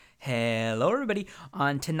Hello, everybody.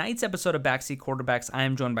 On tonight's episode of Backseat Quarterbacks, I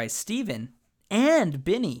am joined by Steven and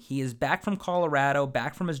Benny. He is back from Colorado,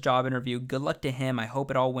 back from his job interview. Good luck to him. I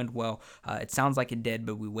hope it all went well. It sounds like it did,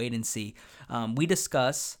 but we wait and see. We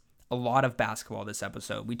discuss a lot of basketball this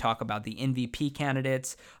episode. We talk about the MVP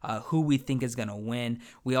candidates, who we think is going to win.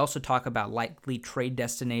 We also talk about likely trade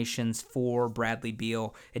destinations for Bradley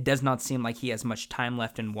Beal. It does not seem like he has much time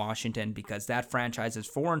left in Washington because that franchise is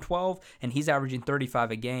 4-12 and he's averaging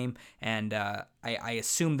 35 a game. And I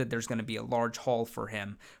assume that there's going to be a large haul for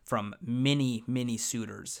him from many, many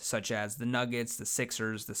suitors, such as the Nuggets, the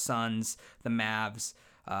Sixers, the Suns, the Mavs,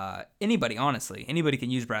 anybody, honestly. Anybody can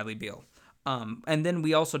use Bradley Beal. And then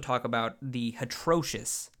we also talk about the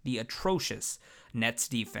atrocious Nets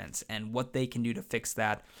defense and what they can do to fix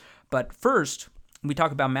that. But first, we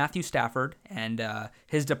talk about Matthew Stafford and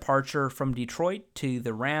his departure from Detroit to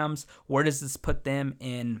the Rams. Where does this put them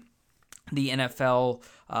in the NFL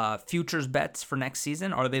futures bets for next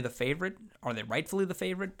season? Are they the favorite? Are they rightfully the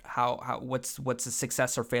favorite? What's a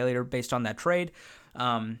success or failure based on that trade?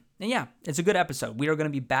 And yeah, it's a good episode. We are going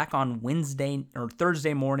to be back on Wednesday or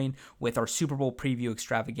Thursday morning with our Super Bowl preview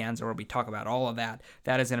extravaganza where we talk about all of that.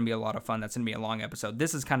 That is going to be a lot of fun. That's going to be a long episode.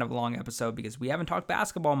 This is kind of a long episode because we haven't talked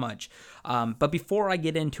basketball much. But before I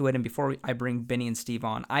get into it and before I bring Benny and Steve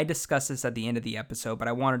on, I discussed this at the end of the episode, but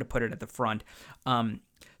I wanted to put it at the front.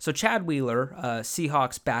 So Chad Wheeler,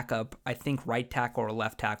 Seahawks backup, I think right tackle or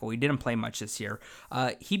left tackle. He didn't play much this year.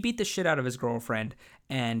 He beat the shit out of his girlfriend,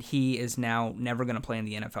 and he is now never going to play in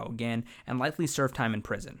the NFL again and likely serve time in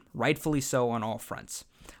prison. Rightfully so on all fronts.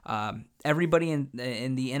 Everybody in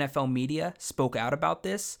the NFL media spoke out about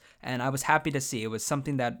this, and I was happy to see. It was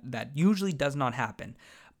something that usually does not happen.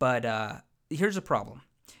 But here's the problem,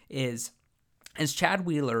 is as Chad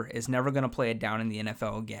Wheeler is never going to play it down in the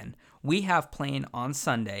NFL again, we have playing on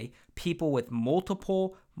Sunday people with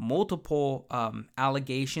multiple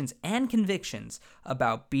allegations and convictions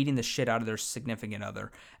about beating the shit out of their significant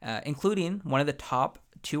other, including one of the top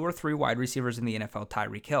 2 or 3 wide receivers in the NFL,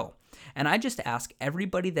 Tyreek Hill. And I just ask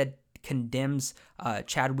everybody that condemns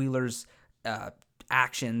Chad Wheeler's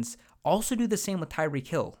actions also do the same with Tyreek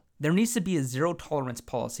Hill. There needs to be a zero tolerance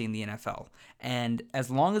policy in the NFL. And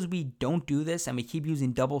as long as we don't do this and we keep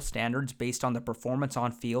using double standards based on the performance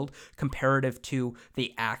on field comparative to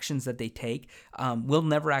the actions that they take, we'll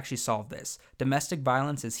never actually solve this. Domestic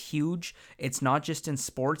violence is huge. It's not just in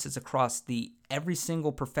sports, it's across every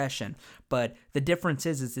single profession. But the difference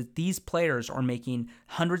is that these players are making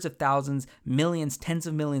hundreds of thousands, millions, tens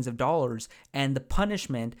of millions of dollars, and the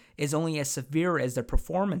punishment is only as severe as their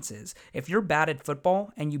performance is. If you're bad at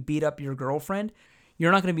football and you beat up your girlfriend,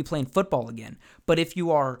 you're not going to be playing football again. But if you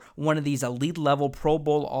are one of these elite level Pro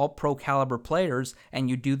Bowl, all pro caliber players and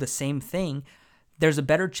you do the same thing, there's a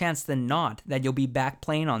better chance than not that you'll be back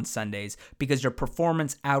playing on Sundays because your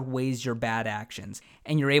performance outweighs your bad actions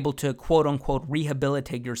and you're able to quote unquote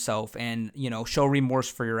rehabilitate yourself and, show remorse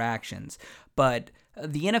for your actions. But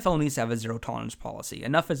the NFL needs to have a zero tolerance policy.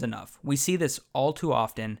 Enough is enough. We see this all too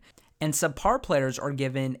often. And subpar players are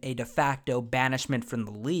given a de facto banishment from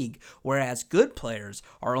the league, whereas good players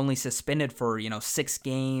are only suspended for, 6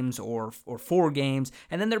 games or 4 games,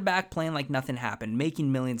 and then they're back playing like nothing happened,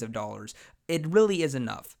 making millions of dollars. It really is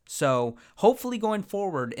enough. So hopefully going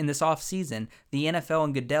forward in this offseason, the NFL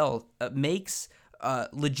and Goodell makes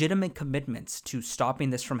legitimate commitments to stopping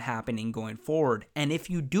this from happening going forward. And if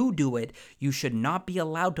you do it, you should not be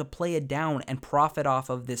allowed to play it down and profit off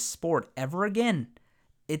of this sport ever again.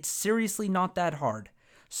 It's seriously not that hard.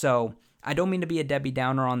 So I don't mean to be a Debbie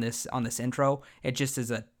Downer on this intro. It just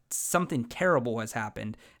is something terrible has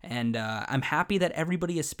happened, and I'm happy that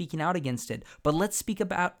everybody is speaking out against it. But let's speak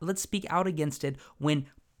out against it when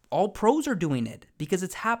all pros are doing it, because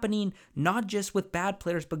it's happening not just with bad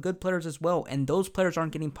players but good players as well, and those players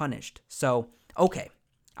aren't getting punished. So okay.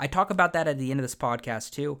 I talk about that at the end of this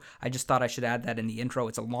podcast too. I just thought I should add that in the intro.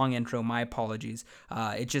 It's a long intro. My apologies.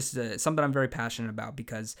 It's just something I'm very passionate about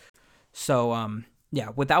because. So,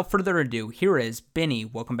 without further ado, here is Benny.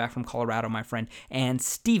 Welcome back from Colorado, my friend. And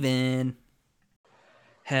Steven.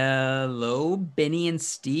 Hello, Benny and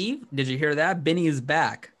Steve. Did you hear that? Benny is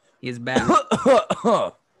back. He is back.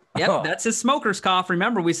 Yep, that's his smoker's cough.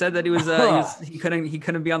 Remember, we said that he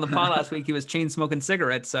couldn't be on the pod last week. He was chain smoking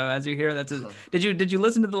cigarettes. So as you hear, that's his. Did you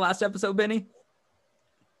listen to the last episode, Benny?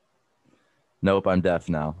 Nope, I'm deaf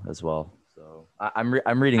now as well. So I'm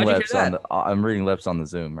reading lips I'm reading lips on the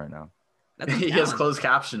Zoom right now. He has closed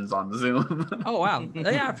captions on the Zoom. Oh wow,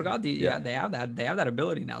 yeah, I forgot. They have that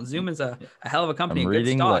ability now. Zoom is a hell of a company. I'm good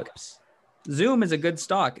reading stock. lips. Zoom is a good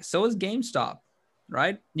stock. So is GameStop,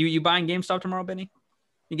 right? You buying GameStop tomorrow, Benny?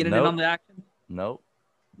 You getting in Nope. on the action? Nope.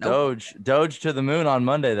 Nope. Doge to the moon on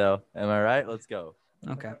Monday, though. Am I right? Let's go.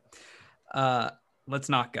 Okay. Let's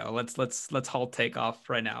not go. Let's halt takeoff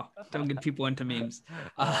right now. Don't get people into memes.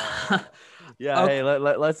 Yeah. Okay. Hey,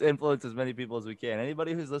 let's influence as many people as we can.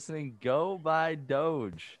 Anybody who's listening, go buy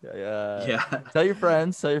Doge. Yeah. Tell your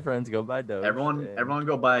friends. Go buy Doge. Everyone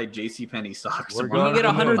go buy JCPenney socks. We're You going can get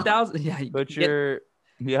to the moon. 100,000.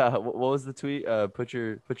 Yeah. What was the tweet? Put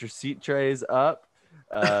your seat trays up.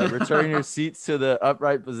 Return your seats to the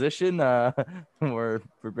upright position. We're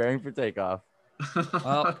preparing for takeoff.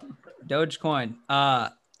 Well, Dogecoin.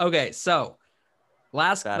 Okay, so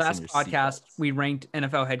last podcast we ranked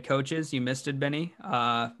NFL head coaches. You missed it, Benny.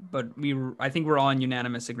 But I think we're all in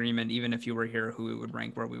unanimous agreement, even if you were here, who we would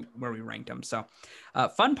rank where we ranked them. So,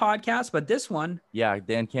 fun podcast, but this one, yeah,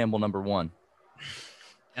 Dan Campbell #1,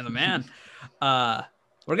 and the man.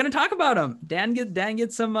 We're gonna talk about him. Dan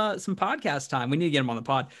gets some podcast time. We need to get him on the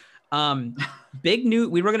pod. Big news.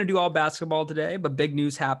 We were gonna do all basketball today, but big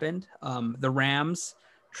news happened. The Rams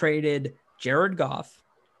traded Jared Goff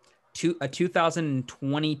to a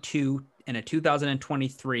 2022 and a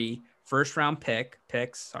 2023 first round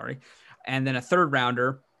picks, and then a third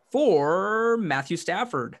rounder for Matthew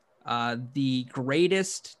Stafford, the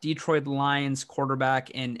greatest Detroit Lions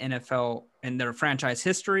quarterback in NFL in their franchise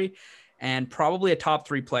history, and probably a top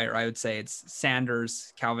 3 player. I would say it's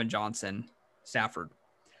Sanders, Calvin Johnson, Stafford.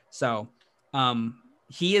 So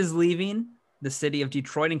he is leaving the city of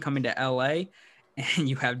Detroit and coming to LA, and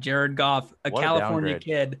you have Jared Goff, a California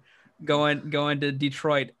kid, going to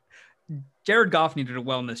Detroit. Jared Goff needed a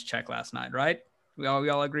wellness check last night, right? We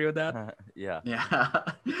all agree with that? Yeah.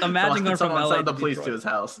 Imagine going from LA to the police Detroit. to his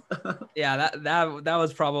house. Yeah, that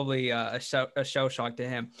was probably a show shock to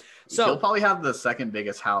him. So he'll probably have the second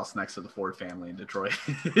biggest house next to the Ford family in Detroit.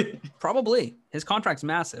 Probably. His contract's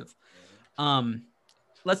massive.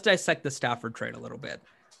 Let's dissect the Stafford trade a little bit.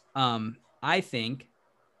 I think,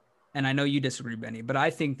 and I know you disagree, Benny, but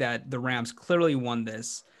I think that the Rams clearly won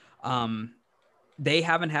this. They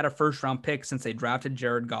haven't had a first round pick since they drafted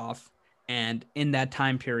Jared Goff. And in that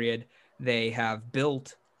time period, they have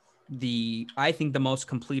built I think the most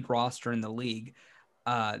complete roster in the league.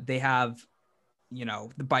 They have,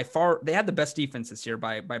 by far, they had the best defense this year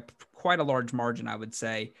by quite a large margin, I would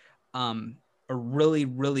say. A really,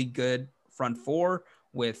 really good front four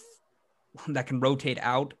that can rotate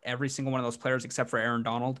out every single one of those players except for Aaron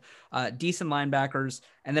Donald. Decent linebackers,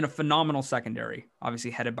 and then a phenomenal secondary,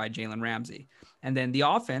 obviously headed by Jalen Ramsey. And then the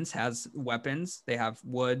offense has weapons. They have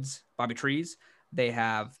Woods, Bobby Trees. They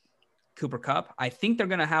have Cooper Kupp. I think they're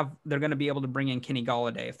going to be able to bring in Kenny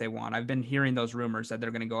Golladay if they want. I've been hearing those rumors that they're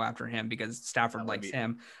going to go after him because Stafford likes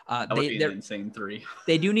him. That would be an insane 3.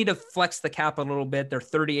 They do need to flex the cap a little bit. They're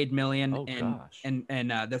 $38 million and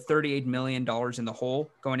they're $38 million in the hole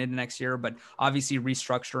going into next year, but obviously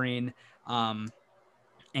restructuring and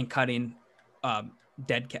cutting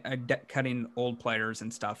cutting old players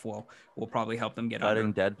and stuff will probably help them get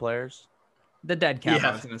cutting dead players. The dead cap,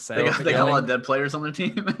 I was going to say. They got a lot of dead players on their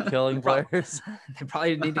team. Killing players. They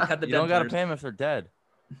probably need to cut the dead players. You don't got to pay them if they're dead.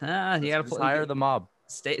 You got to hire the mob.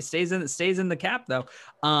 Stays in the cap, though.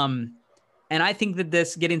 And I think that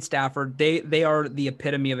this getting Stafford, they are the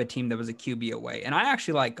epitome of a team that was a QB away. And I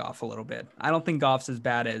actually like Goff a little bit. I don't think Goff's as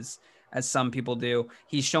bad as some people do.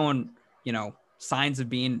 He's shown, signs of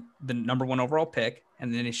being the #1 overall pick,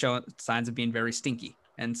 and then he's shown signs of being very stinky.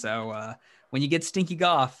 And so when you get stinky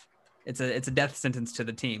Goff, it's a death sentence to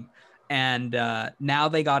the team. And now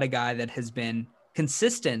they got a guy that has been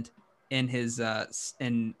consistent in his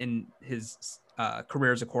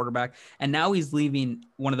career as a quarterback. And now he's leaving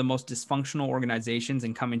one of the most dysfunctional organizations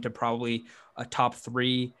and coming to probably a top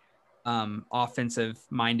 3 offensive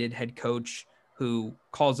minded head coach who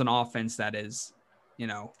calls an offense that is,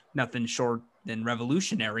 nothing short than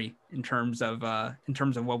revolutionary in terms of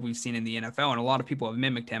what we've seen in the NFL. And a lot of people have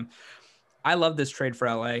mimicked him. I love this trade for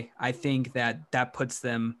LA. I think that puts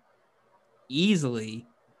them easily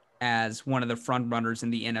as one of the front runners in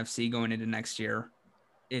the NFC going into next year.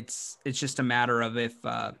 It's just a matter of if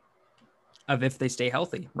they stay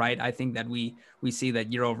healthy, right? I think that we see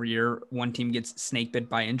that year over year, one team gets snake bit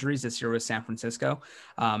by injuries. This year was San Francisco.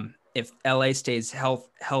 If LA stays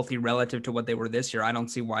healthy relative to what they were this year, I don't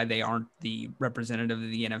see why they aren't the representative of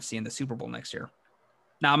the NFC in the Super Bowl next year.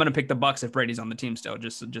 Now I'm going to pick the Bucs if Brady's on the team still,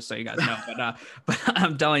 just so you guys know. But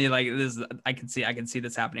I'm telling you, like, this, I can see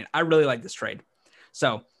this happening. I really like this trade.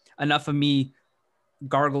 So enough of me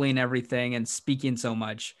gargling everything and speaking so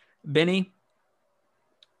much. Benny.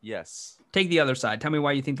 Yes. Take the other side. Tell me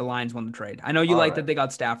why you think the Lions won the trade. I know you like that they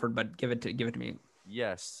got Stafford, but give it to me.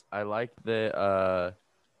 Yes, I like that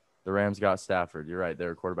the Rams got Stafford. You're right,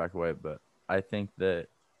 they're a quarterback away, but I think that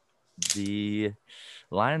The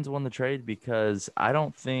Lions won the trade because I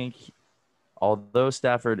don't think, although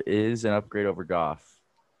Stafford is an upgrade over Goff,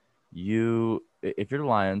 if you're the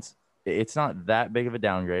Lions, it's not that big of a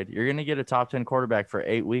downgrade. You're going to get a top 10 quarterback for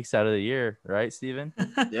 8 weeks out of the year, right, Steven?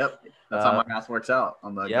 Yep, that's how my math works out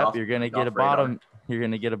on the Yep, golf. you're going to get a radar. bottom. You're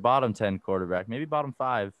going to get a bottom 10 quarterback, maybe bottom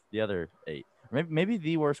 5, the other 8. Maybe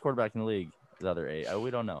the worst quarterback in the league, the other 8.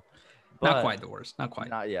 We don't know. But Not quite the worst. Not quite.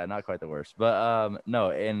 Not quite the worst. But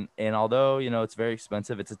no, and although it's very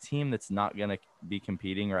expensive, it's a team that's not gonna be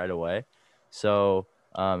competing right away. So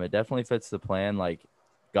it definitely fits the plan. Like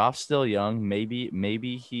Goff's still young.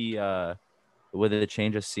 Maybe he with a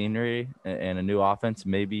change of scenery and a new offense,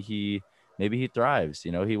 maybe he thrives.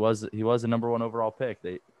 He was a number 1 overall pick.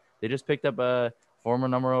 They just picked up a former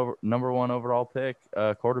number 1 overall pick,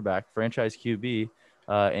 quarterback, franchise QB,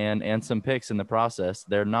 and some picks in the process.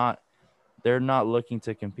 They're not looking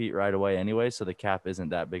to compete right away anyway, so the cap isn't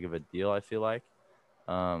that big of a deal, I feel like.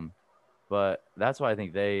 But that's why I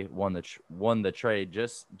think they won the trade.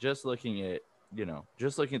 Just looking at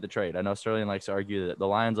the trade. I know Sterling likes to argue that the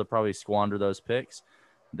Lions will probably squander those picks.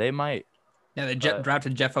 They might. Yeah, they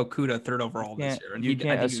drafted Jeff Okudah 3rd overall this year, and you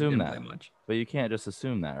can't assume that. Much. But you can't just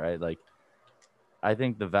assume that, right? Like, I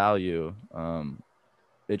think the value,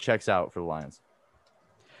 it checks out for the Lions.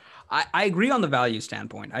 I agree on the value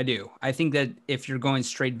standpoint. I do. I think that if you're going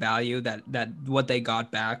straight value, that what they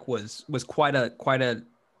got back was quite a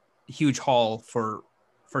huge haul for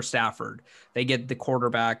Stafford. They get the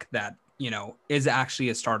quarterback that is actually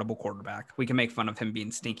a startable quarterback. We can make fun of him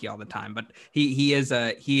being stinky all the time, but he is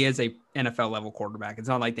a NFL level quarterback. It's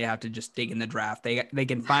not like they have to just dig in the draft. They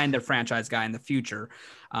can find their franchise guy in the future.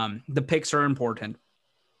 The picks are important.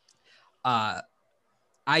 I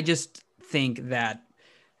just think that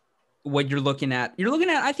what you're looking at,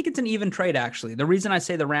 I think it's an even trade, actually. The reason I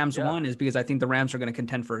say the Rams won is because I think the Rams are going to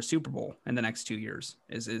contend for a Super Bowl in the next 2 years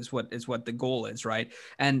is what the goal is. Right.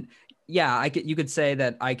 And yeah, you could say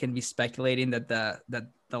that I can be speculating that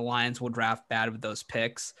the Lions will draft bad with those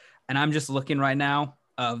picks. And I'm just looking right now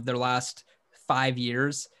of their last 5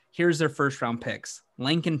 years. Here's their first round picks: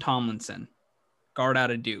 Lincoln Tomlinson, guard out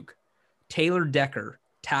of Duke; Taylor Decker,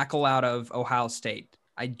 tackle out of Ohio State.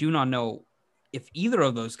 I do not know if either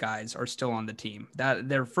of those guys are still on the team. That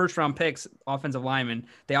their first round picks, offensive linemen,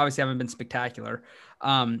 they obviously haven't been spectacular.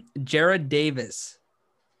 Jared Davis,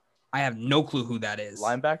 I have no clue who that is.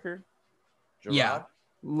 Linebacker? Gerard? Yeah,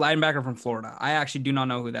 linebacker from Florida. I actually do not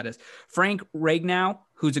know who that is. Frank Ragnow,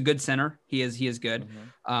 who's a good center. He is good.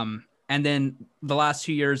 Mm-hmm. And then the last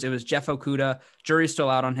 2 years, it was Jeff Okudah. Jury's still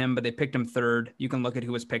out on him, but they picked him 3rd. You can look at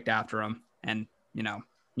who was picked after him, and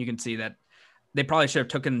you can see that they probably should have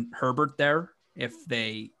taken Herbert there if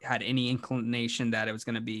they had any inclination that it was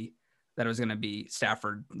going to be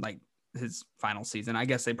Stafford, like his final season. I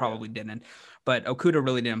guess they probably didn't, but Okudah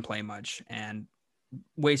really didn't play much, and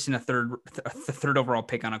wasting a third overall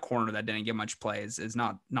pick on a corner that didn't get much play is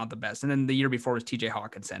not the best. And then the year before was TJ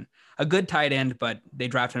Hawkinson, a good tight end, but they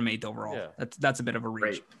drafted him 8th overall. Yeah. That's a bit of a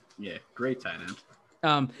reach. Great tight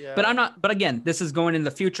end. But again, this is going in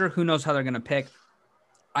the future. Who knows how they're going to pick?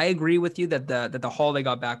 I agree with you that the haul they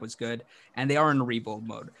got back was good, and they are in a rebuild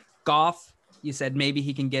mode. Goff, you said maybe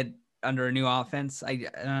he can get under a new offense.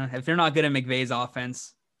 If you're not good at McVay's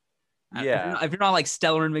offense, if you're not like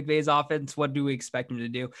stellar in McVay's offense, what do we expect him to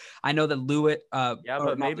do? I know that Lewitt.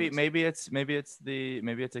 But maybe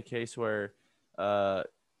it's a case where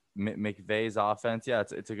McVay's offense. Yeah,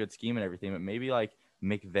 it's a good scheme and everything, but maybe like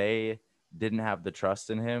McVay didn't have the trust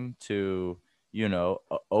in him to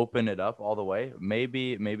open it up all the way.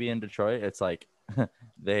 Maybe in Detroit, it's like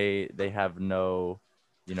they have no,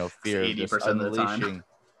 fear of just unleashing.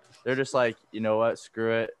 They're just like, you know what,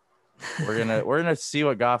 screw it. We're gonna see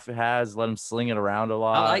what Goff has. Let him sling it around a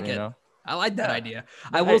lot. I like it. I like that idea.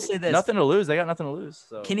 I will say this: nothing to lose. They got nothing to lose.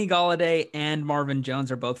 So. Kenny Golladay and Marvin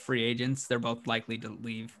Jones are both free agents. They're both likely to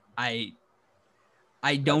leave. I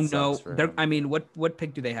don't know. I mean, what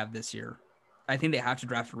pick do they have this year? I think they have to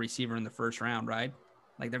draft a receiver in the first round, right?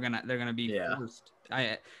 Like they're gonna be first.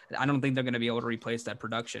 I don't think they're gonna be able to replace that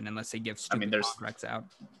production unless they give stupid contracts out.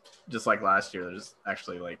 Just like last year, there's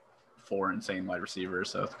actually like 4 insane wide receivers,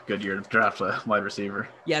 so it's a good year to draft a wide receiver.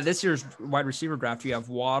 Yeah, this year's wide receiver draft, you have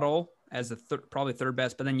Waddle as the probably third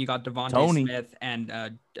best, but then you got Devontae Smith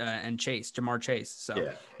and Chase, Jamar Chase. So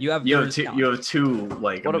you have two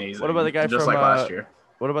like amazing. What about the guy just from like last year?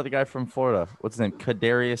 What about the guy from Florida? What's his name?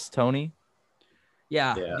 Kadarius Toney.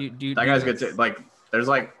 Yeah. That guy's good too. Like there's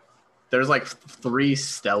like 3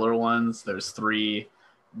 stellar ones. There's 3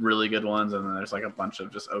 really good ones, and then there's like a bunch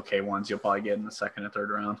of just okay ones you'll probably get in the second and third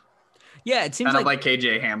round. Yeah, it seems Kind of like like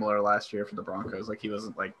KJ Hamler last year for the Broncos. Like he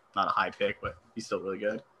wasn't like not a high pick, but he's still really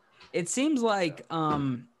good. it seems like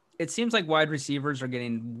wide receivers are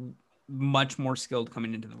getting much more skilled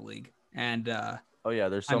coming into the league. And Oh yeah,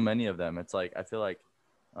 there's so many of them. It's like I feel like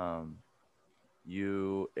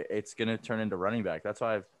it's gonna turn into running back. That's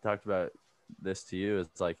why I've talked about this to you.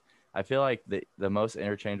 It's like I feel like the most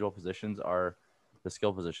interchangeable positions are the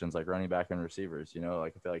skill positions, like running back and receivers. You know,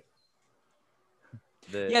 like I feel like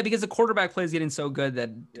yeah, because the quarterback play is getting so good that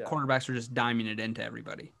quarterbacks are just diming it into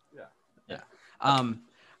everybody. Yeah.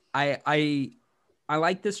 I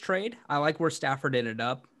like this trade. I like where Stafford ended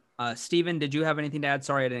up. Steven, did you have anything to add?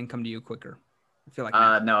 Sorry, I didn't come to you quicker. I feel like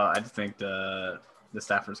no, I just think the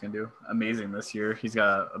Stafford's gonna do amazing this year. He's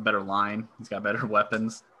got a better line. He's got better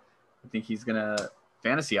weapons. I think he's gonna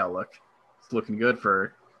fantasy outlook. It's looking good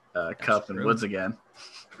for Cup and Woods again.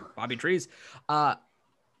 Bobby Trees.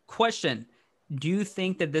 Question: do you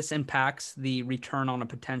think that this impacts the return on a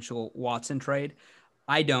potential Watson trade?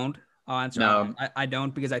 I don't. I'll answer. No. I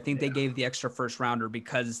don't, because I think they gave the extra first rounder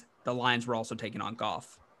because the Lions were also taking on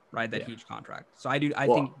Goff, right? That huge contract. So I do.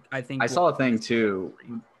 I think. I saw a thing too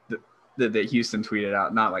that Houston tweeted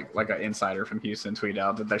out, not like an insider from Houston tweeted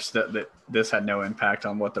out that this had no impact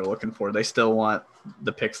on what they're looking for. They still want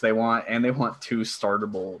the picks they want, and they want 2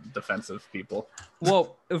 startable defensive people.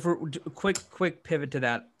 Well, if we're quick pivot to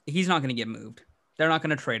that, he's not going to get moved. They're not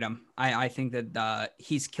going to trade him. I think that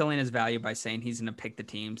he's killing his value by saying he's going to pick the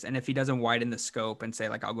teams. And if he doesn't widen the scope and say,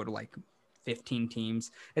 like, I'll go to like 15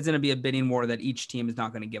 teams, it's going to be a bidding war that each team is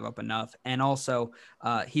not going to give up enough. And also,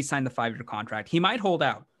 he signed the 5-year contract. He might hold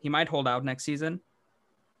out. He might hold out next season.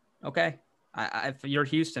 Okay. If you're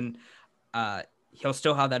Houston, he'll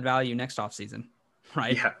still have that value next offseason,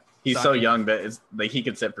 right? Yeah. He's so young that it's like he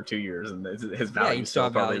could sit for 2 years and his value is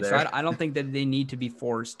still probably there. So I don't think that they need to be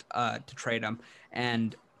forced to trade him.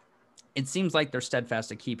 And it seems like they're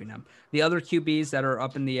steadfast at keeping him. The other QBs that are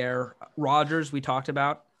up in the air, Rodgers, we talked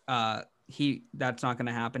about. That's not going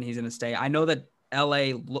to happen. He's going to stay. I know that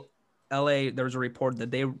LA, there was a report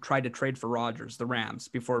that they tried to trade for Rodgers, the Rams,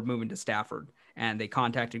 before moving to Stafford. And they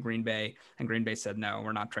contacted Green Bay, and Green Bay said, no,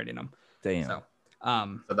 we're not trading him. Damn. So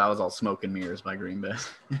that was all smoke and mirrors by Green Bay.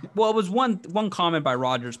 Well, it was one comment by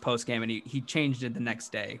Rodgers post game, and he changed it the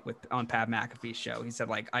next day on Pat McAfee's show. He said,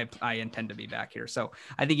 like, I intend to be back here. So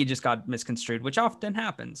I think he just got misconstrued, which often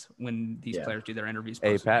happens when these players do their interviews.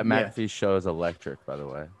 Hey, Pat McAfee's show is electric, by the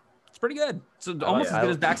way. It's pretty good. So almost as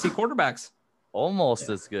good as backseat quarterbacks. Almost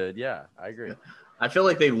as good. Yeah, I agree. I feel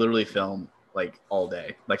like they literally film like all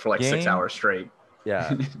day, like for like 6 hours straight.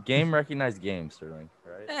 Yeah, game recognized game, Sterling.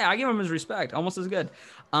 Right? Yeah, I give him his respect. Almost as good.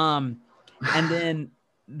 And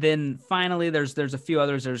then finally, there's a few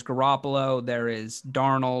others. There's Garoppolo. There is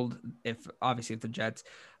Darnold. If the Jets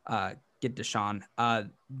get Deshaun,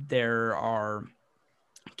 there are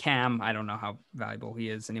Cam. I don't know how valuable he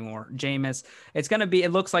is anymore. Jameis.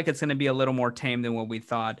 It looks like it's gonna be a little more tame than what we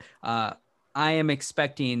thought. I am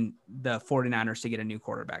expecting the 49ers to get a new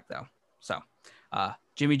quarterback though. So.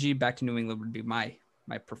 Jimmy G back to New England would be my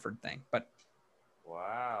preferred thing. But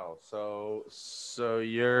wow, so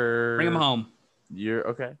you're bring him home. You're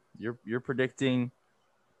okay. You're predicting.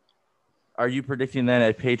 Are you predicting then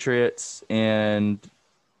a Patriots and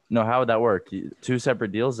no? How would that work? 2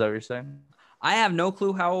 separate deals? Is that what you're saying? I have no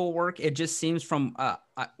clue how it will work. It just seems from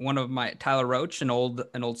one of my Tyler Roach, an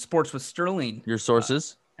old Sports with Sterling. Your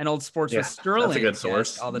sources. An old Sports with Sterling. That's a good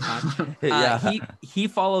source. All the time. Yeah. He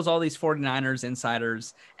follows all these 49ers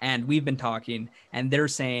insiders, and we've been talking, and they're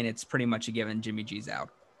saying it's pretty much a given Jimmy G's out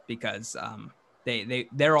because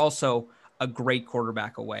they're also a great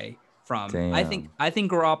quarterback away from. Damn. I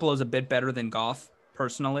think Garoppolo is a bit better than Goff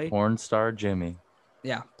personally. Porn star Jimmy.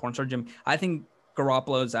 Yeah, porn star Jimmy. I think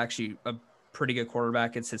Garoppolo is actually a pretty good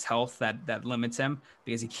quarterback. It's his health that limits him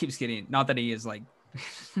because he keeps getting. Not that he is like.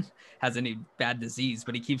 Has any bad disease,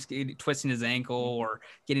 but he keeps twisting his ankle or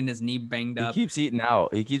getting his knee banged up. He keeps eating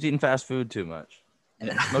out. He keeps eating fast food too much.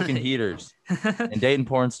 And smoking heaters and dating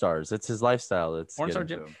porn stars. It's his lifestyle. It's porn star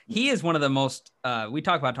Jim. He is one of the most. We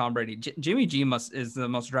talk about Tom Brady. Jimmy G is the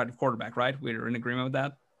most attractive quarterback, right? We're in agreement with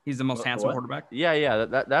that. He's the most handsome quarterback. Yeah.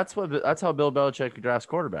 That's how Bill Belichick drafts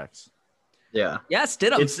quarterbacks. Yeah. Yeah.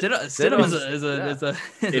 Stidham is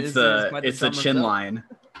it's the chin line.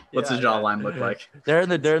 What's his jawline look like? They're in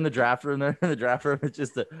the draft room. They're in the draft room. It's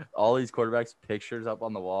just all these quarterbacks pictures up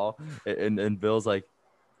on the wall, and Bill's like,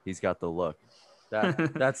 he's got the look.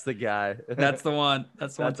 That's the guy. That's the one.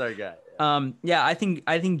 That's our guy. Yeah, I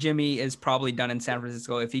think Jimmy is probably done in San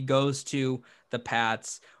Francisco. If he goes to the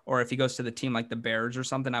Pats or if he goes to the team like the Bears or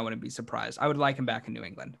something, I wouldn't be surprised. I would like him back in New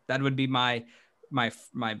England. That would be my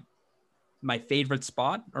my favorite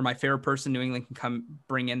spot or my favorite person New England can come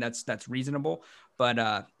bring in that's reasonable.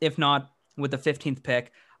 But if not, with the 15th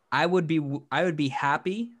pick, I would be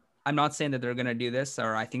happy. I'm not saying that they're going to do this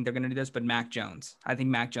or I think they're going to do this, but Mac Jones. I think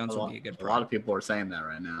Mac Jones will be a good A lot of people are saying that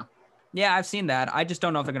right now. Yeah, I've seen that. I just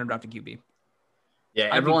don't know if they're going to draft a QB. Yeah,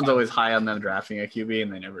 everyone's always high on them drafting a QB,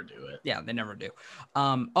 and they never do it. Yeah, they never do.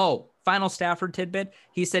 Final Stafford tidbit.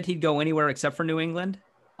 He said he'd go anywhere except for New England.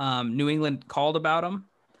 New England called about him.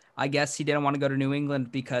 I guess he didn't want to go to New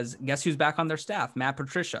England because guess who's back on their staff? Matt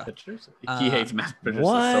Patricia. He hates Matt Patricia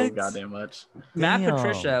so goddamn much. Matt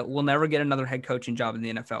Patricia will never get another head coaching job in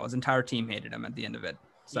the NFL. His entire team hated him at the end of it.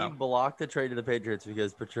 So he blocked the trade to the Patriots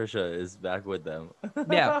because Patricia is back with them.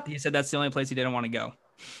 Yeah, he said that's the only place he didn't want to go.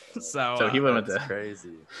 So he went with that's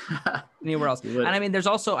crazy. Anywhere else. And I mean, there's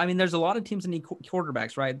a lot of teams that need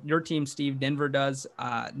quarterbacks, right? Your team, Steve, Denver does.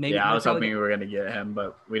 Maybe. Yeah, I was hoping we were going to get him,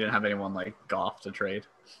 but we didn't have anyone like Goff to trade.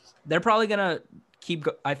 They're probably going to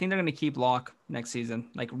I think they're going to keep Locke next season.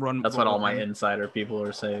 That's what all my insider people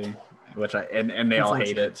are saying, which and they all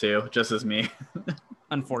hate it too, just as me.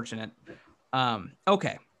 Unfortunate.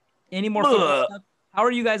 Okay. Any more football stuff? How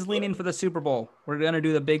are you guys leaning for the Super Bowl? We're going to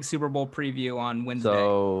do the big Super Bowl preview on Wednesday.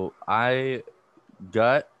 So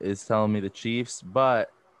gut is telling me the Chiefs,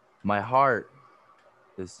 but my heart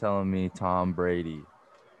is telling me Tom Brady.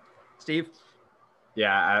 Steve?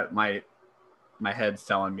 Yeah, my head's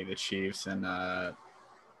telling me the Chiefs, and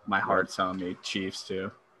my heart's telling me Chiefs too.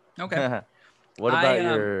 Okay. What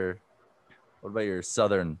about your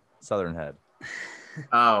southern head?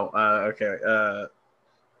 Okay.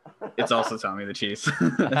 It's also telling me the Chiefs. You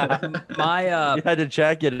had to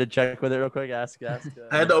check. You had to check with it real quick. Ask. I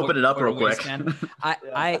had to open it up real quick.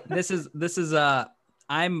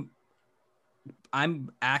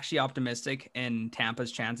 I'm actually optimistic in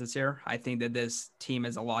Tampa's chances here. I think that this team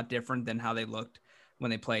is a lot different than how they looked when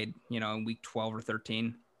they played, in week 12 or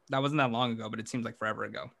 13. That wasn't that long ago, but it seems like forever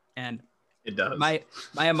ago. And it does. My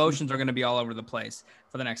emotions are going to be all over the place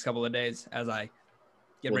for the next couple of days as I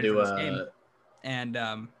get ready for this game. And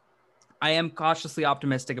I am cautiously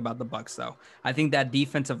optimistic about the Bucs, though. I think that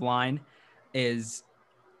defensive line is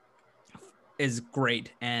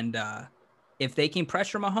great, and if they can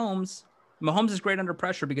pressure Mahomes is great under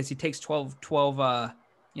pressure because he takes 12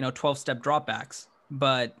 step dropbacks.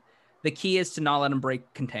 But the key is to not let him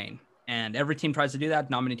break contain, and every team tries to do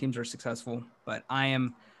that. Not many teams are successful, but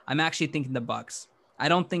I'm actually thinking the Bucs. I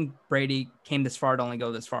don't think Brady came this far to only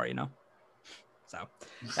go this far, So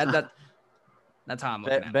that's how I'm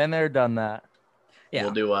looking at it. Been there, done that. Yeah.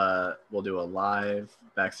 We'll do a live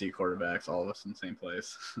backseat quarterbacks, all of us in the same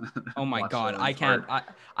place. Oh my God. I can't.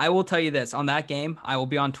 I will tell you this on that game. I will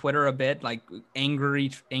be on Twitter a bit, like angry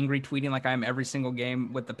tweeting like I am every single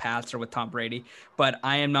game with the Pats or with Tom Brady, but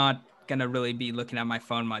I am not going to really be looking at my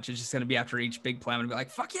phone much. It's just going to be after each big play. I'm going to be like,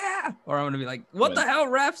 fuck yeah. Or I'm going to be like, what the hell,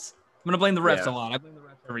 refs? I'm going to blame the refs a lot. I blame the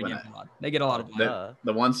refs every game a lot. They get a lot of blame.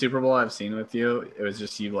 The one Super Bowl I've seen with you, it was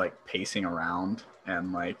just you like pacing around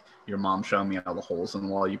and like your mom showing me all the holes in the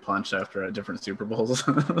wall you punched after a different Super Bowls.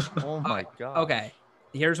 Oh my God. Okay.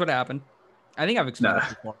 Here's what happened. I think I've explained it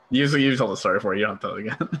before. You told the story for you. You don't tell it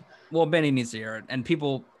again. Well, Benny needs to hear it. And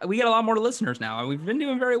we get a lot more listeners now. And we've been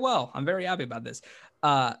doing very well. I'm very happy about this.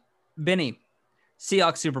 Benny,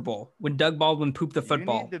 Seahawks Super Bowl, when Doug Baldwin pooped the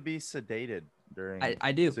football. You need to be sedated during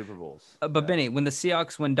I do. Super Bowls. But Benny, when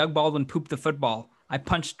Doug Baldwin pooped the football, I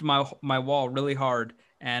punched my wall really hard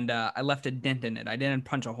and I left a dent in it. I didn't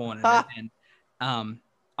punch a hole in it. And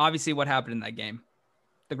obviously what happened in that game,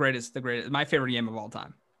 the greatest, my favorite game of all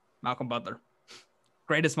time, Malcolm Butler,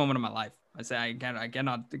 greatest moment of my life. I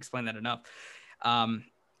cannot explain that enough.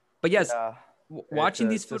 But yes, watching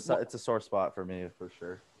these football, it's a sore spot for me for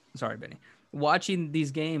sure. Sorry, Benny. Watching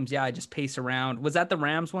these games, I just pace around. Was that the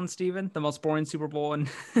Rams one, Steven? The most boring Super Bowl in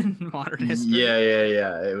modern history? Yeah.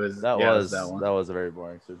 It was. That one. That was a very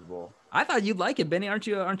boring Super Bowl. I thought you'd like it, Benny. Aren't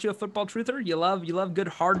you a football truther? You love good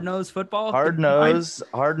hard-nosed football. Hard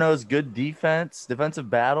nose, good defense, defensive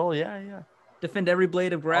battle. Yeah. Defend every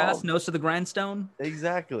blade of grass, nose to the grindstone.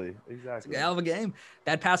 Exactly. It's a hell of a game.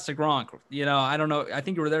 That pass to Gronk. I don't know. I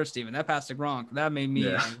think you were there, Steven. That pass to Gronk. That made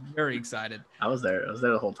me very excited. I was there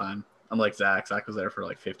the whole time. Unlike Zach. Zach was there for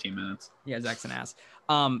like 15 minutes. Yeah, Zach's an ass.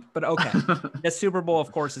 But okay. This Super Bowl,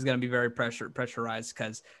 of course, is going to be very pressurized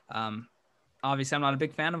because obviously I'm not a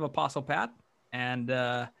big fan of Apostle Pat. And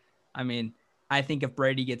I think if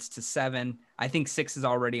Brady gets to 7, I think 6 is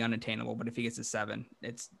already unattainable. But if he gets to 7,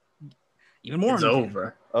 it's even more. It's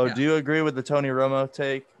over. Oh, yeah. Do you agree with the Tony Romo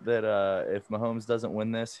take that if Mahomes doesn't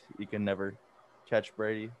win this, he can never catch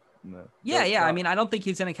Brady? Yeah. I don't think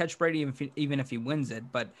he's going to catch Brady even if he wins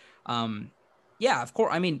it. But, of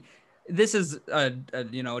course. this is a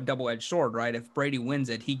double-edged sword, right? If Brady wins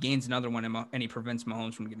it, he gains another one, and he prevents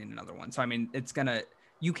Mahomes from getting another one. So I mean,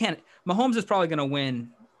 Mahomes is probably gonna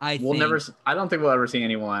win. I don't think we'll ever see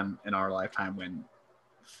anyone in our lifetime win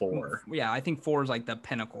 4. Yeah, I think 4 is like the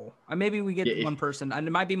pinnacle. Maybe we get one person, and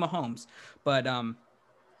it might be Mahomes, but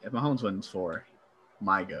if Mahomes wins 4,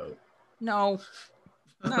 my goat. No.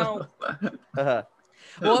 Well, if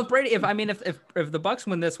the Bucs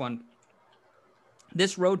win this one,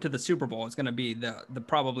 this road to the Super Bowl is going to be the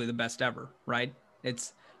probably the best ever, right?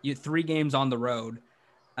 It's 3 games on the road.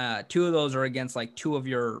 2 of those are against like 2 of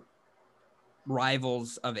your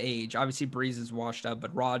rivals of age. Obviously, Breeze is washed up,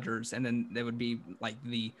 but Rodgers, and then they would be like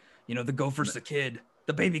the Gopher's the kid,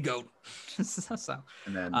 the baby goat. So,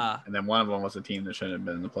 and then one of them was a team that shouldn't have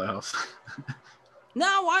been in the playoffs.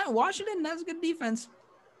 No, Washington has a good defense.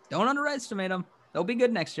 Don't underestimate them. They'll be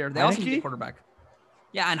good next year. They also need a quarterback.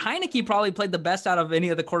 Yeah, and Heineke probably played the best out of any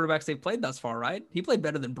of the quarterbacks they've played thus far, right? He played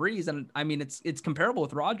better than Breeze, and I mean it's comparable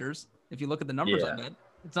with Rodgers if you look at the numbers of it.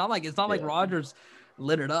 It's not like Rodgers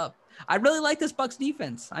lit it up. I really like this Bucs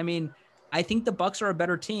defense. I mean, I think the Bucs are a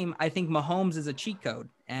better team. I think Mahomes is a cheat code,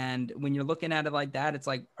 and when you're looking at it like that, it's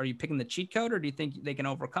like, are you picking the cheat code or do you think they can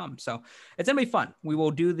overcome? So it's gonna be fun. We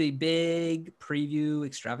will do the big preview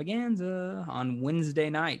extravaganza on Wednesday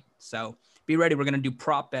night. So be ready. We're gonna do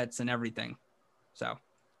prop bets and everything. So,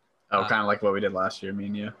 kind of like what we did last year, me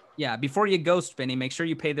and you. Yeah, before you go, Spinny, make sure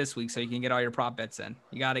you pay this week so you can get all your prop bets in.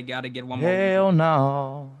 You gotta get one more. Hell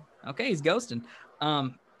no. Okay, he's ghosting.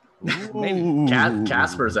 Maybe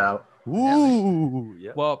Casper's out. Ooh.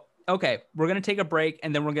 Yeah. Well, okay, we're gonna take a break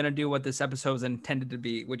and then we're gonna do what this episode is intended to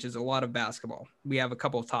be, which is a lot of basketball. We have a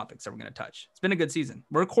couple of topics that we're gonna touch. It's been a good season.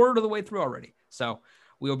 We're a quarter of the way through already, so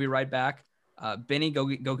we will be right back. Benny, go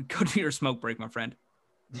do your smoke break, my friend.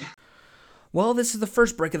 Well, this is the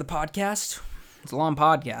first break of the podcast. It's a long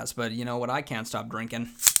podcast, but you know what? I can't stop drinking.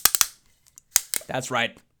 That's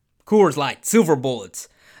right. Coors Light, Silver Bullets.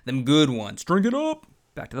 Them good ones. Drink it up.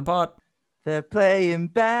 Back to the pod. They're playing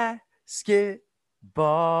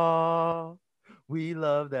basketball. We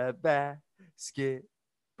love that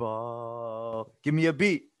basketball. Give me a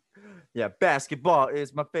beat. Yeah, basketball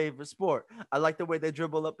is my favorite sport. I like the way they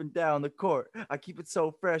dribble up and down the court. I keep it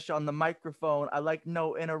so fresh on the microphone. I like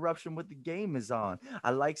no interruption when the game is on. I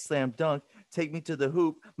like slam dunk. Take me to the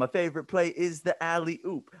hoop. My favorite play is the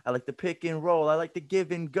alley-oop. I like the pick and roll. I like the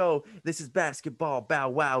give and go. This is basketball. Bow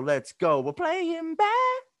wow, let's go. We're playing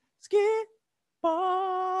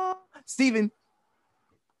basketball. Steven.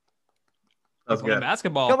 That's good.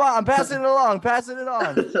 Basketball. Come on, I'm passing it along. Passing it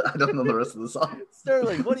on. I don't know the rest of the song.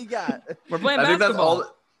 Sterling, what do you got? We're playing basketball.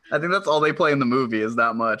 I think that's all they play in the movie is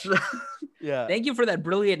that much. Yeah. Thank you for that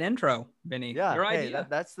brilliant intro, Benny. Yeah. Your Hey, idea.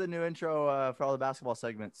 that's the new intro for all the basketball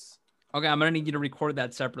segments. Okay, I'm gonna need you to record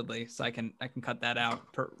that separately so I can cut that out.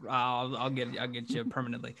 I'll get you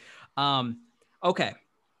permanently. Okay.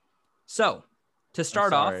 So to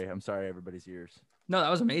start off, I'm sorry, everybody's ears. no, that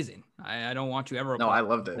was amazing. I don't want you ever. No, I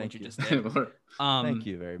loved it. What you just did. Thank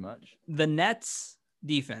you very much. The Nets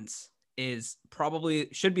defense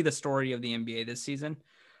should be the story of the NBA this season.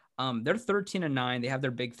 They're 13-9. They have their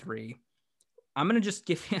big 3. I'm gonna just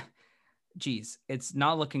give you. Geez, it's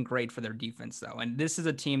not looking great for their defense though. And this is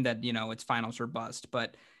a team that it's finals or bust.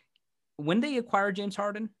 But when they acquired James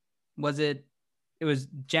Harden, it was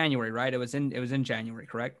January, right? It was in January,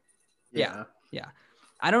 correct? Yeah.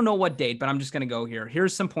 I don't know what date, but I'm just going to go here.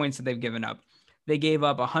 Here's some points that they've given up. They gave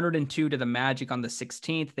up 102 to the Magic on the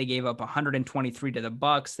 16th. They gave up 123 to the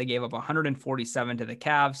Bucks. They gave up 147 to the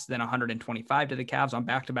Cavs, then 125 to the Cavs on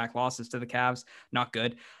back-to-back losses to the Cavs. Not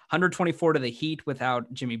good. 124 to the Heat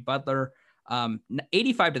without Jimmy Butler.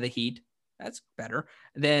 85 to the Heat. That's better.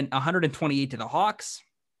 Then 128 to the Hawks.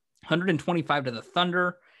 125 to the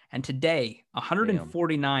Thunder. And today,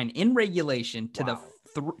 149 in regulation to the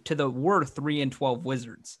 3-12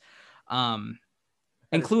 Wizards,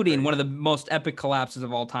 including one of the most epic collapses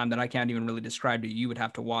of all time that I can't even really describe to you. You would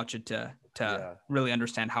have to watch it to really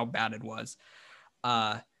understand how bad it was.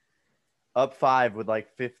 Up 5 with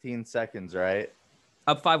like 15 seconds, right?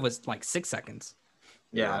 Up 5 was like 6 seconds.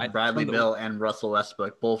 Yeah, right? Bradley Beal and Russell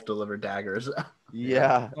Westbrook both delivered daggers.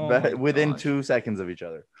 Yeah, Oh within gosh. 2 seconds of each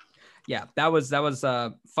other. Yeah, that was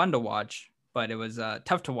fun to watch, but it was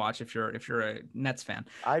tough to watch if you're a Nets fan.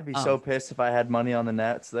 I'd be so pissed if I had money on the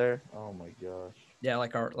Nets there. Oh my gosh. Yeah,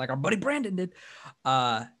 like our buddy Brandon did.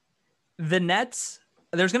 The Nets,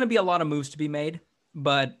 there's going to be a lot of moves to be made,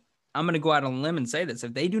 but I'm going to go out on a limb and say this: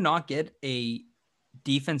 if they do not get a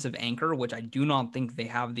defensive anchor, which I do not think they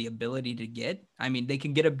have the ability to get, I mean, they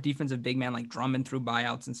can get a defensive big man like Drummond through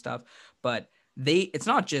buyouts and stuff, but it's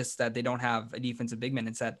not just that they don't have a defensive big man;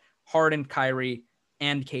 it's that Harden, Kyrie,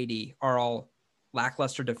 and KD are all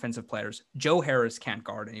lackluster defensive players. Joe Harris can't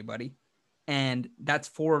guard anybody. And that's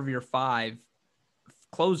 4 of your 5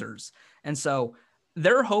 closers. And so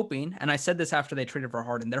they're hoping, and I said this after they traded for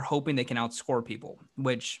Harden, they're hoping they can outscore people,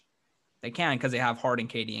 which they can because they have Harden,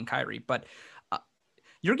 KD, and Kyrie. But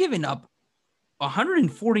you're giving up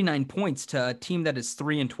 149 points to a team that is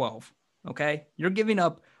 3-12. Okay. You're giving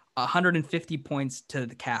up 150 points to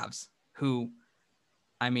the Cavs, who,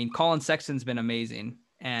 I mean, Colin Sexton's been amazing,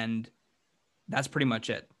 and that's pretty much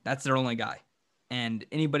it. That's their only guy. And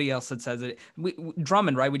anybody else that says it,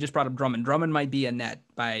 Drummond, right? We just brought up Drummond. Drummond might be a net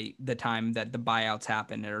by the time that the buyouts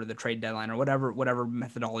happen or the trade deadline or whatever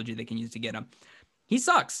methodology they can use to get him. He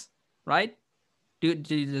sucks, right?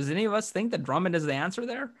 Does any of us think that Drummond is the answer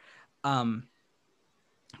there?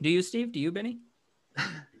 Do you, Steve? Do you, Benny?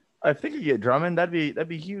 I think you get Drummond. That'd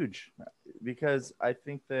be huge, because I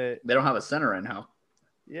think that They don't have a center right now.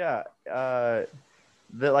 yeah.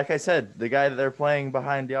 Like I said, the guy that they're playing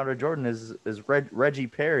behind DeAndre Jordan is Reggie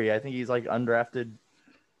Perry. I think he's like undrafted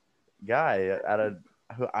guy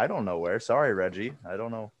I don't know where. Sorry, Reggie. I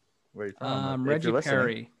don't know where you're from. Reggie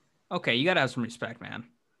Perry. Okay, you gotta have some respect, man.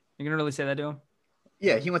 You're gonna really say that to him?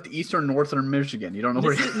 Yeah, he went to Eastern Northern Michigan. You don't know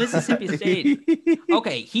where Mississippi State.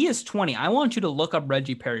 Okay, he is 20. I want you to look up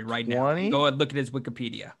Reggie Perry right now. 20? Go and look at his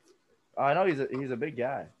Wikipedia. I know he's a big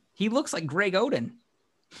guy. He looks like Greg Oden.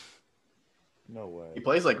 No way. He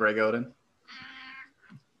plays like Greg Oden.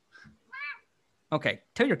 Okay,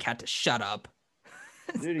 tell your cat to shut up.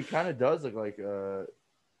 Dude, he kind of does look like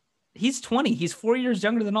He's 20. He's 4 years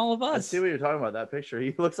younger than all of I us. see what you're talking about, that picture.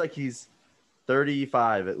 He looks like he's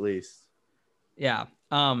 35 at least. Yeah.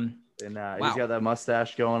 And he's got that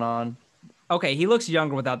mustache going on. Okay, he looks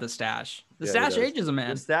younger without the stash. The Yeah, stash he does. ages a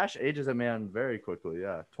man. The stash ages a man very quickly.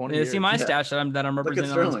 Yeah, 20 You years. see my Yeah. stash that I'm Look at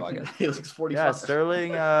representing on this Sterling. podcast. He looks 45. Yeah,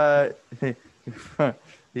 Sterling.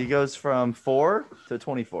 He goes from 4 to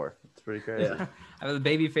 24. It's pretty crazy. Yeah. I have a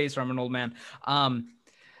baby face from an old man.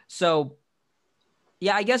 So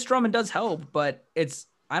yeah, I guess Drummond does help, but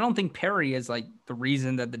I don't think Perry is like the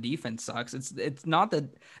reason that the defense sucks. It's not that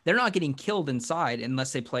they're not getting killed inside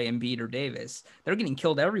unless they play Embiid or Davis. They're getting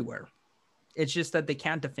killed everywhere. It's just that they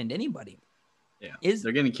can't defend anybody. Yeah,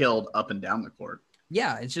 They're getting killed up and down the court.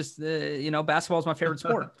 Yeah, it's just basketball is my favorite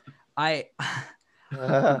sport. I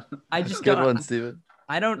just Good don't. one, Steven.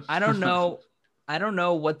 I don't know. I don't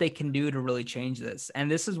know what they can do to really change this.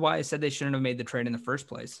 And this is why I said they shouldn't have made the trade in the first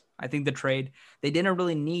place. I think the trade, they didn't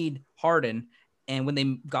really need Harden. And when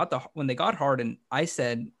they got Harden, I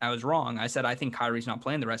said I was wrong. I said I think Kyrie's not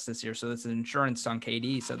playing the rest of this year, so this is insurance on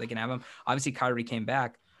KD, so they can have him. Obviously, Kyrie came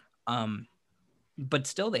back, but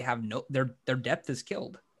still they have their depth is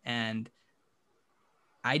killed, and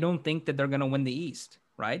I don't think that they're going to win the East,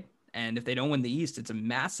 right? And if they don't win the East, it's a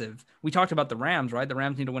massive. We talked about the Rams, right? The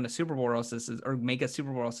Rams need to win a Super Bowl, or make a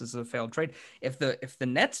Super Bowl, else this is a failed trade. If the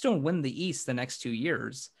Nets don't win the East the next 2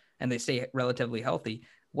 years and they stay relatively healthy,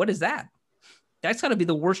 what is that? That's got to be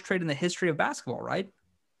the worst trade in the history of basketball, right?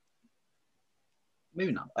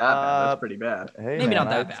 Maybe not that bad. That's pretty bad. Hey, Maybe man, not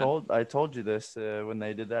that bad. I told you this when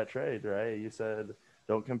they did that trade, right? You said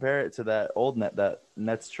don't compare it to that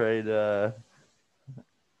Nets trade for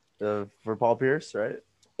Paul Pierce, right?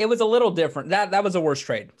 It was a little different. That was a worse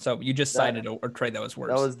trade. So you just cited a trade that was worse.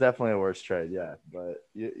 That was definitely a worse trade, yeah. But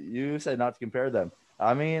you said not to compare them.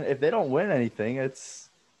 I mean, if they don't win anything, it's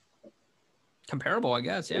comparable, I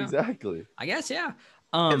guess. Yeah, exactly. I guess, yeah.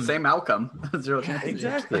 Same outcome. 0 championships.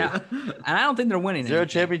 Exactly. Yeah, and I don't think they're winning. 0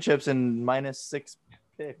 anything. championships and -6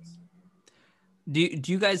 picks. Do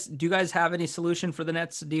you guys have any solution for the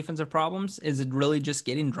Nets' defensive problems? Is it really just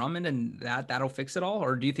getting Drummond and that'll fix it all,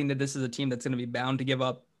 or do you think that this is a team that's going to be bound to give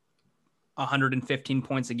up 115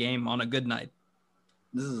 points a game on a good night?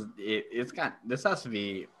 This has to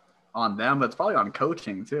be on them, but it's probably on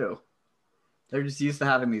coaching too. They're just used to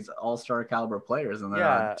having these all-star caliber players, and they're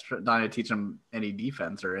not trying to teach them any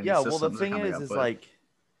defense or any systems. Well, the thing they're coming is up with. like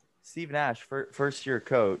Steve Nash, first-year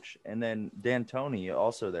coach, and then D'Antoni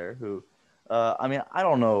also there, who, I mean, I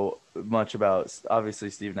don't know much about, obviously,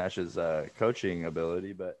 Steve Nash's coaching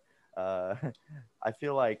ability, but I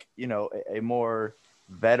feel like, a more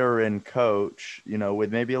veteran coach, with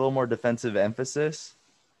maybe a little more defensive emphasis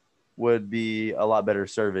would be a lot better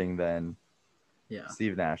serving than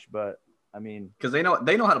Steve Nash. But I mean, because they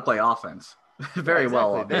know how to play offense very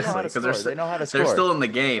well, They know how to because score. They know how to score. they're still in the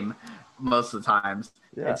game most of the times.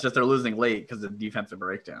 Yeah. It's just they're losing late because of defensive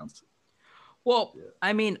breakdowns. Well,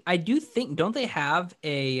 I mean, I do think don't they have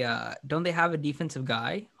a defensive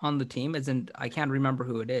guy on the team? I can't remember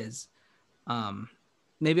who it is.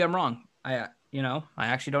 Maybe I'm wrong. I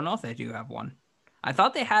actually don't know if they do have one. I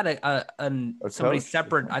thought they had A somebody coach?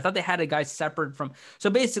 separate. I thought they had a guy separate from. So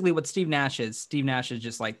basically, what Steve Nash is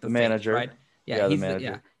just like the The face, manager. right? Yeah, Yeah, the he's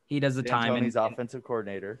manager. he does the time D'Antoni's and offensive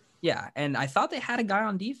coordinator. yeah, and I thought they had a guy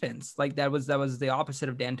on defense like that was the opposite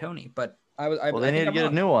of D'Antoni, but Well, I they need think to I'm get a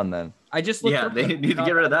wrong. new one then. I just looked Yeah, up they him. need to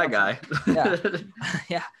get rid of that guy. Yeah.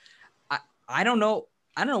 Yeah. I don't know.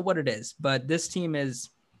 I don't know what it is, but this team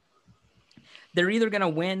they're either going to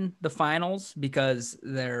win the finals because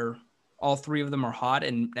all three of them are hot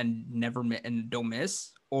and don't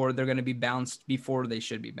miss, or they're going to be bounced before they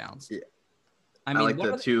should be bounced. Yeah. I I mean, like what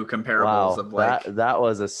the are they- two comparables Wow, of like. that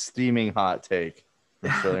was a steaming hot take from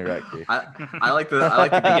Sterling Recchi. I like the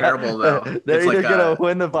comparable though. They're It's either like gonna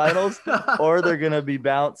win the finals a- or they're gonna be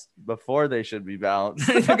bounced before they should be bounced.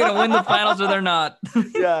 they're going to win the finals or they're not.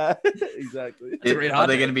 Yeah, exactly. That's a great Are hot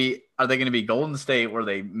they take. going to be Golden State where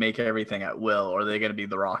they make everything at will, or are they going to be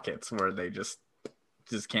the Rockets where they just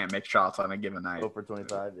can't make shots on a given night? Go for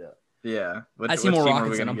 25. Yeah. Yeah, I see more team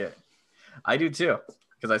Rockets in gonna them. get? I do too,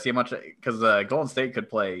 because I see because Golden State could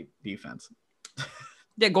play defense.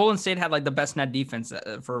 Yeah, Golden State had like the best net defense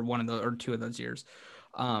for one of those or two of those years.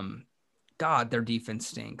 God, their defense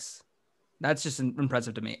stinks. That's just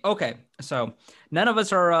impressive to me. Okay, so none of us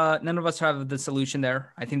have the solution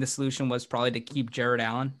there. I think the solution was probably to keep Jared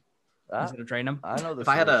Allen Ah, instead of trading him. I know the If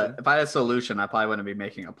I had solution. a solution, I probably wouldn't be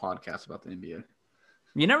making a podcast about the NBA.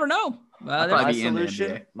 You never know. I'll There's- probably my be in the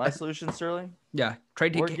solution, NBA. my solution, Sterling. yeah,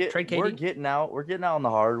 trade We're KD. getting out on the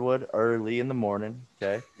hardwood early in the morning.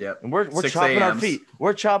 Okay. Yep. And we're 6 chopping our a.m.s. feet.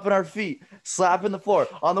 We're chopping our feet, slapping the floor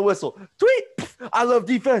on the whistle. Tweet! I love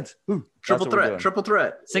defense. Ooh, Triple that's what we're threat. doing. Triple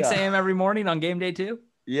threat. 6 Yeah. a.m. every morning on game day too.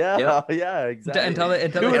 Yeah, Yep. yeah, exactly. Until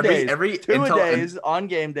Two every- days, every- two until- days on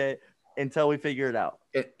game day until we figure it out.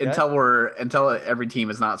 Until every team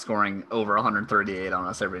is not scoring over 138 on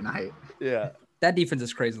us every night. Yeah. That defense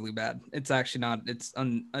is crazily bad. It's actually not. It's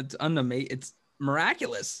It's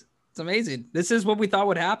miraculous. It's amazing. This is what we thought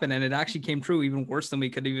would happen, and it actually came true. Even worse than we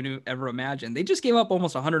could even ever imagine. They just gave up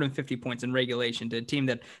almost 150 points in regulation to a team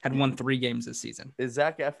that had won 3 games this season. Is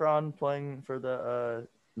Zach Efron playing for the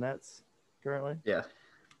Nets currently? Yeah.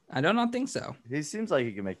 I do not think so. He seems like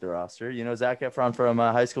he can make the roster. You know Zach Efron from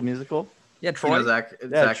High School Musical? Yeah, You Troy. know Zach Troy,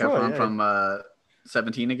 Efron yeah. from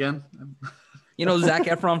 17 again. Zac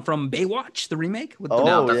Efron from Baywatch, the remake. With the, Oh,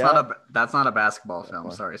 No, yeah. that's not a basketball film.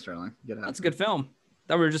 Sorry, Sterling. Get out. that's a good film.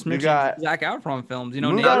 That we were just You mentioning got- Zac Efron films.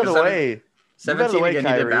 Move Nate- out of the seven- way. Move out of 17 the way, again.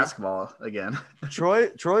 He did Kyrie. basketball again.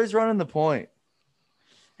 Troy's running the point.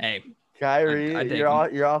 Hey, Kyrie, I take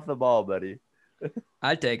you're off the ball, buddy.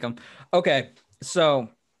 I'd take him. Okay, so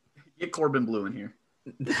Get Corbin Blue in here.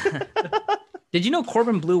 did you know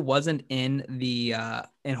Corbin Blue wasn't in the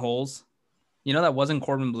in holes? You know that wasn't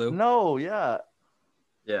Corbin Blue. No, yeah.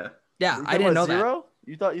 Yeah. Yeah, You I didn't know talking about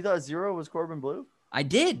that. Zero? You thought Zero was Corbin Blue? I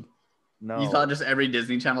did. No. You thought just every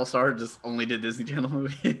Disney Channel star just only did Disney Channel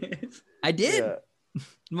movies? I did. Yeah.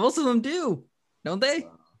 Most of them do, don't they?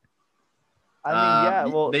 I mean, yeah.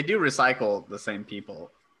 Well, they do recycle the same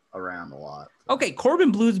people around a lot. Okay,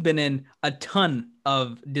 Corbin Blue's been in a ton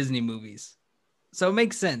of Disney movies, so it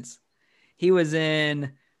makes sense. He was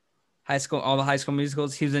in all the High School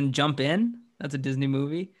Musicals. He was in Jump In. That's a Disney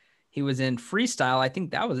movie. He was in Freestyle. I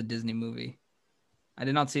think that was a Disney movie. I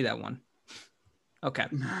did not see that one. Okay.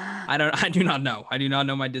 I do not know. I do not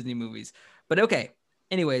know my Disney movies. But okay.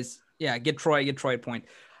 Anyways, yeah, get Troy at point.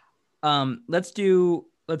 Let's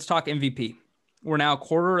talk MVP. We're now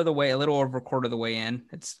a little over a quarter of the way in.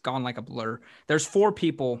 It's gone like a blur. There's four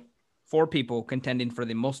people contending for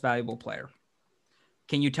the most valuable player.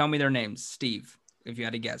 Can you tell me their names, Steve? If you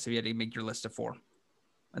had to guess, if you had to make your list of 4.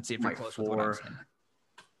 Let's see if you're Like close with what I'm 4. saying.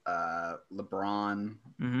 LeBron,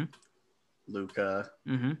 Mm-hmm. Luka,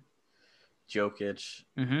 Mm-hmm. Jokic,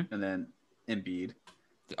 Mm-hmm. and then Embiid.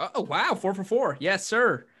 Oh wow, 4 for 4. Yes,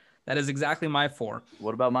 sir. That is exactly my 4.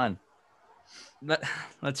 what about mine?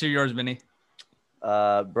 Let's hear yours, Vinny.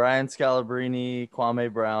 Brian Scalabrine,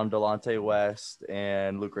 Kwame Brown, Delonte West,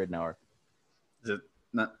 and Luke Ridnour. Is it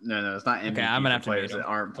not? No, it's not MVP. Okay, I'm gonna for have to players mute him. that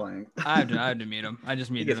aren't playing. I have to mute him. I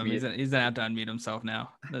just muted gets him. muted. He's gonna have to unmute himself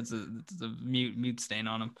now. That's a mute stain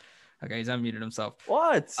on him. Okay, he's unmuted himself.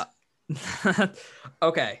 What?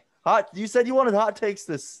 Okay. Hot. You said you wanted hot takes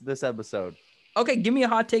this episode. Okay, give me a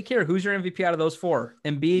hot take here. Who's your MVP out of those 4?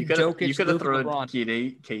 Embiid, Jokic, you could have Luka, thrown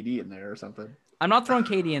LeBron. KD in there or something. I'm not throwing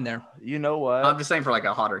KD in there. You know what? I'm just saying for like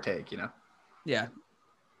a hotter take, Yeah,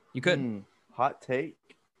 you could. Hot take.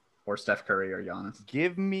 or Steph Curry or Giannis.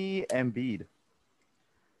 Give me Embiid.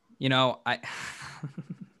 I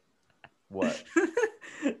What?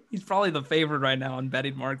 he's probably the favorite right now on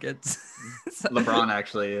betting markets. LeBron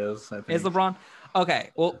actually is. I think. Is LeBron?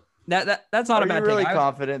 Okay, well, That's not Are a bad you really take.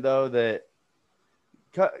 confident though that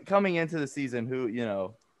coming into the season,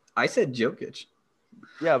 who I said Jokic.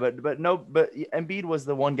 Yeah, but Embiid was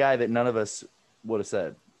the one guy that none of us would have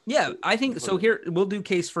said. Yeah, I think so. Here we'll do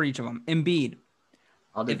case for each of them. Embiid.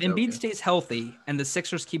 If Embiid stays healthy and the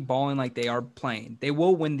Sixers keep balling like they are playing, they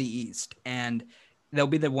will win the East and they'll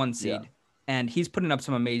be the 1 seed. Yeah. And he's putting up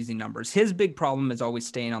some amazing numbers. His big problem is always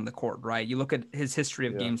staying on the court, right? You look at his history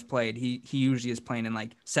of games played, he usually is playing in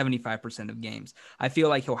like 75% of games. I feel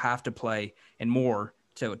like he'll have to play in more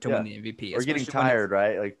to win the MVP. Or getting tired,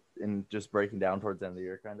 right? Like, and just breaking down towards the end of the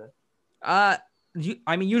year, kind of.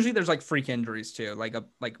 I mean, usually there's like freak injuries too, like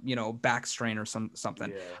back strain or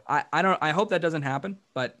something. Yeah. I hope that doesn't happen,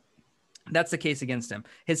 but that's the case against him.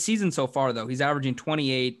 His season so far though, he's averaging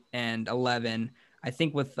 28 and 11. I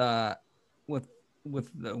think with the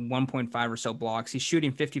 1.5 or so blocks, he's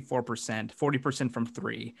shooting 54%, 40% from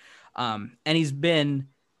three. And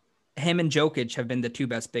him and Jokic have been the two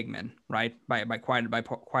best big men, right? By quite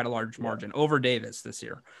a large margin over Davis this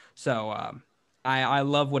year. So, I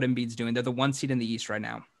love what Embiid's doing. They're the 1 seed in the East right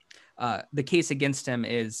now. The case against him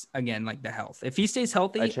is again like the health. If he stays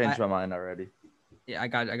healthy, I changed my mind already. Yeah, I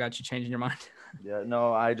got you changing your mind. Yeah,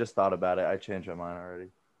 no, I just thought about it. I changed my mind already.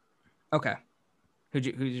 Okay,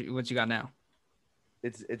 what you got now?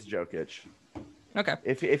 It's Jokic. Okay.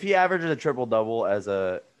 If he averages a triple double as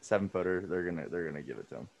a 7-footer, they're gonna give it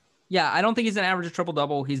to him. Yeah, I don't think he's an average of triple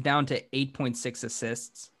double. He's down to 8.6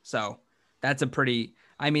 assists. So that's a pretty.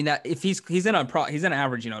 I mean that if he's an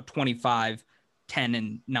average, 25, 10,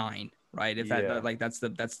 and 9, right? If that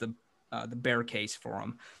that's the bear case for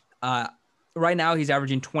him. Right now he's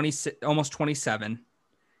averaging 20, almost 27.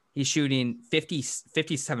 He's shooting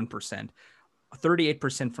 57%,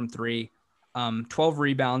 38% from three, 12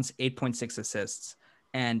 rebounds, 8.6 assists.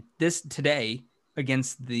 And this today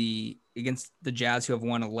against the Jazz, who have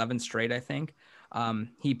won 11 straight, I think,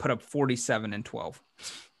 he put up 47 and 12.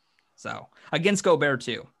 So against Gobert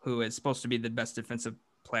too, who is supposed to be the best defensive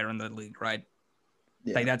player in the league, right?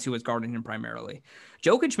 Yeah. Like that's who was guarding him primarily.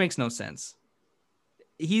 Jokic makes no sense.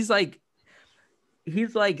 He's like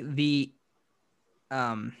the,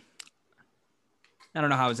 I don't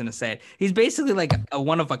know how I was going to say it. He's basically like a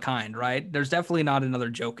one of a kind, right? There's definitely not another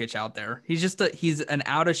Jokic out there. He's an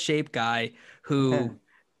out of shape guy who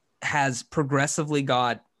has progressively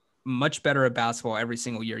got much better at basketball every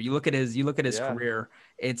single year. You look at his career.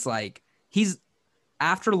 It's like he's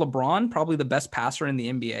after LeBron, probably the best passer in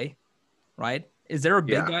the NBA, right? Is there a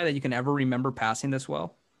big guy that you can ever remember passing this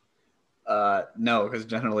well? No, because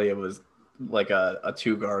generally it was like a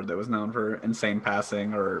 2 guard that was known for insane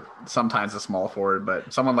passing, or sometimes a small forward.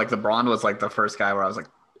 But someone like LeBron was like the first guy where I was like,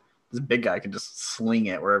 this big guy can just sling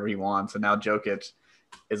it wherever he wants. And now Jokic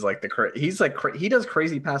is like he does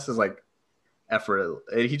crazy passes like effort.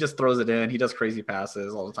 He just throws it in. He does crazy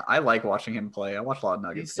passes all the time. I like watching him play. I watch a lot of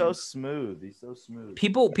Nuggets. He's so smooth.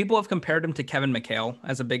 People have compared him to Kevin McHale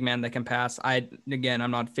as a big man that can pass. I'm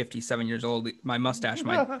not 57 years old. My mustache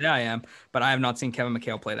might I am, but I have not seen Kevin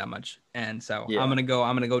McHale play that much. And so I'm gonna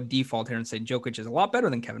go default here and say Jokic is a lot better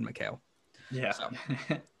than Kevin McHale. Yeah. So,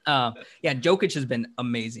 Jokic has been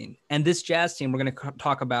amazing. And this Jazz team, we're gonna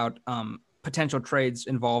talk about potential trades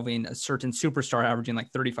involving a certain superstar averaging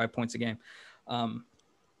like 35 points a game.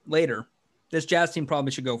 Later, this Jazz team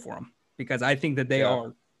probably should go for him because I think that they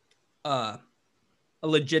are a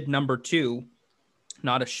legit number 2,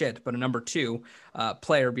 not a shit, but a number 2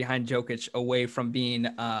 player behind Jokic, away from being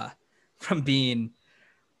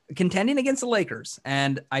contending against the Lakers.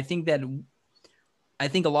 And I think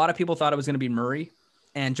a lot of people thought it was going to be Murray,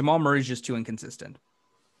 and Jamal Murray's just too inconsistent.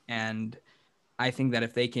 And I think that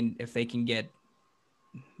if they can get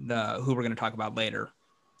who we're going to talk about later,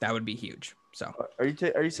 that would be huge. So are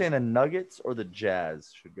you saying the Nuggets or the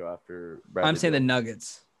Jazz should go after Bradley I'm saying Beal? The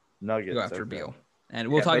Nuggets go after Beal. And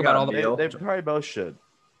we'll talk about all the they probably both should.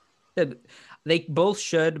 They both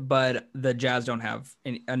should, but the Jazz don't have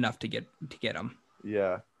enough to get them.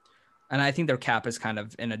 Yeah. And I think their cap is kind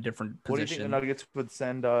of in a different position. What do you think the Nuggets would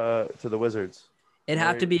send to the Wizards? It'd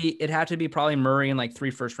have to be probably Murray and like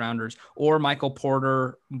 3 first-rounders, or Michael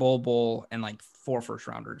Porter, Bol, and like 4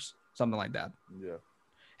 first-rounders, something like that. Yeah.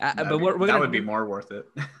 That would be more worth it.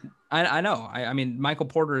 I know. I mean, Michael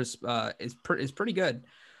Porter is pretty good,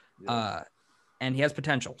 and he has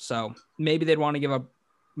potential. So maybe they'd want to give up.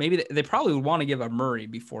 Maybe they probably would want to give up Murray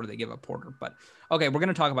before they give up Porter. But okay, we're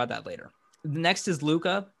gonna talk about that later. Next is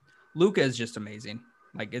Luka. Luka is just amazing.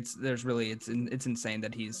 Like it's insane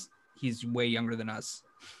that he's way younger than us,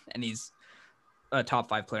 and he's a top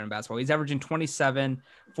 5 player in basketball. He's averaging 27,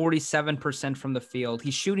 47% from the field.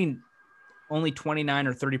 He's shooting only 29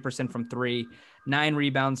 or 30% from 3. 9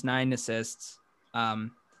 rebounds, 9 assists.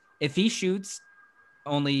 If he shoots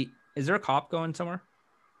only, is there a cop going somewhere?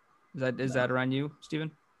 Is that around you,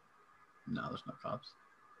 Steven? No, there's no cops.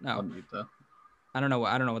 No. I'll mute though. I don't know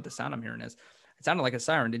what the sound I'm hearing is. It sounded like a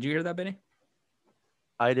siren. Did you hear that, Benny?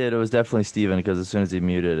 I did. It was definitely Steven because as soon as he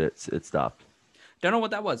muted it, it stopped. Don't know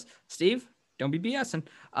what that was. Steve, don't be BSing.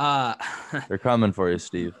 They're coming for you,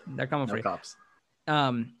 Steve. They're coming for No you. cops.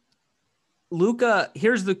 Luka,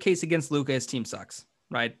 here's the case against Luka. His team sucks,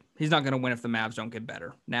 right? He's not going to win if the Mavs don't get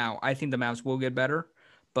better. Now, I think the Mavs will get better,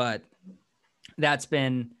 but that's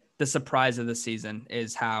been the surprise of the season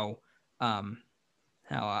is how they're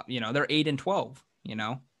 8-12,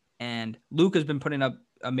 and Luka's been putting up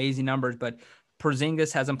amazing numbers, but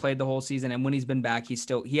Porzingis hasn't played the whole season, and when he's been back,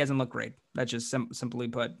 he hasn't looked great. That's just simply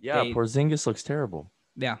put. Yeah, Porzingis looks terrible.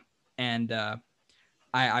 Yeah, and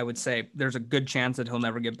I would say there's a good chance that he'll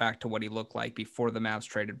never get back to what he looked like before the Mavs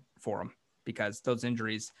traded for him, because those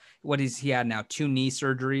injuries, he had now 2 knee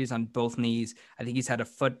surgeries on both knees. I think he's had a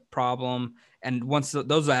foot problem, and once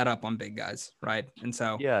those add up on big guys, right? And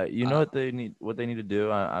so yeah, what they need to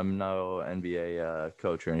do. I'm no NBA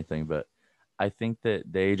coach or anything, but I think that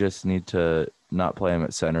they just need to not play him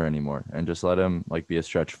at center anymore and just let him be a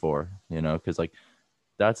stretch 4, because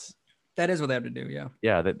that is what they have to do.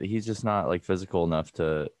 Yeah, that he's just not physical enough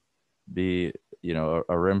to be,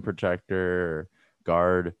 a rim protector or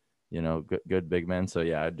guard, good big men. So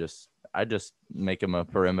yeah, I just make him a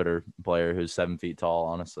perimeter player who's 7 feet tall,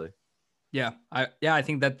 honestly. Yeah. I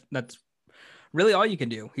think that's really all you can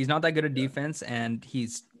do. He's not that good at defense, and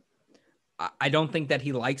I don't think that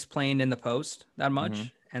he likes playing in the post that much. Mm-hmm.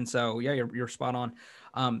 And so, yeah, you're spot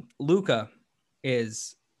on. Luka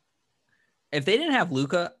is, if they didn't have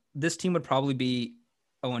Luka, this team would probably be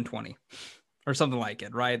 0-20 or something like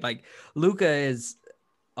it, right? Luka is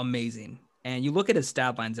amazing. And you look at his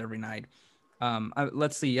stat lines every night.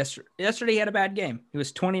 Let's see. Yesterday he had a bad game. He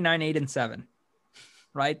was 29, 8, and 7,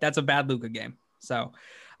 right? That's a bad Luka game. So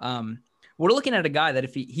we're looking at a guy that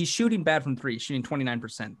if he's shooting bad from 3, shooting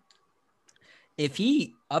 29%. If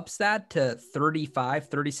he ups that to 35,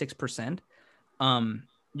 36%,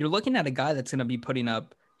 you're looking at a guy that's going to be putting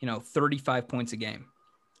up, 35 points a game.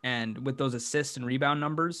 And with those assists and rebound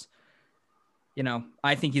numbers,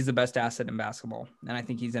 I think he's the best asset in basketball, and I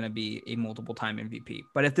think he's going to be a multiple-time MVP.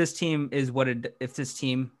 But if this team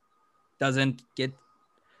doesn't get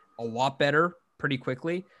a lot better pretty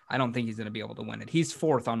quickly, I don't think he's going to be able to win it. He's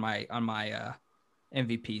 4th on my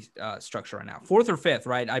MVP structure right now, 4th or 5th,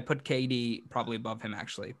 right? I put KD probably above him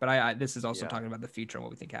actually, but this is also talking about the future and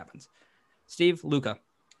what we think happens. Steve, Luka.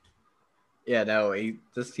 Yeah, no,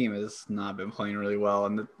 this team has not been playing really well,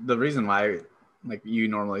 and the reason why, you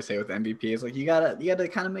normally say with MVP, is you gotta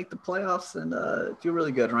kind of make the playoffs and do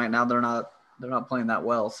really good. Right now, they're not playing that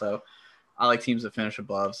well, so I like teams that finish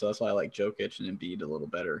above. So that's why I like Jokic and Embiid a little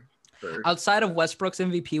better. Outside of Westbrook's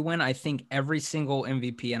MVP win, I think every single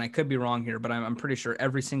MVP, and I could be wrong here, but I'm pretty sure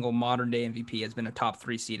every single modern day MVP has been a top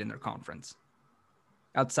 3 seed in their conference.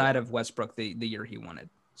 Outside of Westbrook, the year he won it.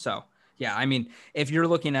 So. Yeah, I mean, if you're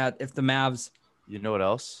looking at if the Mavs, you know what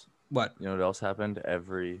else? What? You know what else happened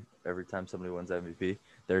every time somebody wins MVP?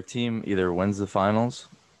 Their team either wins the finals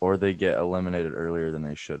or they get eliminated earlier than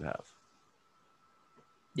they should have.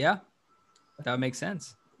 Yeah, that would make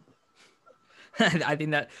sense. I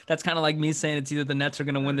think that's kind of like me saying it's either the Nets are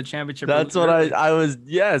going to win the championship. That's what I was.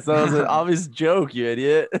 Yes, that was an obvious joke, you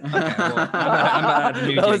idiot. Okay, well,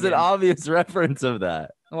 that was an obvious reference of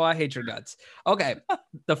that. Well, I hate your guts. Okay,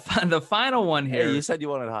 the final one here. Hey, you said you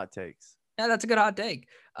wanted hot takes. Yeah, that's a good hot take.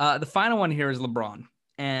 The final one here is LeBron,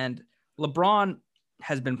 and LeBron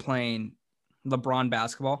has been playing LeBron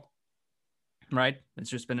basketball. Right, it's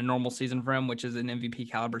just been a normal season for him, which is an MVP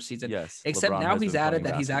caliber season. Yes, except LeBron now he's added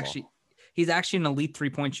that he's actually an elite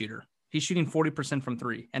 3-point shooter. He's shooting 40% from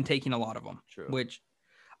 3 and taking a lot of them. True. Which,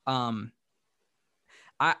 I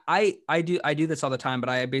do this all the time, but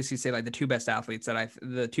I basically say the 2 best athletes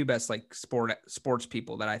the 2 best sports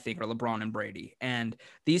people that I think are LeBron and Brady. And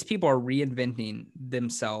these people are reinventing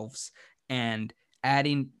themselves and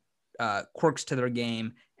adding quirks to their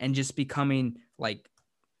game and just becoming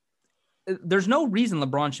there's no reason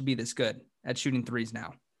LeBron should be this good at shooting threes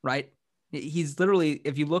now, right? He's literally,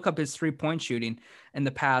 if you look up his 3-point shooting in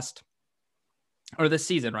the past or this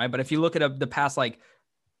season, right? But if you look at the past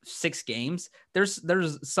 6 games, there's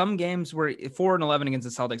some games where 4-11 against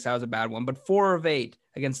the Celtics, that was a bad one, but 4 of 8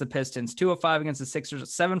 against the Pistons, 2 of 5 against the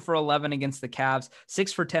Sixers, 7 for 11 against the Cavs,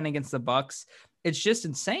 6 for 10 against the Bucks. It's just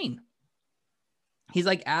insane. He's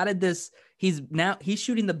added this. He's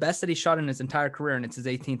shooting the best that he shot in his entire career, and it's his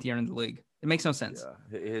 18th year in the league. It makes no sense.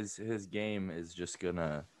 Yeah. His game is just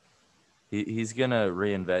gonna he's gonna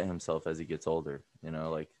reinvent himself as he gets older.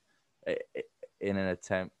 Like in an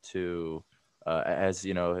attempt to, as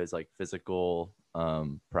his like physical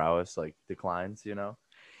prowess like declines.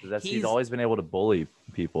 Because he's always been able to bully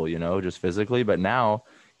people, just physically. But now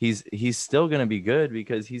he's still gonna be good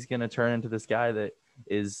because he's gonna turn into this guy that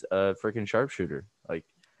is a freaking sharpshooter. Like,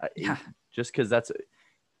 just because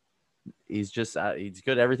he's good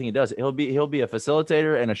at everything he does. He'll be a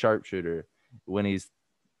facilitator and a sharpshooter when he's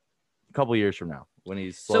a couple years from now, when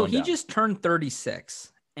he's slowing down. Just turned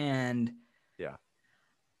 36, and yeah,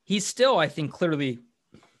 he's still, I think, clearly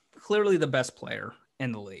the best player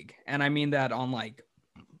in the league, and I mean that on like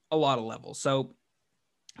a lot of levels. So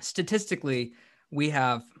statistically, we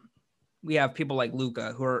have people like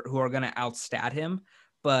Luka who are going to outstat him,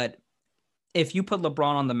 but if you put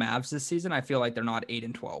LeBron on the Mavs this season, I feel like they're not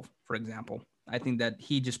 8-12, for example. I think that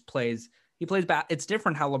he just plays bad. It's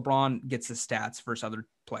different how LeBron gets his stats versus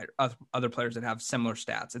other players that have similar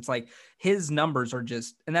stats. It's like his numbers are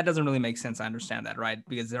just, and that doesn't really make sense. I understand that, right?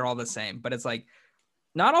 Because they're all the same, but it's like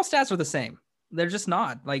not all stats are the same. They're just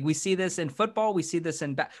not. Like, we see this in football. We see this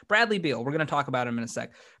in Bradley Beal. We're going to talk about him in a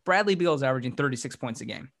sec. Bradley Beal is averaging 36 points a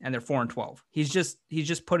game, and they're 4-12. He's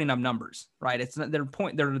just putting up numbers, right? It's not their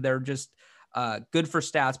point. They're just good for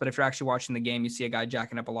stats. But if you're actually watching the game, you see a guy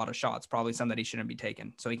jacking up a lot of shots, probably some that he shouldn't be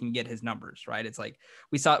taking, so he can get his numbers, right? It's like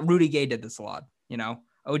we saw Rudy Gay did this a lot,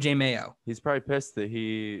 OJ Mayo. He's probably pissed that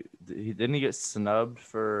he didn't get snubbed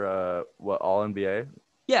for what, All NBA?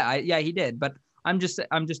 Yeah, he did. But I'm just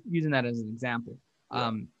using that as an example.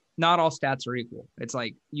 Yeah. Not all stats are equal. It's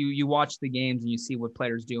like you watch the games and you see what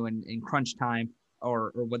players do in crunch time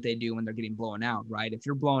or what they do when they're getting blown out, right? If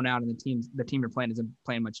you're blown out and the team you're playing isn't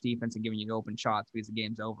playing much defense and giving you open shots because the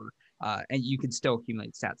game's over, and you can still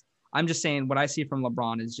accumulate stats. I'm just saying what I see from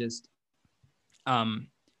LeBron is just,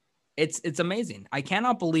 it's amazing. I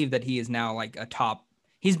cannot believe that he is now like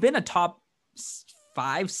he's been a top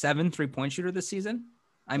 5-7 3-point shooter this season.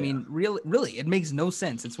 I mean, really, it makes no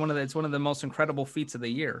sense. It's one of the most incredible feats of the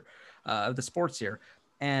year, of the sports year.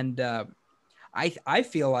 And I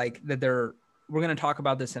feel like that we're going to talk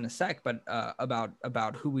about this in a sec, but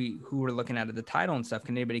about who we're looking at the title and stuff.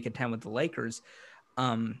 Can anybody contend with the Lakers?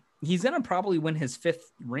 He's going to probably win his 5th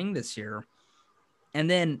ring this year. And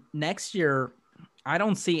then next year, I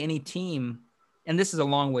don't see any team, and this is a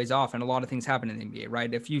long ways off, and a lot of things happen in the NBA,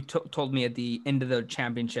 right? If you told me at the end of the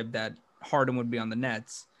championship that Harden would be on the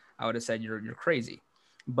Nets, I would have said you're crazy.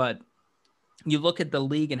 But you look at the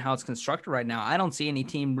league and how it's constructed right now, I don't see any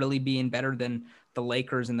team really being better than the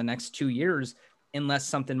Lakers in the next 2 years unless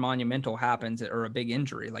something monumental happens or a big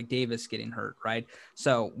injury like Davis getting hurt, right?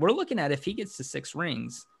 So we're looking at, if he gets to 6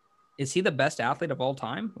 rings, is he the best athlete of all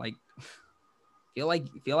time? Like, feel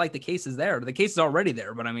like the case is there. The case is already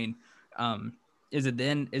there, but I mean, is it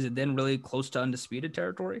then really close to undisputed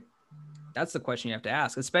territory? That's the question you have to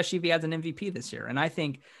ask, especially if he has an MVP this year. And I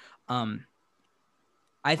think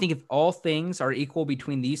if all things are equal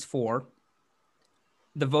between these 4,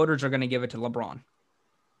 the voters are going to give it to LeBron.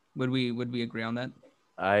 Would we agree on that?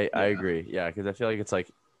 I agree. Yeah, because I feel like it's like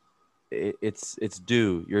it's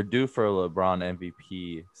due. You're due for a LeBron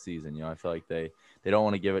MVP season. I feel like they don't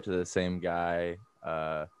want to give it to the same guy.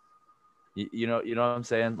 You know what I'm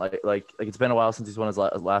saying? Like it's been a while since he's won his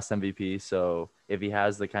last MVP. So if he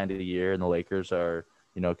has the kind of year and the Lakers are,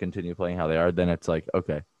 continue playing how they are, then it's like,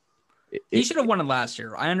 okay. He should have won it last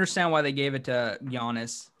year. I understand why they gave it to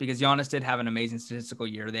Giannis, because Giannis did have an amazing statistical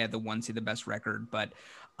year. They had the 1 seed, the best record, but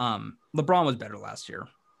LeBron was better last year.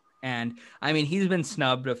 And I mean, he's been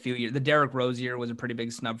snubbed a few years. The Derrick Rose year was a pretty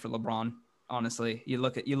big snub for LeBron. Honestly, you can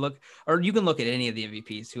look at any of the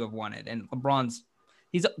MVPs who have won it, and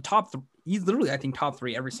he's he's literally, I think, top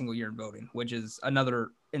 3 every single year in voting, which is another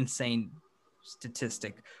insane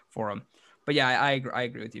statistic for him. But yeah, I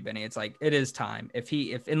agree with you, Benny. It's like, it is time.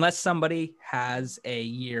 Unless somebody has a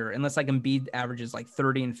year, unless like Embiid averages like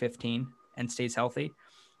 30 and 15 and stays healthy,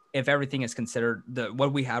 if everything is considered,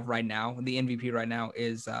 what we have right now, the MVP right now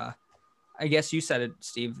is, I guess you said it,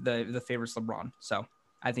 Steve, the favorite's LeBron. So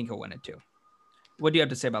I think he'll win it too. What do you have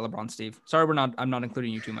to say about LeBron, Steve? Sorry, I'm not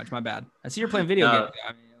including you too much. My bad. I see you're playing video games.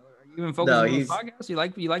 I mean, are you even focusing on the podcast?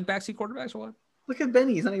 You like backseat quarterbacks or what? Look at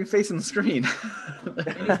Benny. He's not even facing the screen.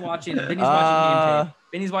 Benny's watching game tape.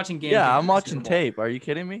 Benny's watching game tape. Yeah, I'm watching tape. Are you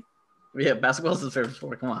kidding me? Yeah, basketball's his favorite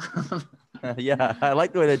sport. Come on. Yeah, I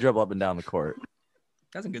like the way they dribble up and down the court.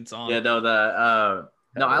 That's a good song. Yeah, no,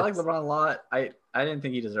 I like LeBron a lot. I didn't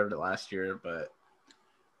think he deserved it last year, but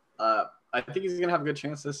I think he's gonna have a good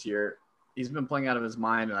chance this year. He's been playing out of his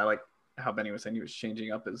mind, and I like how Benny was saying he was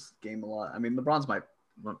changing up his game a lot. I mean, LeBron's my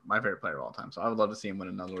favorite player of all time, so I would love to see him win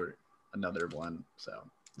another one. So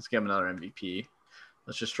Let's give him another MVP.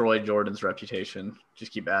 Let's destroy Jordan's reputation.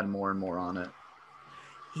 Just keep adding more and more on it.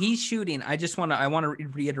 He's shooting. I want to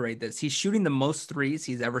reiterate this. He's shooting the most threes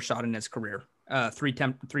he's ever shot in his career.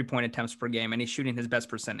 3-point attempts per game, and he's shooting his best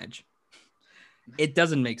percentage. It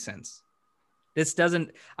doesn't make sense. This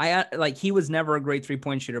doesn't. He was never a great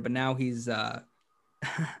 3-point shooter, but now he's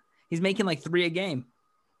he's making like 3 a game,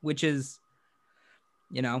 which is,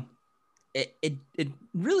 it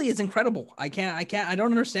really is incredible. I don't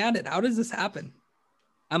understand it. How does this happen?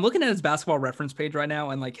 I'm looking at his basketball reference page right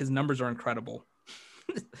now, and like his numbers are incredible.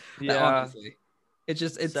 Yeah, honestly,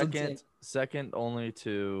 it's second only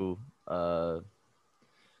to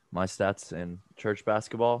my stats in church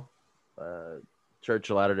basketball, Church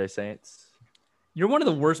of Latter-day Saints. You're one of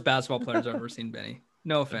the worst basketball players I've ever seen, Benny.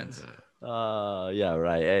 No offense. Yeah,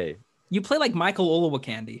 right. Hey, you play like Michael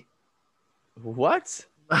Olowokandi. What?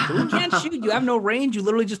 You can't shoot. You have no range. You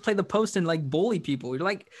literally just play the post and like bully people.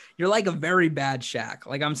 You're like a very bad Shaq.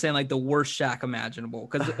 Like I'm saying, like the worst Shaq imaginable,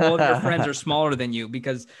 because all of your friends are smaller than you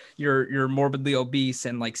because you're morbidly obese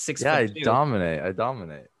and like 6'2". I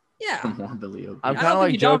dominate. Yeah. Morbidly obese. I'm kind of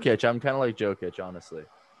like Jokic. Honestly.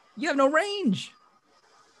 You have no range.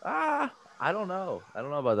 I don't know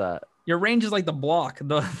about that. Your range is like the block,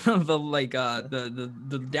 the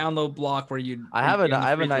down low block where you. I have a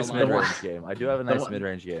nice mid range game. I do have a nice mid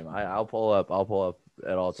range game. I'll pull up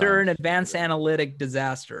at all times. You're an advanced analytic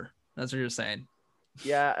disaster. That's what you're saying.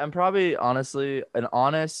 Yeah, I'm probably honestly an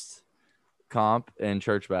honest comp in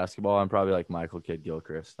church basketball. I'm probably like Michael Kidd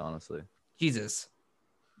Gilchrist. Honestly. Jesus,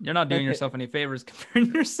 you're not doing yourself any favors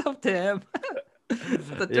comparing yourself to him.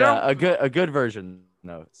 Yeah, a good version.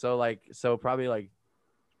 No, so probably like.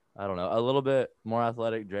 I don't know, a little bit more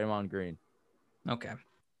athletic, Draymond Green. Okay,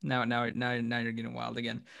 now you're getting wild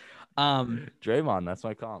again. Draymond, that's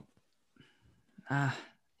my comp.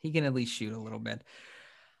 He can at least shoot a little bit.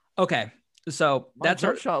 Okay, so That's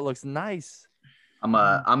our shot looks nice. I'm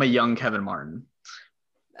a young Kevin Martin.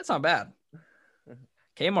 That's not bad.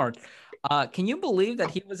 Kmart, can you believe that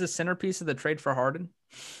he was a centerpiece of the trade for Harden?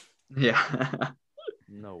 Yeah.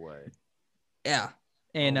 No way. Yeah.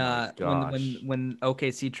 And when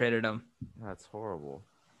OKC traded him. That's horrible.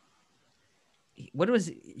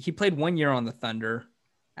 He played 1 year on the Thunder,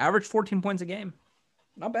 averaged 14 points a game.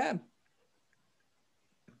 Not bad.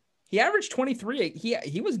 He averaged 23.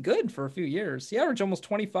 He was good for a few years. He averaged almost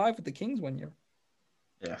 25 with the Kings 1 year.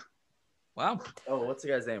 Yeah. Wow. Oh, what's the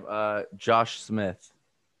guy's name? Josh Smith.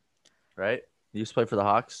 Right? He used to play for the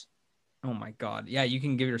Hawks. Oh my God. Yeah, you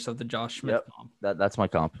can give yourself the Josh Smith comp. That's my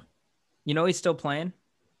comp. You know he's still playing?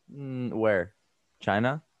 Where?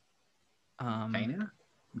 China? China?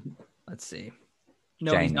 Let's see.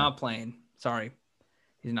 No, China. He's not playing. Sorry.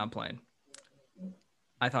 He's not playing.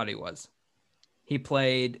 I thought he was. He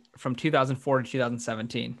played from 2004 to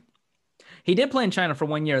 2017. He did play in China for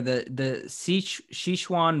 1 year, the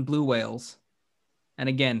Sichuan Blue Whales. And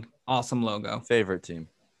again, awesome logo. Favorite team.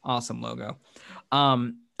 Awesome logo.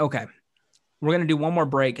 Okay. We're going to do one more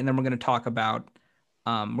break, and then we're going to talk about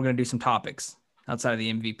we're going to do some topics outside of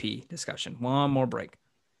the MVP discussion. One more break.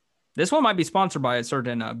 This one might be sponsored by a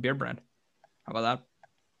certain beer brand. How about that?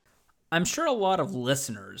 I'm sure a lot of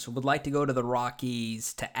listeners would like to go to the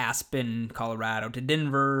Rockies, to Aspen, Colorado, to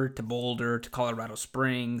Denver, to Boulder, to Colorado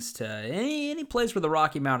Springs, to any place where the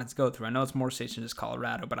Rocky Mountains go through. I know it's more stations than just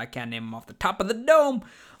Colorado, but I can't name them off the top of the dome.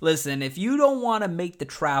 Listen, if you don't want to make the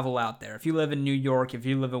travel out there, if you live in New York, if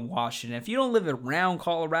you live in Washington, if you don't live around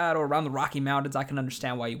Colorado, around the Rocky Mountains, I can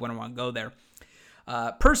understand why you wouldn't want to go there.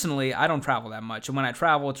 Personally, I don't travel that much, and when I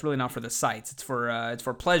travel, it's really not for the sights. It's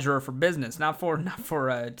for pleasure or for business, not for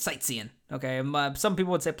sightseeing. Okay, some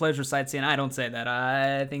people would say pleasure sightseeing. I don't say that.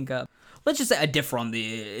 I think let's just say I differ on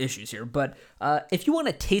the issues here. But if you want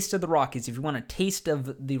a taste of the Rockies, if you want a taste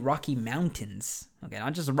of the Rocky Mountains, okay,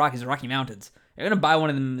 not just the Rockies, the Rocky Mountains, you're gonna buy one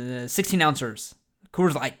of them 16-ounces,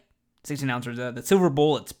 Coors Light, 16-ounces, the Silver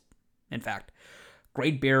Bullets. In fact,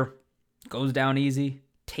 great beer, goes down easy,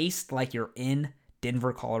 tastes like you're in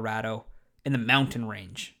Denver, Colorado, in the mountain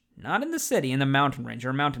range. Not in the city, in the mountain range.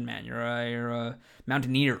 You're a mountain man. You're a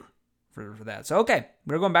mountaineer for that. So, okay,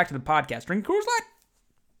 we're going back to the podcast. Drink Coors Light.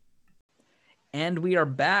 And we are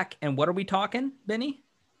back. And what are we talking, Benny?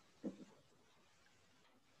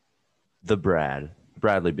 The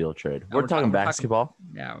Bradley Beal trade. We're talking basketball.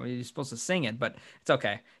 Yeah, you're supposed to sing it, but it's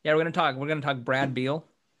okay. Yeah, we're gonna talk Brad Beal.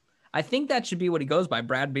 I think that should be what he goes by,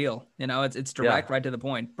 Brad Beal. You know, it's direct, right to the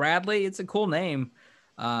point. Bradley, it's a cool name.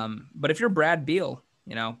 But if you're Brad Beal,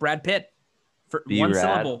 you know, Brad Pitt, for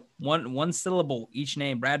one syllable each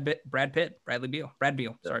name. Brad Pitt, Bradley Beal, Brad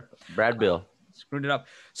Beal. Sorry, Brad Beal. Screwed it up.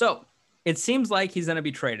 So it seems like he's going to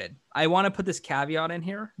be traded. I want to put this caveat in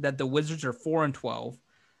here that the Wizards are 4-12.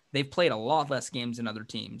 They've played a lot less games than other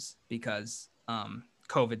teams because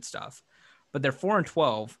COVID stuff, but they're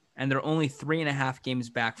 4-12 and they're only 3.5 games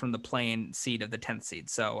back from the play-in seed of the 10th seed.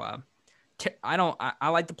 So I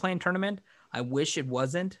like the play-in tournament. I wish it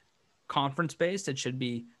wasn't conference based. It should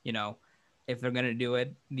be, if they're going to do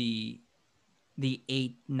it, the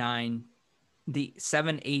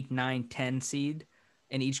 7, 8, 9, 10 seed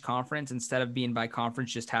in each conference, instead of being by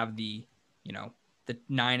conference, just have the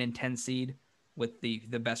 9 and 10 seed with the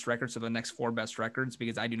best records, so the next 4 best records,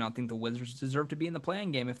 because I do not think the Wizards deserve to be in the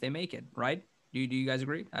play-in game if they make it, right? Do you guys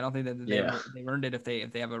agree? I don't think that they've earned it if they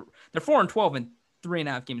have they're 4-12 and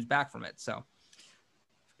 3.5 games back from it. So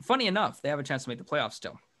funny enough, they have a chance to make the playoffs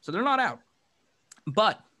still. So they're not out.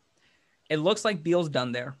 But it looks like Beal's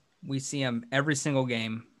done there. We see him every single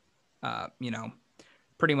game,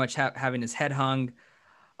 pretty much having his head hung,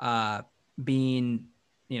 being,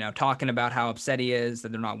 talking about how upset he is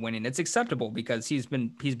that they're not winning. It's acceptable because he's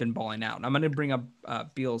been balling out. I'm going to bring up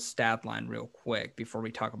Beal's stat line real quick before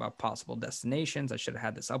we talk about possible destinations. I should have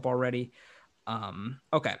had this up already.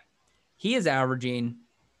 Okay. He is averaging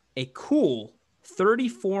a cool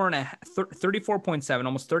 34.7,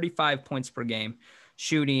 almost 35 points per game,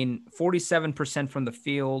 shooting 47% from the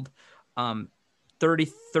field,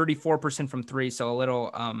 34% from 3. So a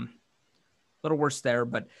little worse there,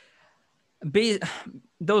 but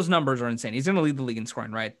those numbers are insane. He's going to lead the league in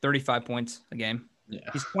scoring, right? 35 points a game. Yeah.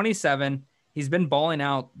 He's 27. He's been balling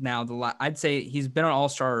out now. I'd say he's been an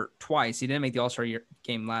All-Star twice. He didn't make the All-Star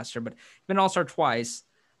game last year, but he's been an All-Star twice.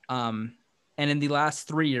 And in the last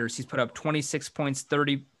 3 years, he's put up 26 points,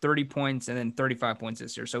 30 points, and then 35 points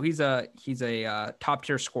this year. So he's a top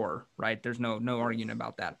tier scorer, right? There's no arguing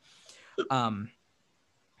about that.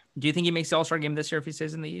 Do you think he makes the All-Star game this year if he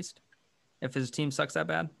stays in the East? If his team sucks that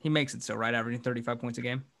bad? He makes it still, right? Averaging 35 points a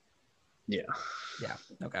game? Yeah. Yeah.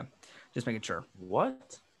 Okay. Just making sure.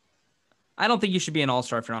 What? I don't think you should be an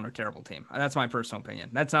All-Star if you're on a terrible team. That's my personal opinion.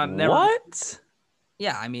 That's not never. What?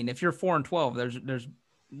 Yeah. I mean, if you're 4-12, there's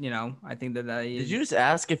I think that. Did you just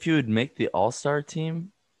ask if you would make the All-Star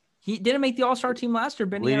team? He didn't make the All-Star team last year,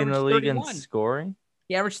 Ben. Leading the league in scoring?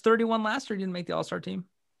 He averaged 31 last year. He didn't make the All-Star team.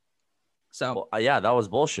 So. Well, yeah, that was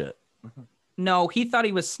bullshit. No, he thought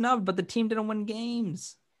he was snubbed, but the team didn't win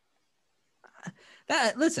games.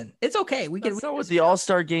 Listen, it's okay. That's not what the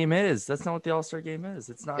All-Star game is. That's not what the All-Star game is.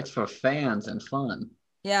 It's not. It's for fans and fun.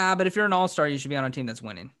 Yeah, but if you're an All-Star, you should be on a team that's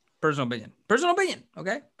winning. Personal opinion.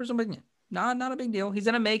 Okay? Personal opinion. Not a big deal. He's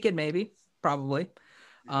gonna make it, maybe, probably.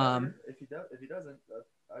 If he doesn't,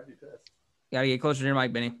 I'd be pissed. Gotta get closer to your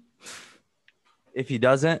mic, Benny. If he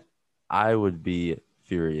doesn't, I would be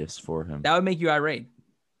furious for him. That would make you irate.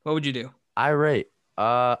 What would you do? Irate.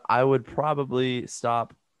 I would probably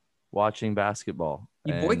stop watching basketball.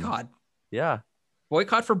 You boycott. Yeah.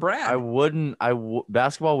 Boycott for Brad. I wouldn't.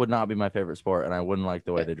 Basketball would not be my favorite sport, and I wouldn't like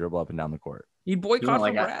the way they dribble up and down the court. You'd boycott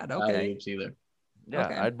for Brad. Okay. Either. Yeah,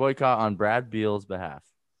 Okay. I'd boycott on Brad Beal's behalf.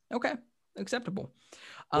 Okay. Acceptable.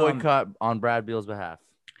 Boycott on Brad Beal's behalf.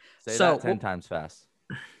 Say that 10 times fast.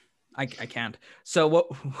 I can't. So what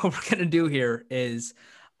we're gonna do here is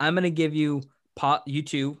I'm gonna give you you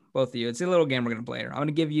two, both of you. It's a little game we're gonna play here. I'm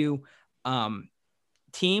gonna give you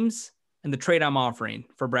teams and the trade I'm offering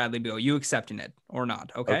for Bradley Beal. You accepting it or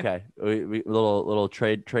not? Okay. Okay. We little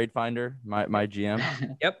trade finder. My GM.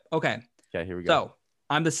 Yep. Okay. Okay. Here we go.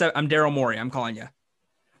 So I'm Daryl Morey. I'm calling you.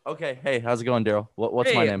 Okay. Hey, how's it going, Daryl?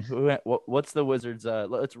 What's my name? What's the Wizards?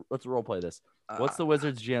 Let's role play this. What's the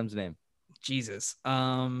Wizards GM's name? Jesus.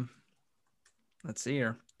 Let's see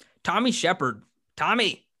here. Tommy Shepard.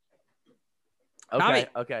 Tommy. Okay. Tommy.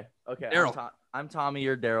 Okay. Daryl. I'm Tommy.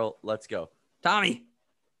 You're Daryl. Let's go. Tommy.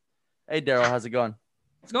 Hey, Daryl. How's it going?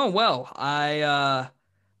 It's going well. I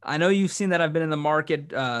know you've seen that I've been in the market,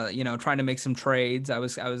 trying to make some trades. I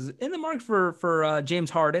was in the market for James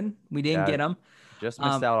Harden. We didn't get him. Just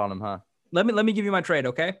missed out on him, huh? Let me give you my trade,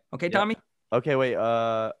 okay? Okay, Yep. Tommy? Okay, wait.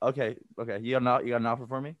 Okay. You got an offer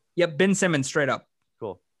for me? Yep, Ben Simmons straight up.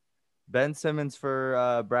 Cool. Ben Simmons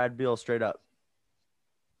for Brad Beal straight up.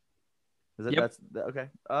 Is it? Yep. That's okay.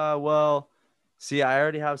 Well, see, I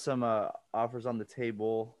already have some offers on the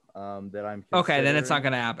table that I'm Okay, then it's not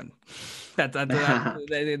considering. gonna happen.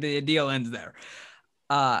 The deal ends there.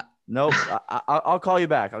 Nope. I'll call you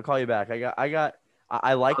back.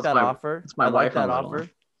 I like that offer. It's my I like wife on that that offer. one.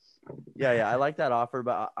 Yeah, I like that offer,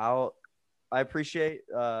 but I appreciate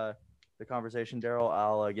the conversation, Daryl.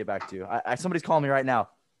 I'll get back to you. Somebody's calling me right now.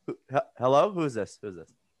 Hello? Who is this?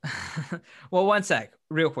 Well, one sec,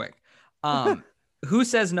 real quick. Who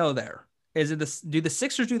says no there? Is it this? Do the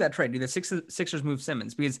Sixers do that trade? Do the Sixers move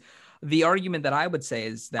Simmons? Because the argument that I would say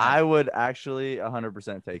is that I would actually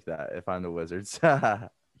 100% take that if I'm the Wizards. oh,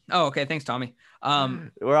 okay, thanks, Tommy.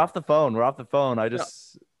 We're off the phone. We're off the phone.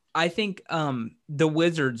 I think the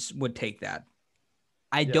Wizards would take that.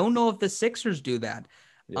 I Yes. don't know if the Sixers do that.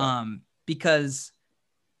 Yeah. Because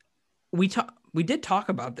we did talk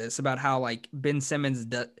about this, about how like Ben Simmons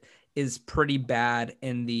is pretty bad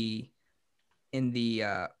in the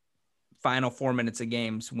final 4 minutes of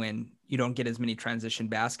games when you don't get as many transition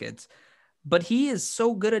baskets, but he is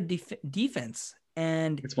so good at defense,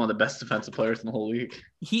 and It's one of the best defensive players in the whole league.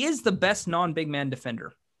 he is the best non-big man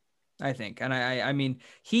defender, I think. And I mean,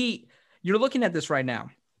 you're looking at this right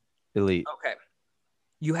now. Elite. Okay.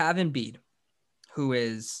 You have Embiid, who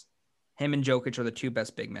is him and Jokic are the two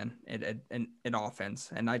best big men in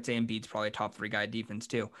offense. And I'd say Embiid's probably a top 3 guy at defense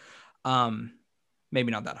too.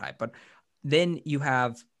 Maybe not that high, but then you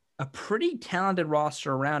have a pretty talented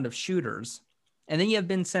roster around of shooters. And then you have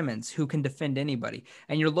Ben Simmons, who can defend anybody.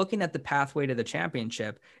 And you're looking at the pathway to the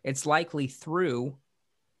championship. It's likely through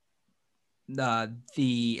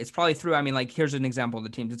it's probably through, I mean, like, here's an example of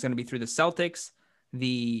the teams. It's going to be through the Celtics,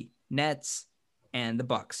 the Nets, and the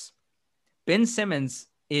Bucks. Ben Simmons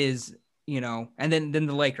is, and then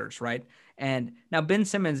the Lakers, right? And now Ben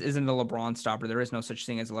Simmons isn't a LeBron stopper. There is no such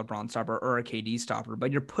thing as a LeBron stopper or a KD stopper,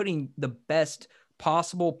 but you're putting the best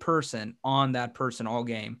possible person on that person all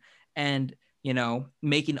game, and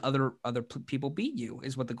making other people beat you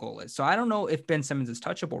is what the goal is. So I don't know if Ben Simmons is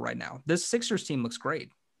touchable right now. This Sixers team looks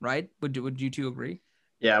great, right? Would you two agree?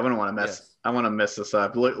 Yeah, I wouldn't want to mess. Yes. I want to mess this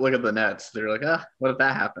up. Look at the Nets. They're like, what if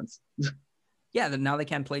that happens? Yeah, now they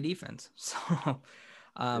can't play defense. So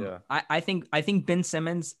Yeah. I think Ben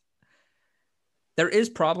Simmons, there is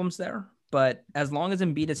problems there, but as long as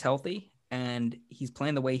Embiid is healthy and he's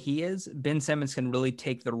playing the way he is, Ben Simmons can really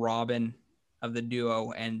take the Robin of the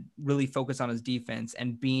duo and really focus on his defense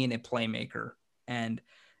and being a playmaker. And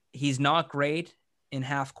he's not great in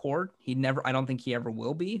half court. I don't think he ever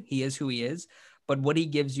will be. He is who he is. But what he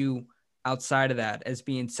gives you outside of that, as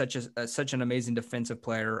being such an amazing defensive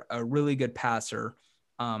player, a really good passer,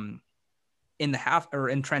 in the half or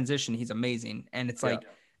in transition, he's amazing. And it's like,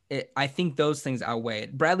 I think those things outweigh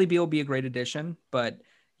it. Bradley Beal will be a great addition, but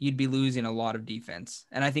you'd be losing a lot of defense.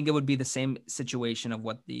 And I think it would be the same situation of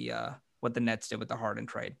what the Nets did with the Harden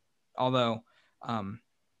trade. Although,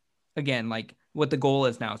 again, like, what the goal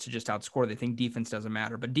is now is to just outscore. They think defense doesn't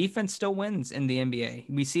matter, but defense still wins in the NBA.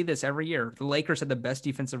 We see this every year. The Lakers had the best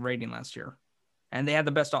defensive rating last year, and they had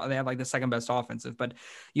like the second best offensive. But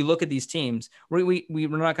you look at these teams, we're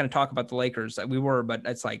not going to talk about the Lakers. But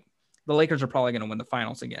it's like the Lakers are probably going to win the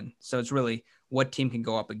finals again. So it's really what team can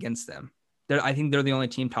go up against them. I think they're the only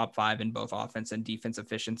team top 5 in both offense and defense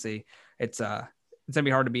efficiency. It's going to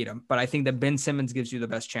be hard to beat them, but I think that Ben Simmons gives you the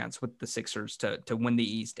best chance with the Sixers to win the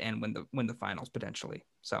East and win the finals potentially.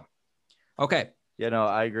 So, okay. Yeah, no,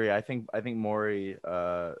 I agree. I think Morey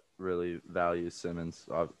really values Simmons,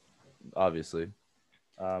 obviously.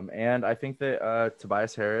 And I think that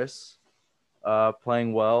Tobias Harris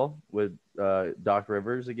playing well with Doc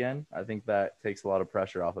Rivers again, I think that takes a lot of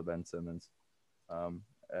pressure off of Ben Simmons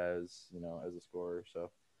as a scorer.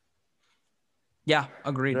 So, yeah,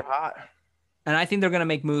 agreed. They're hot. And I think they're going to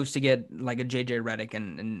make moves to get like a JJ Redick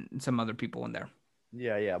and some other people in there.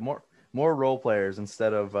 Yeah. More role players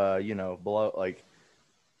instead of, below, like,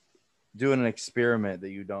 doing an experiment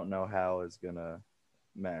that you don't know how is going to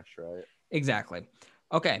mesh, right? Exactly.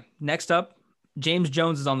 Okay, next up, James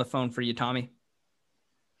Jones is on the phone for you, Tommy.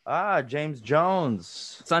 James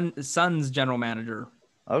Jones. Suns general manager.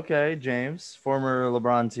 Okay, James, former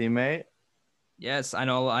LeBron teammate. Yes, I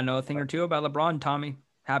know a thing or two about LeBron, Tommy.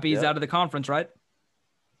 Happy he's out of the conference, right?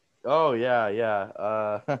 Oh,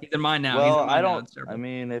 yeah. He's in mine now. Well, I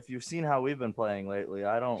mean, if you've seen how we've been playing lately,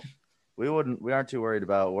 we aren't too worried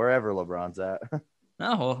about wherever LeBron's at. Oh,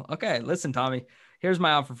 well, okay. Listen, Tommy, here's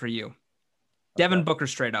my offer for you. Devin Booker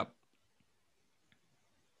straight up.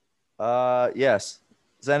 Yes.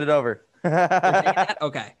 Send it over.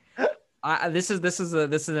 Okay. This is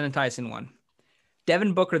an enticing one.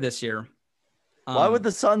 Devin Booker this year. Why would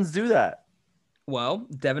the Suns do that? Well,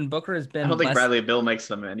 Devin Booker has been. I don't think Bradley Beal makes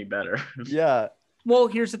them any better. Yeah. Well,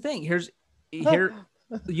 here's the thing. Here,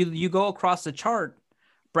 you go across the chart.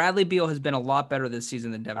 Bradley Beal has been a lot better this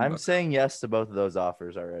season than Devin Booker. I'm saying yes to both of those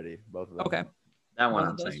offers already. Both of them. Okay. That one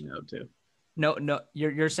I'm saying no to. No.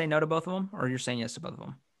 You're saying no to both of them, or you're saying yes to both of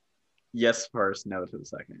them? Yes first, no to the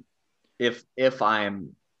second. If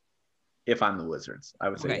I'm the Wizards, I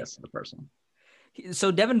would say yes to the first one.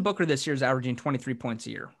 So Devin Booker this year is averaging 23 points a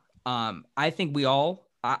year. I think we all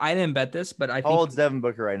I didn't bet this, but I How think old's Devin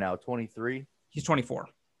Booker right now? 23, he's 24.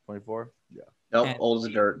 24? Yeah. Nope, And old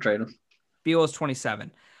as dirt. Trade him. Beal is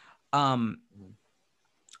 27.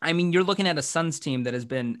 I mean, you're looking at a Suns team that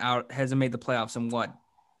hasn't made the playoffs in what?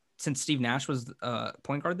 Since Steve Nash was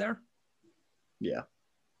point guard there? Yeah.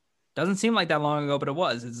 Doesn't seem like that long ago, but it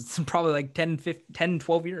was. It's probably like 10,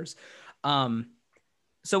 12 years.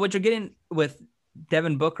 So what you're getting with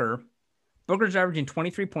Devin Booker, Booker's averaging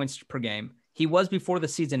 23 points per game. He was before the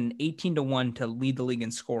season 18-1 to lead the league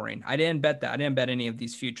in scoring. I didn't bet that. I didn't bet any of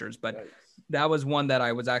these futures, but that was one that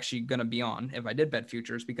I was actually going to be on if I did bet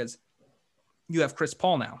futures, because you have Chris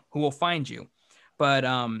Paul now who will find you. But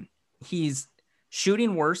he's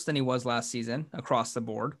shooting worse than he was last season across the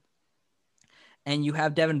board. And you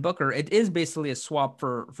have Devin Booker. It is basically a swap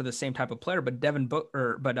for the same type of player, but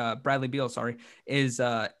Bradley Beal, is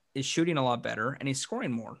shooting a lot better and he's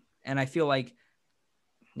scoring more. And I feel like,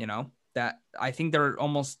 that I think they're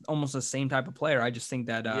almost the same type of player. I just think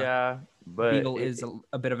that but Beal is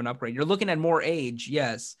a bit of an upgrade. You're looking at more age,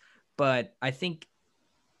 yes, but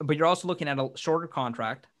you're also looking at a shorter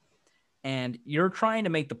contract, and you're trying to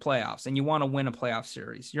make the playoffs, and you want to win a playoff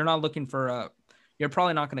series. You're not looking for you're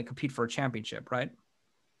probably not going to compete for a championship, right?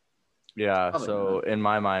 Yeah. So in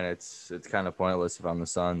my mind, it's kind of pointless if I'm the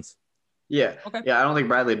Suns. Yeah. Okay. Yeah. I don't think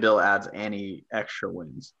Bradley Beal adds any extra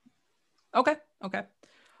wins. Okay.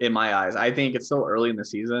 In my eyes, I think it's still early in the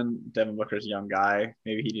season. Devin Booker's a young guy.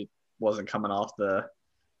 Maybe he wasn't coming off the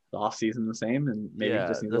off season the same, and maybe he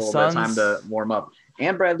just needs a little bit of time to warm up.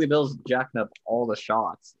 And Bradley Beal's jacking up all the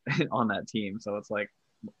shots on that team, so it's like,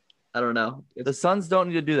 I don't know. The Suns don't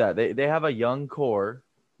need to do that. They have a young core.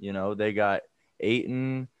 They got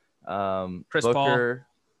Ayton, Chris Booker,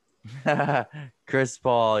 Chris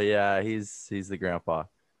Paul. Yeah, he's the grandpa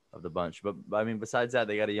of the bunch. But I mean, besides that,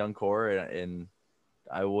 they got a young core, and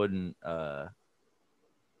I wouldn't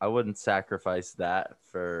sacrifice that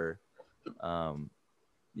for,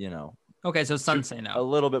 Okay, so Suns say no. A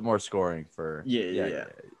little bit more scoring for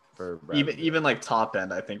for even like top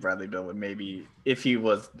end. I think Bradley Beal would maybe, if he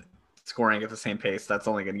was scoring at the same pace, that's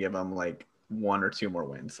only going to give him like 1 or 2 more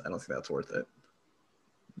wins. I don't think that's worth it.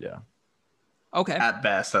 Yeah. Okay. At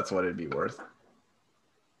best, that's what it'd be worth.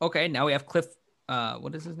 Okay, now we have Cliff.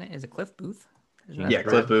 What is his name? Is it Cliff Booth? Yeah,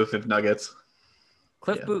 Cliff Booth of Nuggets.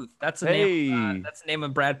 Cliff Booth. That's the name. That's the name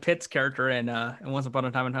of Brad Pitt's character in Once Upon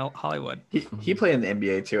a Time in Hollywood. He played in the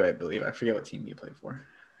NBA too, I believe. I forget what team he played for.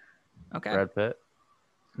 Okay. Brad Pitt?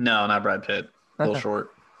 No, not Brad Pitt. A little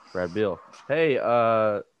short. Brad Beal. Hey,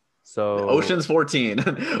 so Ocean's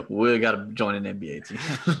 14. We got to join an NBA team.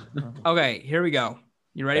 Okay, here we go.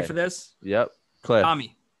 You ready for this? Yep. Cliff.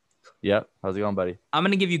 Tommy. Yep. How's it going, buddy? I'm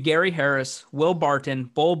going to give you Gary Harris, Will Barton,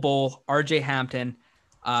 Bull, RJ Hampton,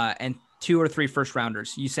 and 2 or 3 first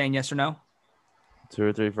rounders. You saying yes or no? 2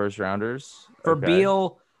 or 3 first rounders. For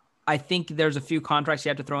Beal, I think there's a few contracts you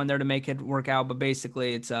have to throw in there to make it work out, but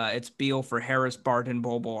basically it's Beal for Harris, Barton,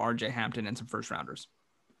 Bull, RJ Hampton, and some first rounders.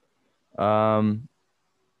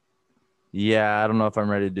 Yeah, I don't know if I'm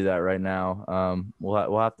ready to do that right now.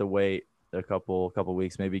 We'll have to wait a couple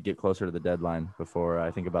weeks, maybe get closer to the deadline before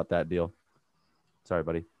I think about that deal. Sorry,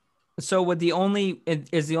 buddy. So the only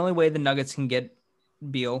way the Nuggets can get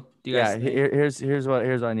Beal? Do you guys think? Here's what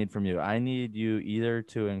I need from you. I need you either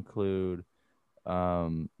to include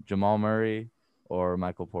Jamal Murray or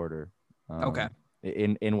Michael Porter. Okay.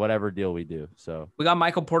 In whatever deal we do. So we got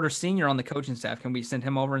Michael Porter Sr. on the coaching staff. Can we send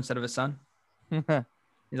him over instead of his son? He's on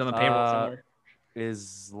the payroll somewhere.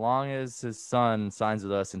 As long as his son signs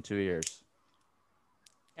with us in 2 years.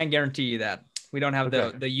 Can't guarantee you that. We don't have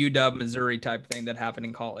the UW Missouri type thing that happened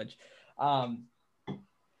in college.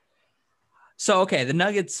 So, okay, the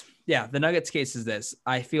Nuggets case is this.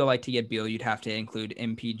 I feel like to get Beal, you'd have to include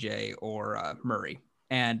MPJ or Murray.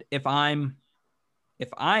 And if I am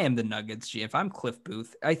the Nuggets, if I'm Cliff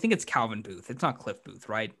Booth, I think it's Calvin Booth. It's not Cliff Booth,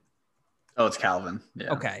 right? Oh, it's Calvin.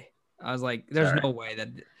 Yeah. Okay. I was like, there's no way that.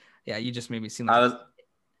 Yeah, you just made me seem like.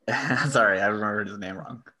 Sorry, I remembered his name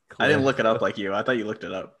wrong. Cliff. I didn't look it up like you. I thought you looked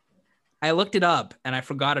it up. I looked it up and I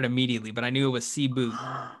forgot it immediately, but I knew it was C. Booth.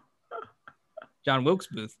 John Wilkes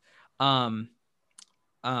Booth.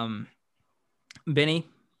 Benny,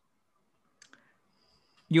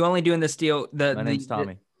 you only doing this deal. My name's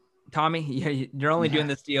Tommy. Tommy, yeah, you're only doing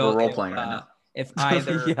this deal. We're role playing right now. If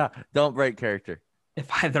either, don't break character. If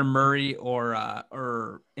either Murray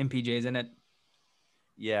or MPJ's in it.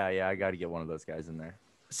 Yeah, I got to get one of those guys in there.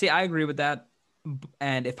 See, I agree with that.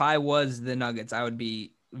 And if I was the Nuggets, I would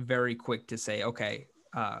be very quick to say, okay,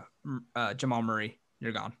 Jamal Murray,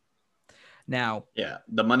 you're gone. Now, yeah,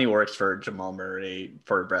 the money works for Jamal Murray,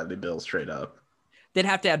 for Bradley Beal straight up. They'd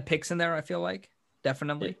have to add picks in there, I feel like.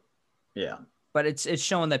 definitely. Yeah. But it's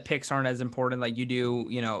showing that picks aren't as important. Like you do,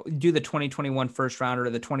 do the 2021 first rounder, or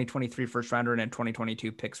the 2023 first rounder, and a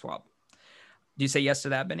 2022 pick swap. Do you say yes to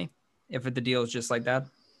that, Benny? If the deal is just like that,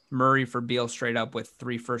 Murray for Beal straight up with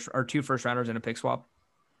two first rounders and a pick swap.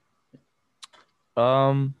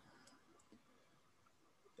 I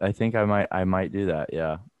think I might do that.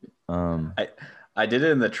 Yeah. I did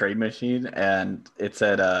it in the trade machine, and it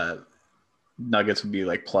said Nuggets would be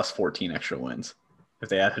like plus 14 extra wins if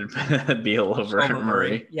they added Beal over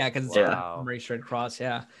Murray. Yeah, because it's Murray straight across.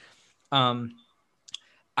 Yeah.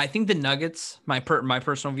 I think the Nuggets, my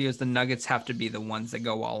personal view is the Nuggets have to be the ones that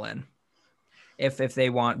go all in. If they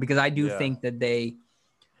want, because I do think that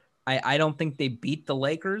I don't think they beat the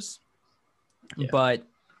Lakers, but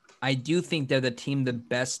I do think they're the team that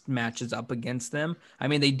best matches up against them. I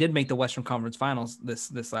mean, they did make the Western Conference Finals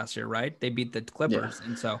this last year, right? They beat the Clippers,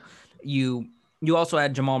 and so you also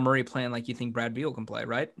had Jamal Murray playing like you think Brad Beal can play,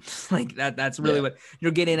 right? Like that's really what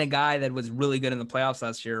you're getting, a guy that was really good in the playoffs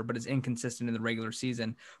last year, but is inconsistent in the regular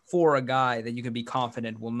season, for a guy that you can be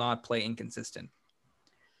confident will not play inconsistent.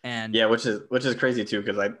 And which is crazy too,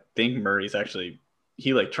 because I think Murray's actually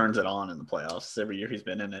he like turns it on in the playoffs every year he's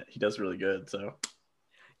been in it. He does really good. So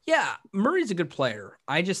yeah, Murray's a good player.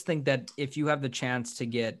 I just think that if you have the chance to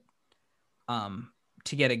get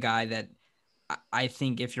a guy that I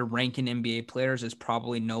think if you're ranking NBA players is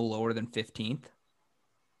probably no lower than 15th,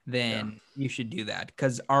 then you should do that.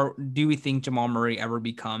 Because do we think Jamal Murray ever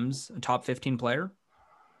becomes a top 15 player?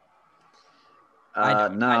 I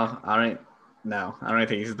don't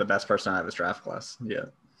think he's the best person out of his draft class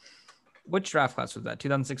yet. Which draft class was that?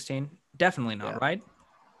 2016? Definitely not, right?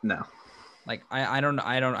 No. Like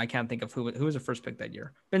I can't think of who was the first pick that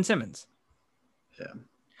year. Ben Simmons. Yeah.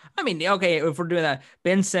 I mean, okay, if we're doing that,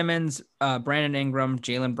 Ben Simmons, Brandon Ingram,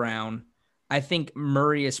 Jaylen Brown. I think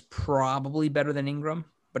Murray is probably better than Ingram,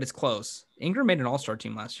 but it's close. Ingram made an all-star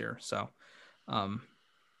team last year, so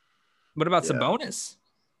what about Sabonis?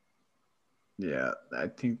 Yeah, I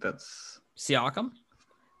think that's Siakam.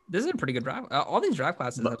 This is a pretty good draft. All these draft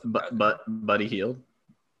classes. But Buddy Hield.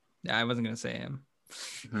 Yeah, I wasn't gonna say him.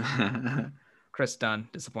 Chris Dunn,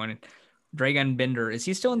 disappointed. Dragan Bender, is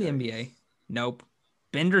he still in the NBA? Nope.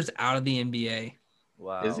 Bender's out of the NBA.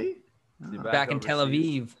 Wow. Is he? Back in Tel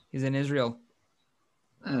Aviv. He's in Israel.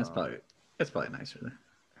 That's probably nicer there.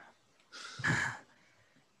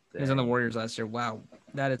 He was on the Warriors last year. Wow.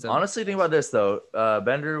 That is honestly, think about this though.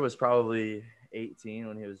 Bender was probably 18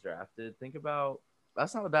 when he was drafted. Think about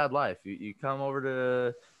that's not a bad life. You come over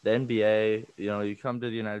to the NBA, you come to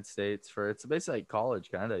the United States it's basically like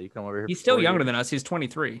college kind of. You come over here. He's still younger than us. He's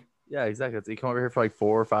 23. Yeah, exactly. You come over here for like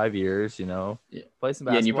 4 or 5 years, play some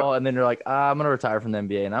basketball, and and then you're like, I'm going to retire from the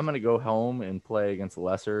NBA and I'm going to go home and play against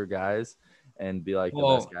lesser guys and be like the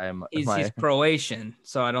best guy. He's Croatian,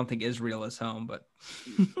 so I don't think Israel is home, but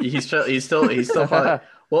he's still probably,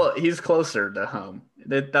 well, he's closer to home.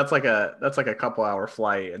 That's like a couple hour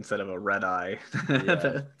flight instead of a red eye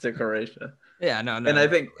to Croatia. Yeah, no. And I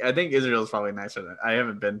think Israel's probably nicer than I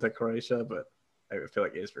haven't been to Croatia, but I feel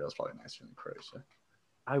like Israel's probably nicer than Croatia.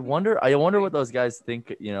 I wonder what those guys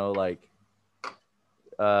think,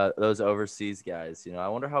 those overseas guys, I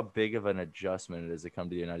wonder how big of an adjustment it is to come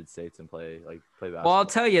to the United States and play basketball. Well, I'll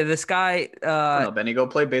tell you, this guy, I don't know, Benny, go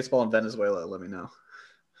play baseball in Venezuela. Let me know.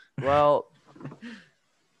 Well,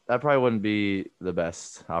 that probably wouldn't be the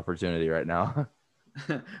best opportunity right now.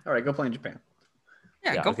 All right, go play in Japan.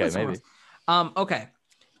 Yeah, go play maybe. Okay.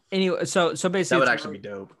 Anyway, so basically that would actually be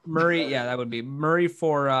dope. Murray, yeah, that would be Murray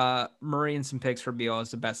for Murray and some picks for Beal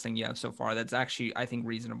is the best thing you have so far. That's actually, I think,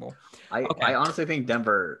 reasonable. I honestly think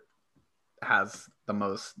Denver has the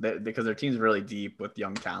most because their team's really deep with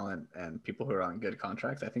young talent and people who are on good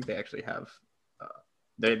contracts. I think they actually have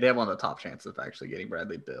they have one of the top chances of actually getting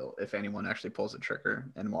Bradley Beal if anyone actually pulls the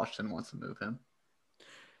trigger and Washington wants to move him.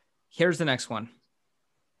 Here's the next one.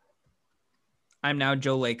 I'm now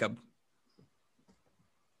Joe Lacob.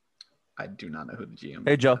 I do not know who the GM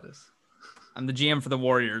Hey, Joe. is. I'm the GM for the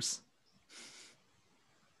Warriors.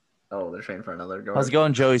 Oh, they're trading for another guard. How's it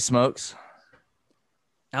going, Joey Smokes?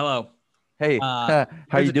 Hello. Hey, how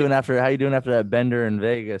you doing after that Bender in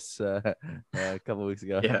Vegas a couple weeks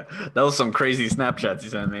ago? Yeah, that was some crazy Snapchats you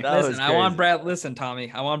sent me. Listen,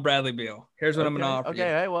 Tommy, I want Bradley Beal. Here's what I'm going to offer you.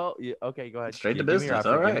 Hey, well, go ahead. Straight to business.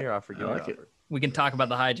 All right. Give me your offer. We can talk about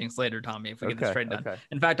the hijinks later, Tommy, if we get this straight done. Okay.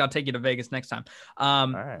 In fact, I'll take you to Vegas next time. All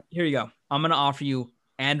right. Here you go. I'm going to offer you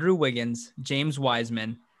Andrew Wiggins, James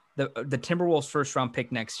Wiseman, the Timberwolves first round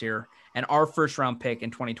pick next year, and our first round pick in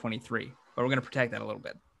 2023. But we're going to protect that a little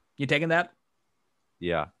bit. You taking that?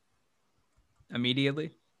 Yeah.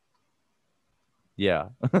 Immediately? Yeah.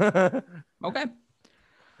 Okay.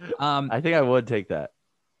 I think I would take that.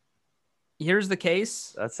 Here's the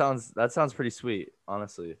case. That sounds pretty sweet,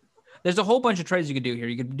 honestly. There's a whole bunch of trades you could do here.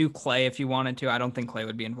 You could do Clay if you wanted to. I don't think Clay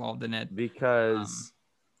would be involved in it. Because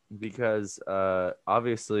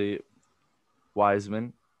obviously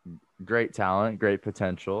Wiseman, great talent, great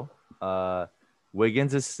potential.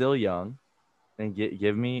 Wiggins is still young, and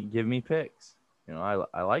give me picks. You know,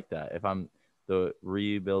 I like that if I'm the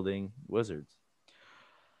rebuilding Wizards.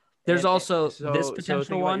 There's also So this potential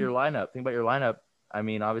think one. Think about your lineup. I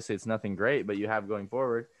mean, obviously it's nothing great, but you have going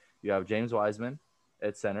forward. You have James Wiseman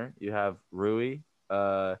at center. You have Rui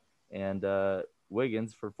and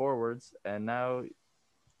Wiggins for forwards, and now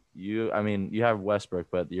you have Westbrook,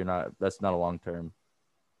 but that's not a long term.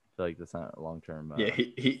 I feel like that's not a long term. Yeah,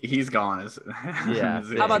 he's gone. Yeah.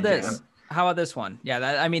 How about this? How about this one?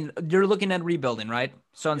 Yeah, I mean, you're looking at rebuilding, right?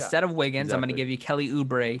 So instead of Wiggins, I'm going to give you Kelly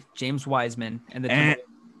Oubre, James Wiseman, and the.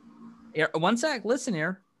 One sec. Listen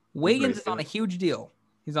here. Wiggins is on a huge deal.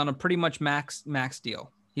 He's on a pretty much max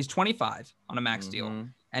deal. He's 25 on a max deal,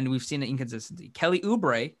 and we've seen the inconsistency. Kelly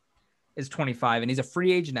Oubre is 25, and he's a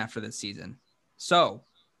free agent after this season. So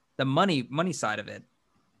the money side of it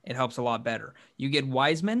helps a lot better. You get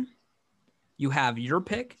Wiseman, you have your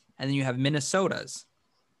pick, and then you have Minnesota's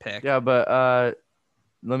pick. Yeah, but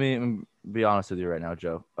let me be honest with you right now,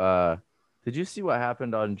 Joe. Did you see what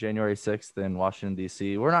happened on January 6th in Washington,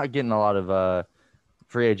 D.C.? We're not getting a lot of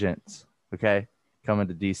free agents, okay, coming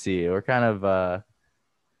to D.C. We're kind of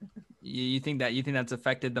You think that's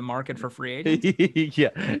affected the market for free agents? Yeah.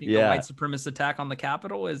 The white supremacist attack on the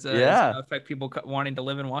Capitol is gonna affect people wanting to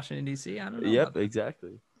live in Washington, D.C.? I don't know. Yep,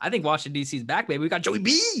 exactly. I think Washington, D.C. is back, baby. We got Joey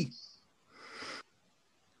B.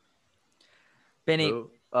 Benny.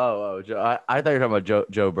 Oh, Joe. I thought you were talking about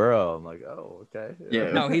Joe Burrow. I'm like, oh, okay.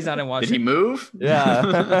 Yeah. No, he's not in Washington. Did he move?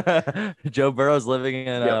 Yeah. Joe Burrow's living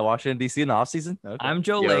in Washington, D.C. in the offseason? Okay. I'm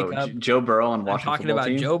Joe Lacob. Joe Burrow on Washington. I'm talking about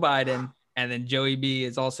Joe Biden, and then Joey B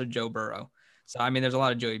is also Joe Burrow. So, I mean, there's a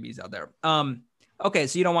lot of Joey B's out there. Okay,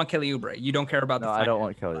 so you don't want Kelly Oubre. You don't care about the I don't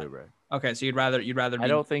want Kelly Oubre. Okay, so you'd rather be I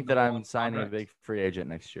don't think that I'm signing a big free agent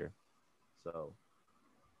next year. So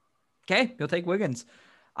okay, you'll take Wiggins.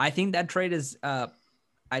 I think that trade is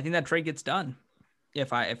I think that trade gets done.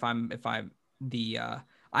 I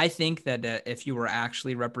think that if you were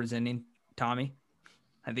actually representing Tommy,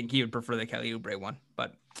 I think he would prefer the Kelly Oubre one.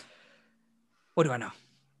 But what do I know?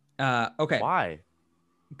 Okay. Why?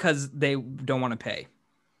 Because they don't want to pay.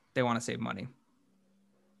 They want to save money.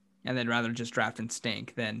 And they'd rather just draft and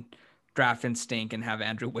stink than draft and stink and have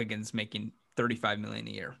Andrew Wiggins making $35 million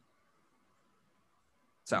a year.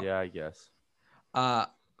 So yeah, I guess.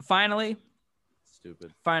 Finally.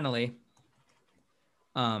 Stupid. Finally.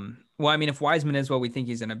 Well, I mean, if Wiseman is what we think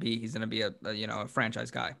he's gonna be a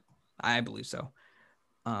franchise guy. I believe so.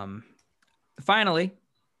 Finally.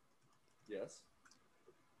 Yes.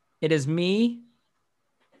 It is me.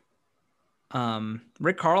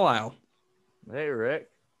 Rick Carlisle. Hey, Rick.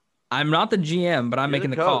 I'm not the GM, but I'm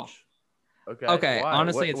making the call. Okay. Why?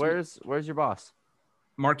 Honestly, where's your boss?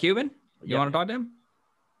 Mark Cuban. You want to talk to him?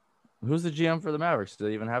 Who's the GM for the Mavericks? Do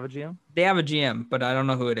they even have a GM? They have a GM, but I don't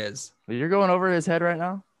know who it is. You're going over his head right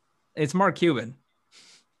now? It's Mark Cuban.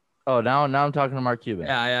 Oh, now I'm talking to Mark Cuban.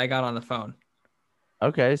 Yeah, I got on the phone.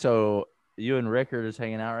 Okay, so you and Rick are just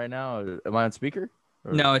hanging out right now? Am I on speaker?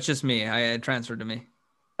 Or? No, it's just me. I transferred to me.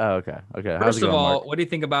 Oh, okay. Okay. First of all, what do you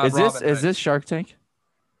think about is this Shark Tank?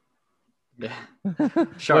 Yeah.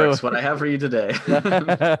 Sharks, what I have for you today.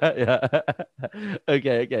 Yeah.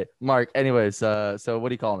 Okay. Mark, anyways, so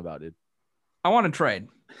what are you calling about, dude? I want to trade.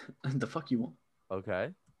 The fuck you want? Okay.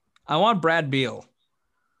 I want Brad Beal.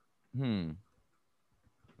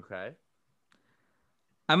 Okay.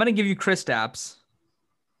 I'm going to give you Kristaps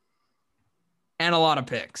and a lot of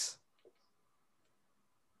picks.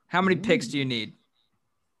 How many picks do you need?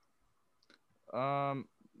 Let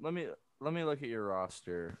me look at your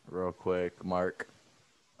roster real quick, Mark.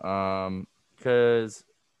 Because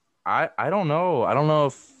I don't know. I don't know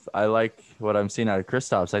if I like what I'm seeing out of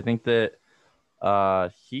Kristaps. I think that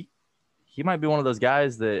he might be one of those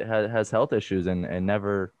guys that has health issues and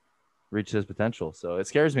never reached his potential. So it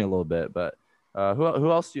scares me a little bit. But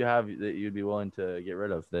who else do you have that you'd be willing to get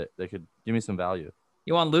rid of that could give me some value?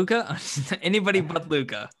 You want Luka? Anybody but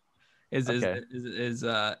Luka is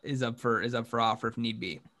up for offer if need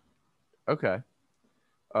be. Okay.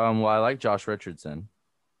 Well, I like Josh Richardson.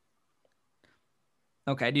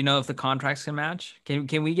 Okay. Do you know if the contracts can match?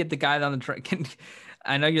 Can we get the guy on the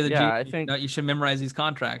I know you're the GM. I think you should memorize these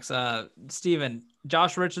contracts. Steven,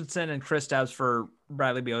 Josh Richardson and Kristaps for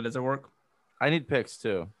Bradley Beal. Does it work? I need picks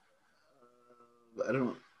too.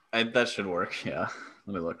 That should work. Yeah.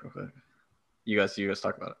 Let me look real quick. You guys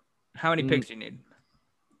talk about it. How many picks do you need?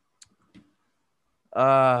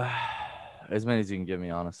 As many as you can give me,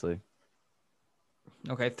 honestly.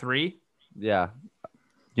 Okay, 3. Yeah.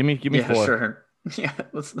 Give me Yeah, 4. sure. Yeah,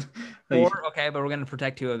 let's. 4. Okay, but we're gonna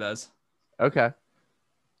protect 2 of those. Okay.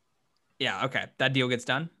 Yeah. Okay, that deal gets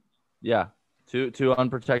done. Yeah. Two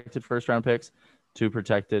unprotected first round picks, 2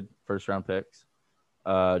 protected first round picks.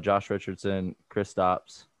 Josh Richardson, Chris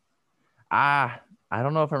Stopps. I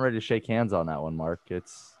don't know if I'm ready to shake hands on that one, Mark.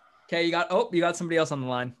 It's Okay, you got somebody else on the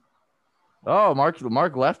line.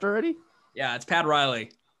 Mark left already? Yeah, it's Pat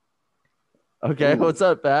Riley. Okay, Ooh. what's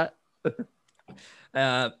up, Pat?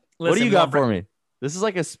 Listen, What do you got for me? This is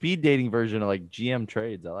like a speed dating version of like GM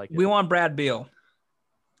trades. I like it. We want Brad Beal.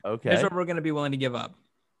 Okay. Here's what we're going to be willing to give up.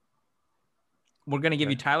 We're going to give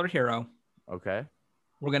you Tyler Hero. Okay.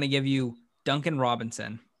 We're going to give you Duncan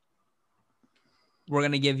Robinson. We're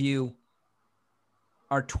going to give you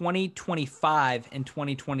our 2025 and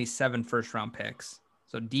 2027 first round picks.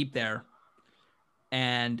 So deep there.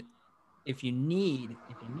 And if you need it,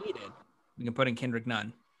 we can put in Kendrick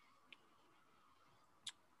Nunn.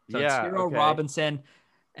 So it's Hero, okay. Robinson,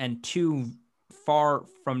 and 2 far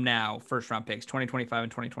from now first round picks, 2025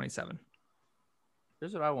 and 2027.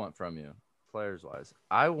 Here's what I want from you, players wise.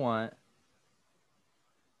 I want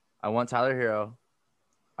Tyler Hero,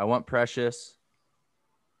 I want Precious,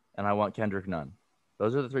 and I want Kendrick Nunn.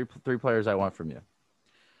 Those are the three players I want from you.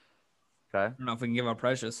 Okay. I don't know if we can give up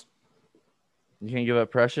Precious. You can give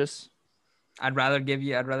up Precious? I'd rather give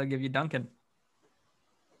you Duncan.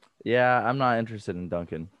 Yeah, I'm not interested in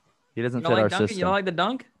Duncan. He doesn't You fit don't like our Duncan? system. You don't like the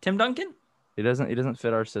dunk? Tim Duncan? He doesn't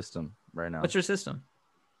fit our system right now. What's your system?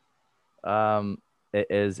 It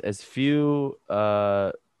is as few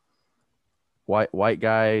white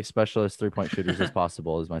guy specialist 3-point shooters as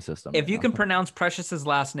possible is my system. If right you now. can pronounce Precious's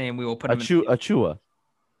last name, we will put him in. Achua. Is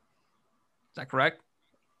that correct?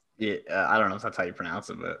 Yeah, I don't know if that's how you pronounce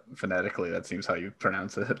it, but phonetically, that seems how you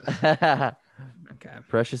pronounce it. Okay.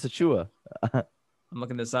 Precious Achua. I'm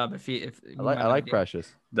looking this up. I like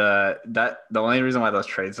Precious. The only reason why those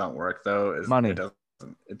trades don't work though is Money.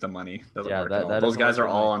 It's the money doesn't Yeah, work that- at all. that Those doesn't guys work are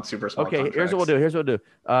for all money. on super small Okay, contracts. here's what we'll do.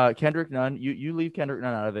 Kendrick Nunn, you leave Kendrick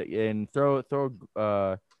Nunn out of it and throw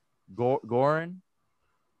Goran.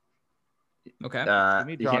 Okay. Give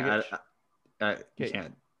me You can't, Dragic. you Okay,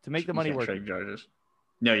 can't to make the you money can't work. trade Jarvis.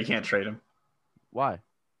 No, you can't trade him. Why?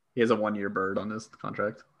 He has a 1-year bird on his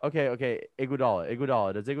contract. Okay.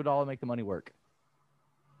 Iguodala. Does Iguodala make the money work?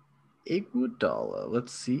 Iguodala.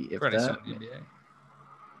 Let's see if Already that. signed the NBA.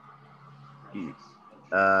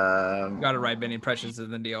 Got it right, Benny. Precious is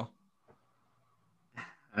the deal.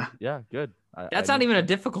 Yeah, good. That's not even a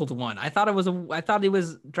difficult one. I thought he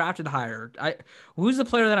was drafted higher. Who's the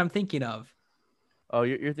player that I'm thinking of? Oh,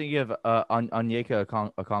 you're thinking of Onyeka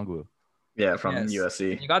Okongwu. Yeah, from Yes.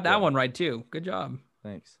 USC. You got that one right too. Good job.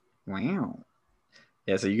 Thanks. Wow.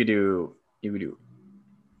 Yeah, so you could do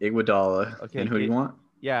Iguodala. Okay, And who do you want?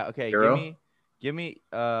 Yeah, okay. Hero? Give me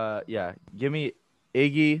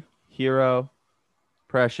Iggy, Hero,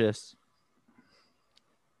 Precious,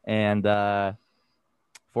 and 4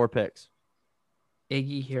 picks.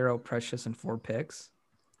 Iggy, Hero, Precious, and 4 picks.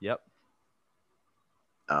 Yep.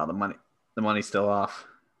 Oh, the money's still off.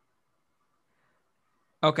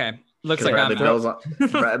 Okay. Looks 'Cause like Bradley I'm Bill's on.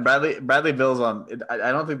 Bradley Bill's on.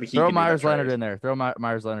 I don't think the Heat Throw can do that Myers Leonard trade. in there. Throw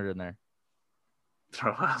Myers Leonard in there.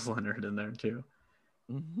 Throw Myers Leonard in there too.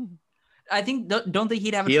 I think don't think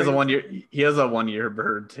he'd have. He has a trade- 1-year. He has a 1-year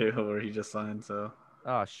bird too, where he just signed. So,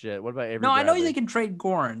 Oh shit! What about Avery? No, I know Bradley? they can trade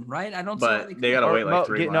Goran, right? I don't. see why but couldn't. they gotta Or wait like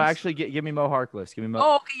 3 months. No, actually, give me Mo Harkless. Give me Mo.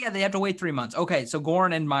 Oh, okay, yeah, they have to wait 3 months. Okay, so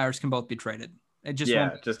Goran and Myers can both be traded. It just yeah,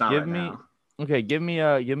 won't. just not Give right me- now. Okay, give me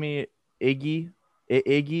Iggy,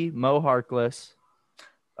 Mo Harkless,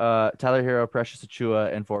 Tyler Hero, Precious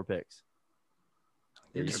Achua, and 4 picks.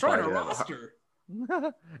 They're You destroying probably our have a- roster.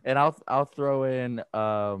 And I'll throw in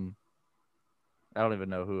I don't even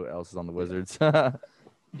know who else is on the Wizards. Do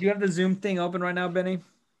you have the Zoom thing open right now, Benny?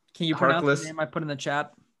 Can you pronounce Harkless. the name I put in the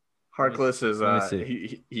chat? Harkless is Let me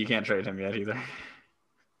see. you can't trade him yet either.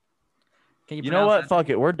 Can you? You know what? pronounce that? Fuck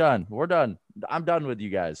it. We're done. I'm done with you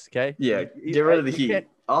guys. Okay. Yeah, You- get rid of the you Heat can't-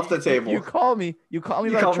 off the table. You call me. You call me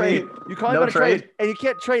You about call a trade. me- You call me no about a trade, trade? and you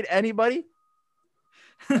can't trade anybody.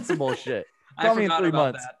 That's some bullshit. I Call me in forgot 3 about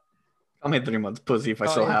months. that. I'll make 3 months pussy if I Oh,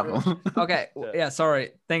 still yeah, have really. him. Okay. Yeah. Yeah.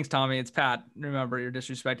 Sorry. Thanks, Tommy. It's Pat. Remember, you're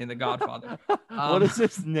disrespecting the Godfather. What is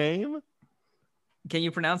his name? Can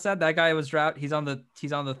you pronounce that? That guy was drafted. He's on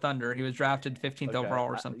the Thunder. He was drafted 15th overall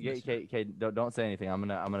or something. Okay. Don't say anything. I'm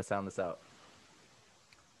gonna sound this out.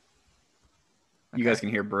 You guys can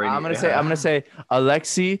hear Brady. I'm gonna say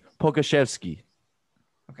Alexei Pokashevsky.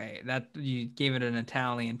 Okay, that you gave it an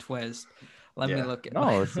Italian twist. Let me Yeah. look at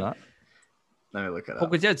No, it's not. Let me look it up.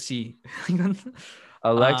 Pogajetsi.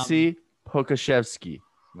 Alexei Pokashevsky.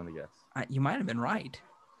 I'm gonna guess. You might have been right.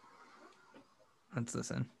 Let's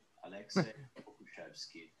listen. Alexei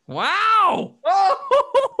Pokushevsky. Wow!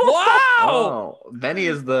 Oh, Wow! Oh, Benny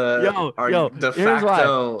is the de here's why.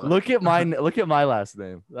 facto. Look at my last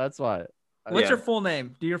name. That's why. What's Yeah. your full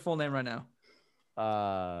name? Do your full name right now.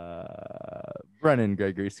 Brennan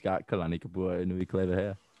Gregory Scott Kalani Kabua Inui Clever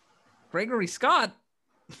Hair. Gregory Scott.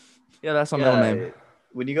 Yeah, that's my middle name.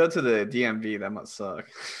 When you go to the DMV, that must suck.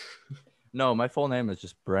 No, my full name is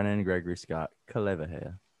just Brennan Gregory Scott Clever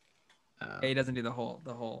Hair. He doesn't do the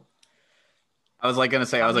whole. I was like gonna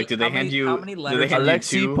say, How did they many- hand you? how many did letters- they hand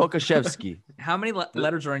Alexei you two? Pokashevsky. How many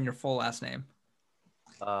letters are in your full last name?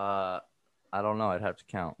 I don't know. I'd have to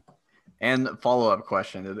count. And follow-up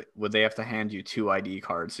question: would they have to hand you two ID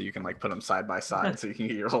cards so you can like put them side by side so you can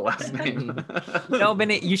get your whole last name? No,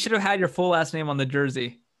 Benny, you should have had your full last name on the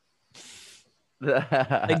jersey,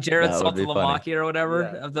 like Jared That would be funny. Saltalamacchi or whatever.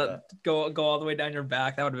 Yeah, Of the go all the way down your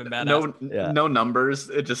back. That would have been badass. No, Yeah. no numbers.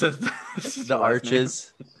 It just says The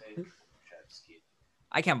arches. Pokushevsky.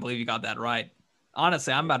 I can't believe you got that right.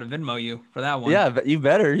 Honestly, I'm about to Venmo you for that one. Yeah, but you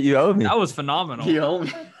better. You owe me. That was phenomenal. You owe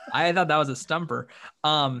me. I thought that was a stumper.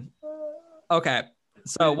 Okay.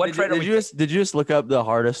 So what trade are we? Did you just look up the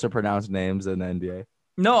hardest to pronounce names in the NBA?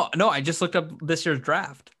 No, I just looked up this year's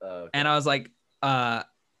draft, and I was like, I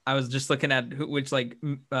was just looking at which like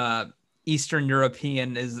Eastern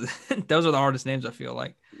European is. Those are the hardest names, I feel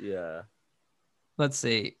like. Yeah. Let's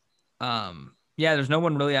see. Yeah, there's no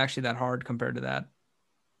one really actually that hard compared to that.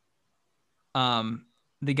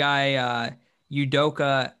 The guy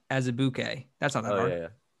Udoka Azubuike. That's not that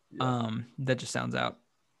hard. Yeah. That just sounds out.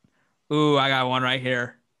 Ooh, I got one right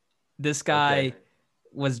here. This guy Okay.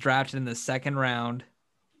 was drafted in the second round.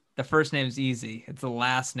 The first name's easy. It's the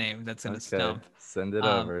last name that's gonna stump. Send it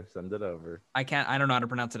over. Send it over. I don't know how to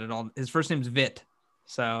pronounce it at all. His first name's Vit.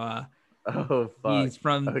 So Oh fuck. he's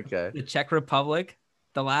from Okay. the Czech Republic.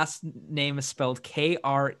 The last name is spelled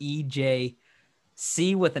Krejc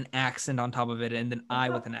with an accent on top of it, and then I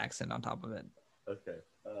with an accent on top of it. Okay.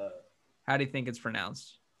 How do you think it's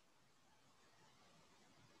pronounced?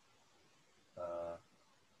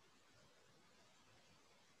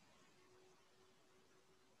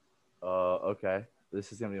 Okay.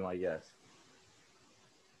 This is gonna be my guess.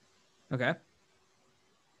 Okay.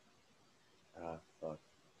 Fuck.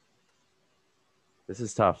 This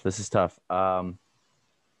is tough. Okay.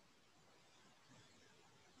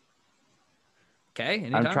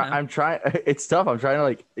 Anytime now. I'm trying. It's tough. I'm trying to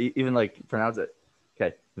like even like pronounce it.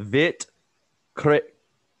 Okay. Vit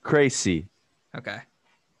Crazy. Okay.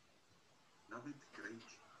 David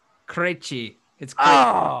Krejci. Krejci. It's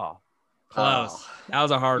Oh, close. Oh. That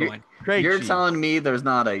was a hard You're- one. Krejci. You're telling me there's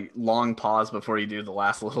not a long pause before you do the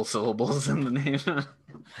last little syllables in the name?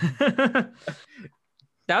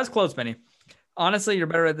 That was close, Benny. Honestly, you're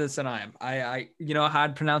better at this than I am. I you know how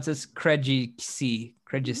I'd pronounce this? Krejci.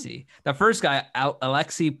 The first guy,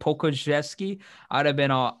 Alexei Pokushevsky, I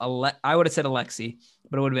would have said Alexei,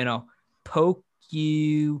 but it would have been a Pokusevsky.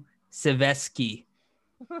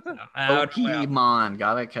 Pokemon,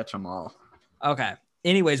 gotta catch them all. Okay.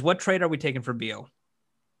 Anyways, what trade are we taking for Beal?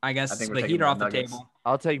 I guess I think we're the taking Heat are the off the Nuggets. table.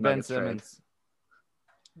 I'll take Ben Nuggets trade. Simmons.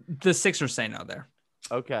 The Sixers say no there.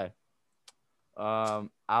 Okay. I'll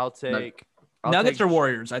take Nuggets or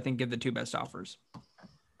Warriors, I think, give the two best offers.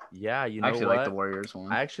 Yeah, you know I actually what? like the Warriors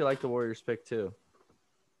one. I actually like the Warriors pick too.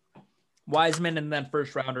 Wiseman and then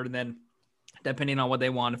first rounder, and then depending on what they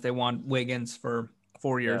want, if they want Wiggins for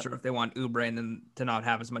 4 years or if they want Oubre and then to not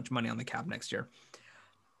have as much money on the cap next year.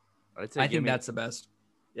 I think that's the best.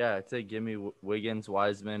 Yeah, I'd say give me Wiggins,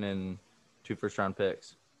 Wiseman, and 2 first-round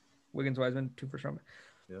picks. Wiggins, Wiseman, 2 first round.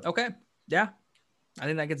 Yeah. Okay. Yeah. I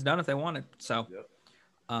think that gets done if they want it. So,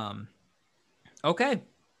 okay.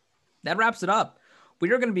 That wraps it up. We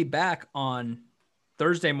are going to be back on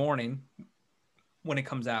Thursday morning when it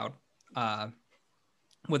comes out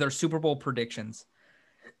with our Super Bowl predictions.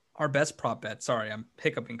 Our best prop bet. Sorry, I'm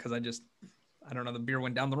hiccuping because I don't know, the beer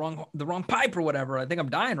went down the wrong pipe or whatever. I think I'm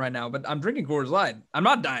dying right now, but I'm drinking Coors Light. I'm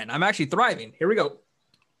not dying. I'm actually thriving. Here we go.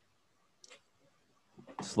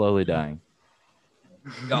 Slowly dying.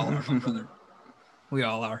 We all are, my brother. We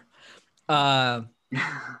all are.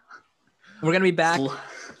 We're gonna be back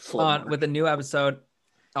with a new episode,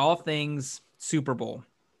 all things Super Bowl,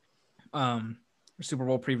 Super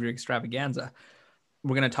Bowl preview extravaganza.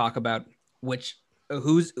 We're gonna talk about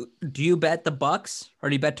do you bet the Bucks or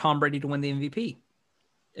do you bet Tom Brady to win the MVP?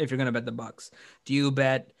 If you're gonna bet the Bucks, do you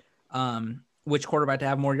bet which quarterback to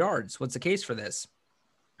have more yards? What's the case for this?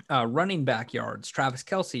 running back yards, Travis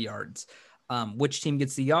Kelce yards, which team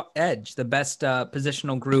gets the edge, the best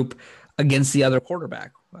positional group against the other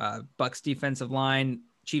quarterback, Bucks defensive line,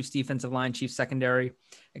 Chiefs defensive line, Chiefs secondary,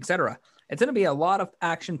 etc. It's going to be a lot of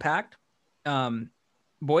action packed.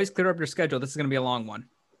 Boys, clear up your schedule. This is going to be a long one.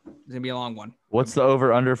 It's going to be a long one. What's the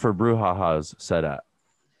over under for brouhahas set at?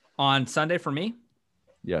 On Sunday for me,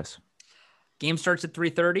 Yes. game starts at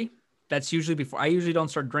 3:30. That's usually before. I usually don't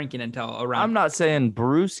start drinking until around I'm not saying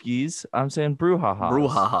brewskis. I'm saying brouhahas.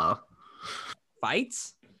 Brouhaha.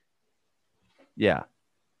 fights. Yeah.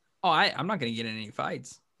 Oh, I'm not going to get in any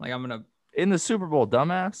fights. Like I'm going to. In the Super Bowl,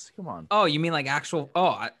 dumbass. Come on. Oh, you mean like actual?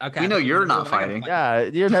 Oh, okay. We know you're not I gotta fighting. fight. Yeah,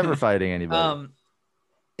 you're never fighting anybody.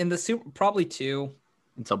 In the Super, probably two.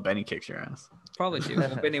 Until Benny kicks your ass. Probably two.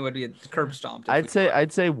 Benny would be curb stomped. if I'd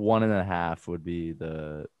we- say 1.5 would be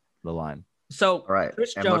the line. So. All right.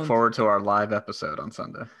 Chris And Jones, look forward to our live episode on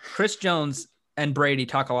Sunday. Chris Jones and Brady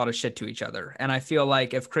talk a lot of shit to each other, and I feel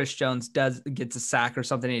like if Chris Jones gets a sack or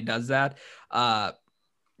something, he does that.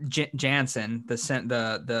 Jansen, the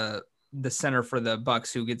center for the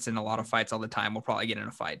Bucks, who gets in a lot of fights all the time, will probably get in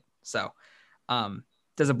a fight. So,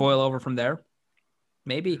 does it boil over from there?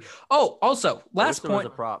 Maybe. Oh, also, last point. A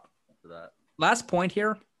prop for that. Last point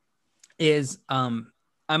here is I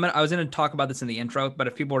was going to talk about this in the intro, but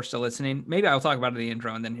if people are still listening, maybe I'll talk about it in the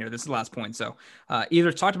intro and then here. This is the last point. So either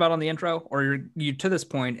it's talked about on the intro or you're to this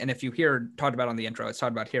point, and if you hear talked about on the intro, it's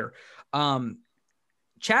talked about here.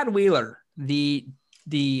 Chad Wheeler, the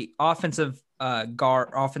offensive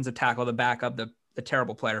offensive tackle, the backup, the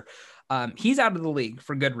terrible player, he's out of the league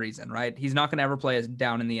for good reason, right? He's not going to ever play us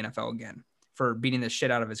down in the NFL again for beating the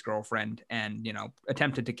shit out of his girlfriend and,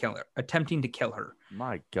 attempting to kill her.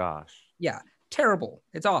 My gosh. Yeah. Terrible.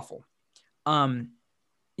 It's awful.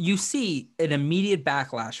 You see an immediate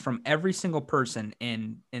backlash from every single person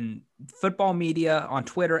in football media, on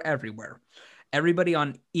Twitter, everywhere. Everybody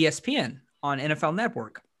on ESPN, on NFL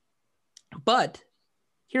Network. But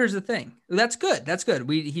here's the thing. That's good. That's good.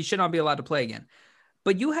 He should not be allowed to play again.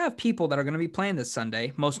 But you have people that are going to be playing this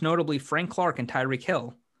Sunday, most notably Frank Clark and Tyreek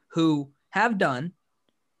Hill, who have done,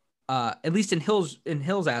 at least in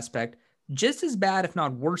Hill's aspect, just as bad, if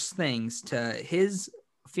not worse, things to his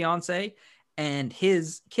fiance and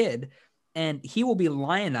his kid. And he will be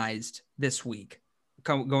lionized this week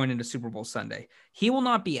going into Super Bowl Sunday. He will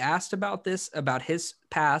not be asked about about his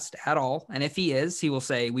past at all. And if he is, he will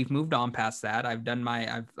say, we've moved on past that. I'm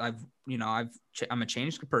a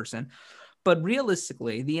changed person. But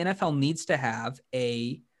realistically, the NFL needs to have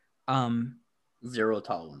a Zero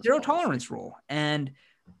tolerance rule. And,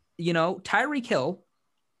 Tyreek Hill,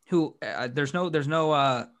 who there's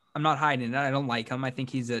no I'm not hiding it. I don't like him. I think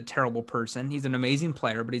he's a terrible person. He's an amazing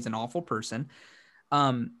player, but he's an awful person.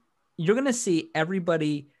 You're going to see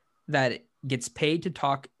everybody that gets paid to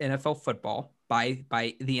talk NFL football by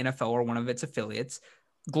the NFL or one of its affiliates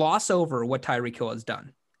gloss over what Tyreek Hill has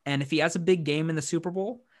done. And if he has a big game in the Super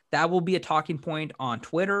Bowl, that will be a talking point on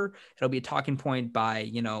Twitter. It'll be a talking point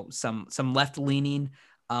by, some left-leaning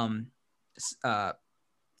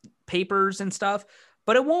papers and stuff.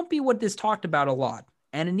 But it won't be what is talked about a lot.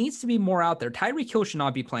 And it needs to be more out there. Tyreek Hill should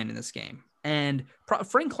not be playing in this game. And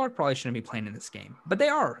Frank Clark probably shouldn't be playing in this game. But they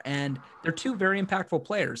are. And they're two very impactful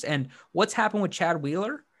players. And what's happened with Chad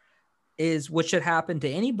Wheeler is what should happen to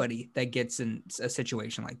anybody that gets in a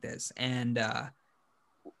situation like this. And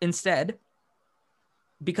instead,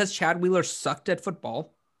 because Chad Wheeler sucked at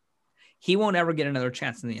football, he won't ever get another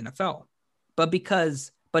chance in the NFL.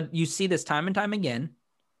 But you see this time and time again,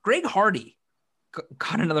 Greg Hardy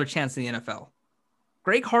got another chance in the NFL.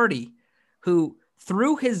 Greg Hardy, who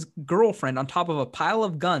threw his girlfriend on top of a pile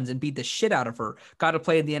of guns and beat the shit out of her, got to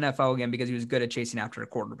play in the NFL again because he was good at chasing after a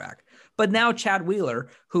quarterback. But now Chad Wheeler,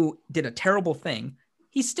 who did a terrible thing,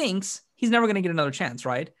 he stinks. He's never going to get another chance,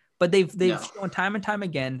 right? But they've shown time and time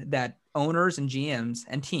again that owners and GMs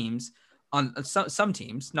and teams on some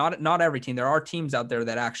teams, not every team. There are teams out there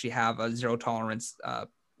that actually have a zero tolerance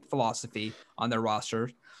philosophy on their roster.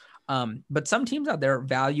 But some teams out there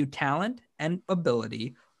value talent and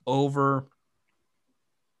ability over,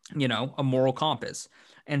 a moral compass.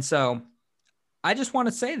 And so I just want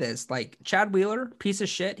to say this, like Chad Wheeler, piece of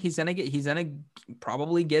shit. He's going to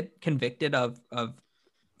probably get convicted of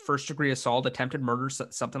first degree assault, attempted murder,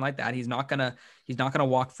 something like that. He's not going to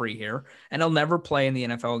walk free here, and he'll never play in the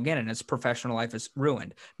NFL again. And his professional life is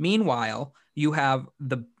ruined. Meanwhile, you have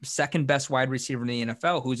the second best wide receiver in the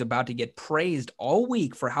NFL who's about to get praised all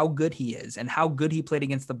week for how good he is and how good he played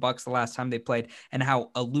against the Bucks the last time they played and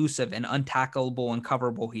how elusive and untackleable and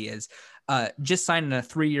coverable he is. Just signing a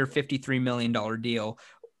 3-year, $53 million deal.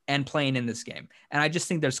 and playing in this game. And I just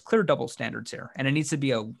think there's clear double standards here, and it needs to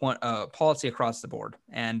be a policy across the board.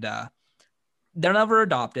 And they're never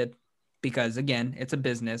adopted because, again, it's a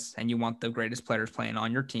business and you want the greatest players playing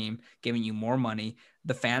on your team, giving you more money.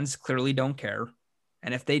 The fans clearly don't care.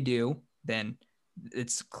 And if they do, then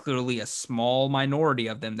it's clearly a small minority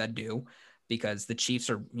of them that do, because the Chiefs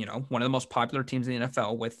are, one of the most popular teams in the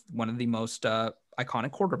NFL with one of the most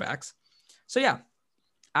iconic quarterbacks. So, yeah,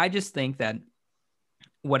 I just think that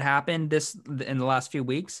what happened in the last few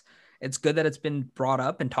weeks, it's good that it's been brought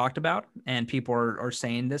up and talked about and people are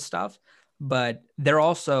saying this stuff, but they're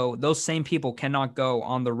also, those same people cannot go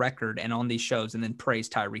on the record and on these shows and then praise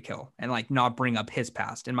Tyreek Hill and like not bring up his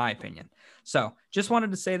past, in my opinion. So just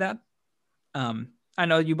wanted to say that. I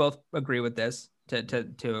know you both agree with this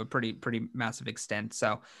to a pretty massive extent.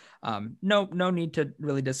 So no need to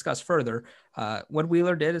really discuss further. What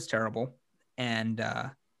Wheeler did is terrible, and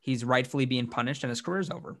he's rightfully being punished and his career's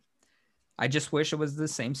over. I just wish it was the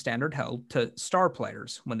same standard held to star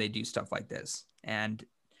players when they do stuff like this. And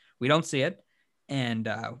we don't see it. And,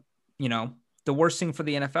 the worst thing for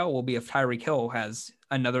the NFL will be if Tyreek Hill has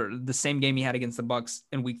the same game he had against the Bucs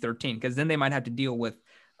in week 13, because then they might have to deal with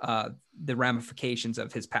the ramifications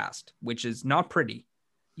of his past, which is not pretty.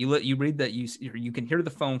 You read that, you can hear the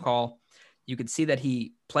phone call. You could see that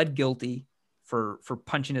he pled guilty for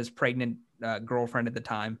punching his pregnant girlfriend at the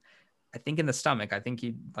time, I think in the stomach. I think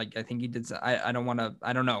he did. I don't know.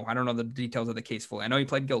 I don't know the details of the case fully. I know he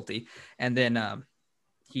pled guilty, and then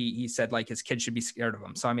he said like his kid should be scared of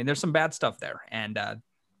him. So, I mean, there's some bad stuff there, and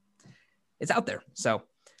it's out there. So,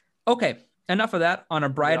 okay, enough of that. On a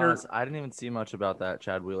brighter, honest, I didn't even see much about that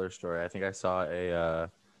Chad Wheeler story. I think I saw a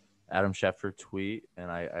Adam Schefter tweet, and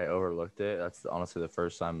I overlooked it. That's honestly the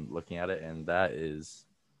first time looking at it, and that is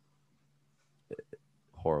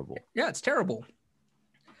horrible. Yeah, it's terrible.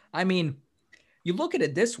 I mean, you look at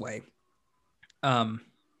it this way.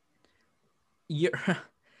 You're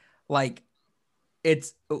like,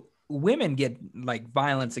 it's women get like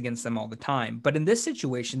violence against them all the time. But in this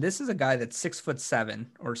situation, this is a guy that's 6'7"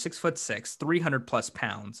 or 6'6", 300 plus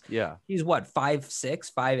pounds. Yeah. He's what,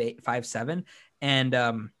 5'6", 5'8", 5'7",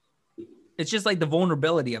 and it's just like the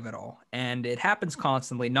vulnerability of it all. And it happens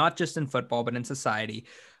constantly, not just in football, but in society.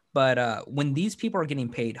 But when these people are getting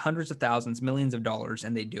paid hundreds of thousands, millions of dollars,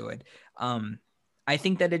 and they do it, I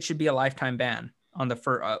think that it should be a lifetime ban on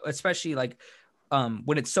the especially like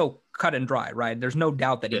when it's so cut and dry, right? There's no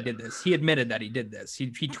doubt that he did this. He admitted that he did this. He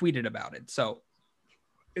tweeted about it. So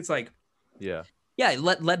it's like, yeah,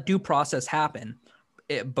 let due process happen.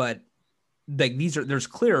 But like there's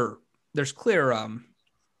clear,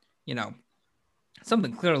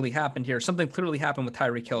 something clearly happened here. Something clearly happened with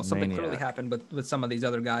Tyreek Hill. Something clearly happened with some of these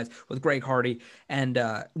other guys, with Greg Hardy. And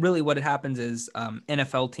really what happens is some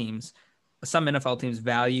NFL teams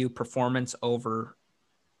value performance over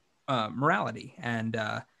morality. And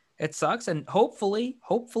it sucks. And hopefully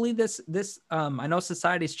this I know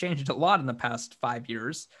society's changed a lot in the past 5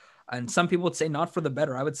 years. And some people would say not for the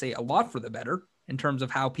better. I would say a lot for the better in terms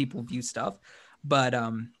of how people view stuff. But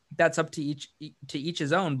that's up to each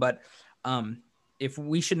his own. But if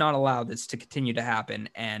we should not allow this to continue to happen,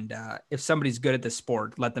 and if somebody's good at this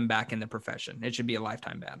sport, let them back in the profession. It should be a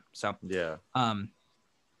lifetime ban. So yeah,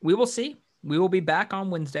 we will see. We will be back on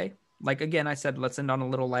Wednesday. Like, again, I said, let's end on a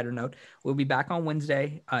little lighter note. We'll be back on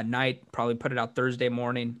Wednesday night, probably put it out Thursday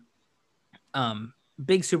morning.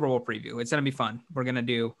 Big Super Bowl preview. It's going to be fun. We're going to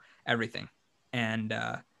do everything. And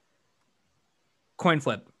coin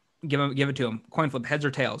flip. Give it to him. Coin flip, heads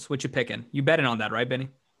or tails. What you picking? You betting on that, right, Benny?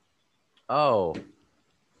 Oh,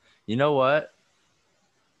 you know what?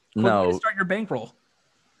 No. Start your bankroll.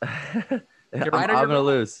 I'm gonna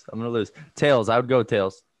lose. Tails. I would go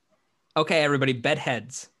tails. Okay, everybody, bet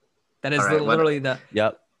heads. That is literally the.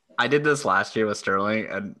 Yep. I did this last year with Sterling,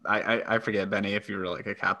 and I forget, Benny, if you were like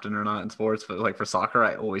a captain or not in sports, but like for soccer,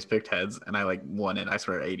 I always picked heads, and I like won it. I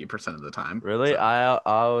swear 80% of the time. Really? So,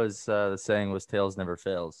 I was saying was tails never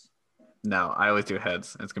fails. No, I always do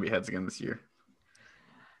heads. It's gonna be heads again this year.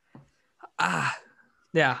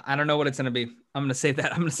 Yeah, I don't know what it's going to be. I'm going to save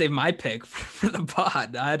that. I'm going to save my pick for the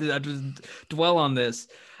pod. I just dwell on this.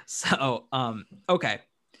 So, okay,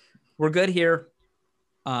 we're good here.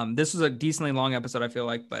 This was a decently long episode, I feel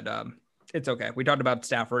like, but it's okay. We talked about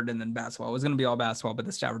Stafford and then basketball. It was going to be all basketball, but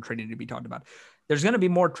the Stafford trade needed to be talked about. There's going to be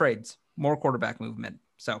more trades, more quarterback movement.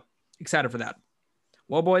 So excited for that.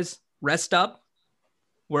 Well, boys, rest up.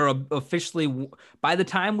 We're officially, by the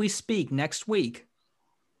time we speak next week,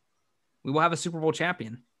 we will have a Super Bowl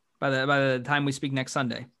champion by the time we speak next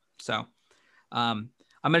Sunday. So I'm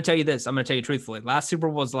going to tell you this. I'm going to tell you truthfully. Last Super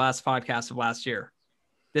Bowl was the last podcast of last year.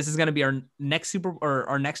 This is going to be our next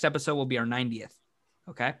our next episode will be our 90th.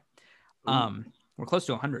 Okay. We're close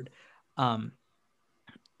to 100.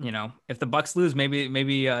 If the Bucks lose, maybe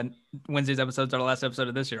Wednesday's episode's our last episode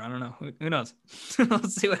of this year. I don't know. Who knows?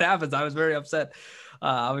 Let's see what happens. I was very upset.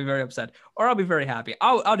 I'll be very upset, or I'll be very happy.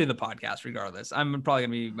 I'll do the podcast regardless. I'm probably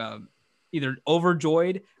gonna be either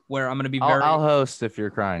overjoyed, where I'm gonna be very. I'll host if you're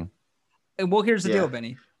crying. Well, here's the Yeah. deal,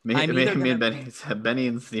 Benny. Me and Benny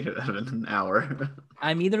and Steve have an hour.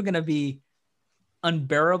 I'm either gonna be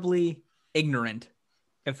unbearably ignorant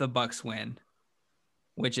if the Bucks win,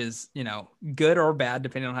 which is, good or bad,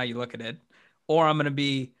 depending on how you look at it. Or I'm going to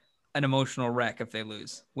be an emotional wreck if they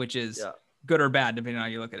lose, which is good or bad, depending on how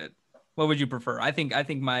you look at it. What would you prefer? I think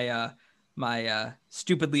my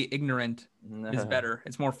stupidly ignorant is better.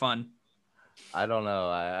 It's more fun. I don't know.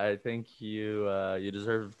 I think you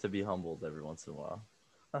deserve to be humbled every once in a while.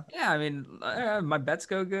 Yeah, I mean, my bets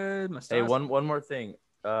go good. My Hey, stocks- one more thing.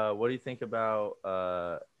 What do you think about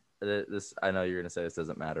this? I know you're gonna say this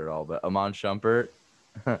doesn't matter at all, but Amon Shumpert.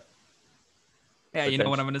 Yeah, you know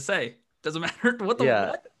what I'm going to say. Doesn't matter. What the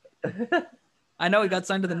Yeah. what? I know he got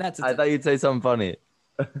signed to the Nets. I thought you'd say something funny.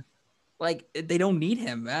 Like, they don't need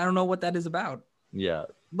him. I don't know what that is about. Yeah.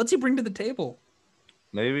 What's he bring to the table?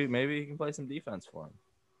 Maybe you can play some defense for him.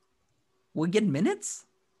 Will he get minutes?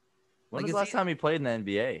 When Like, was is the last he- time he played in the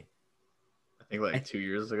NBA? I think like 2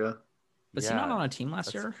 years ago. Was he not on a team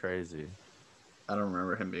last That's year? crazy. I don't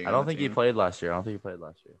remember him being. I on don't the think he team. played last year.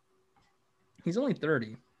 He's only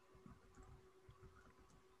 30.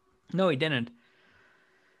 No, he didn't.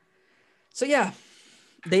 So yeah,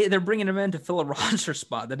 they're bringing him in to fill a roster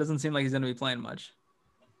spot. That doesn't seem like he's going to be playing much.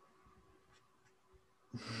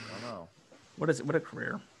 I don't know. What a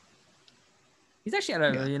career. He's actually at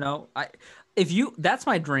a that's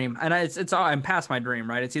my dream, and I'm past my dream,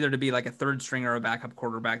 right? It's either to be like a third string or a backup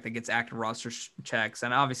quarterback that gets active roster checks,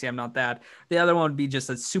 and obviously I'm not that. The other one would be just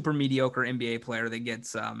a super mediocre NBA player that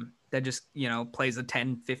gets that just plays a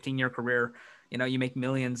 10-15 year career. You make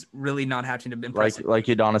millions, really not having to impress. Like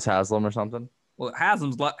Udonis Haslem or something. Well,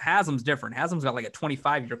 Haslam's different. Haslam's got like a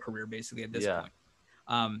 25-year career basically at this point.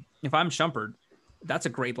 If I'm Shumpert, that's a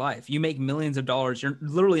great life. You make millions of dollars. You're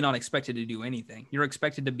literally not expected to do anything. You're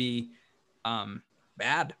expected to be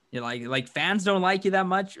bad. You're like fans don't like you that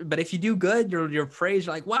much, but if you do good, you're praised.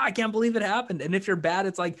 You're like, wow, I can't believe it happened. And if you're bad,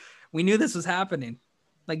 it's like, we knew this was happening.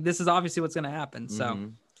 Like, this is obviously what's going to happen.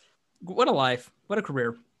 So what a life. What a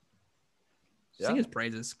career. Sing his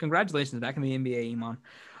praises. Congratulations back in the NBA, Iman.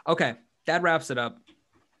 Okay, that wraps it up.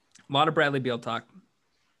 A lot of Bradley Beal talk.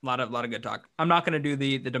 A lot of good talk. I'm not going to do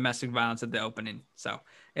the domestic violence at the opening. So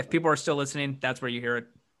if people are still listening, that's where you hear it.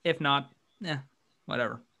 If not,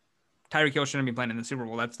 whatever. Tyreek Hill shouldn't be playing in the Super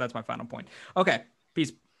Bowl. That's my final point. Okay,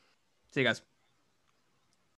 peace. See you guys.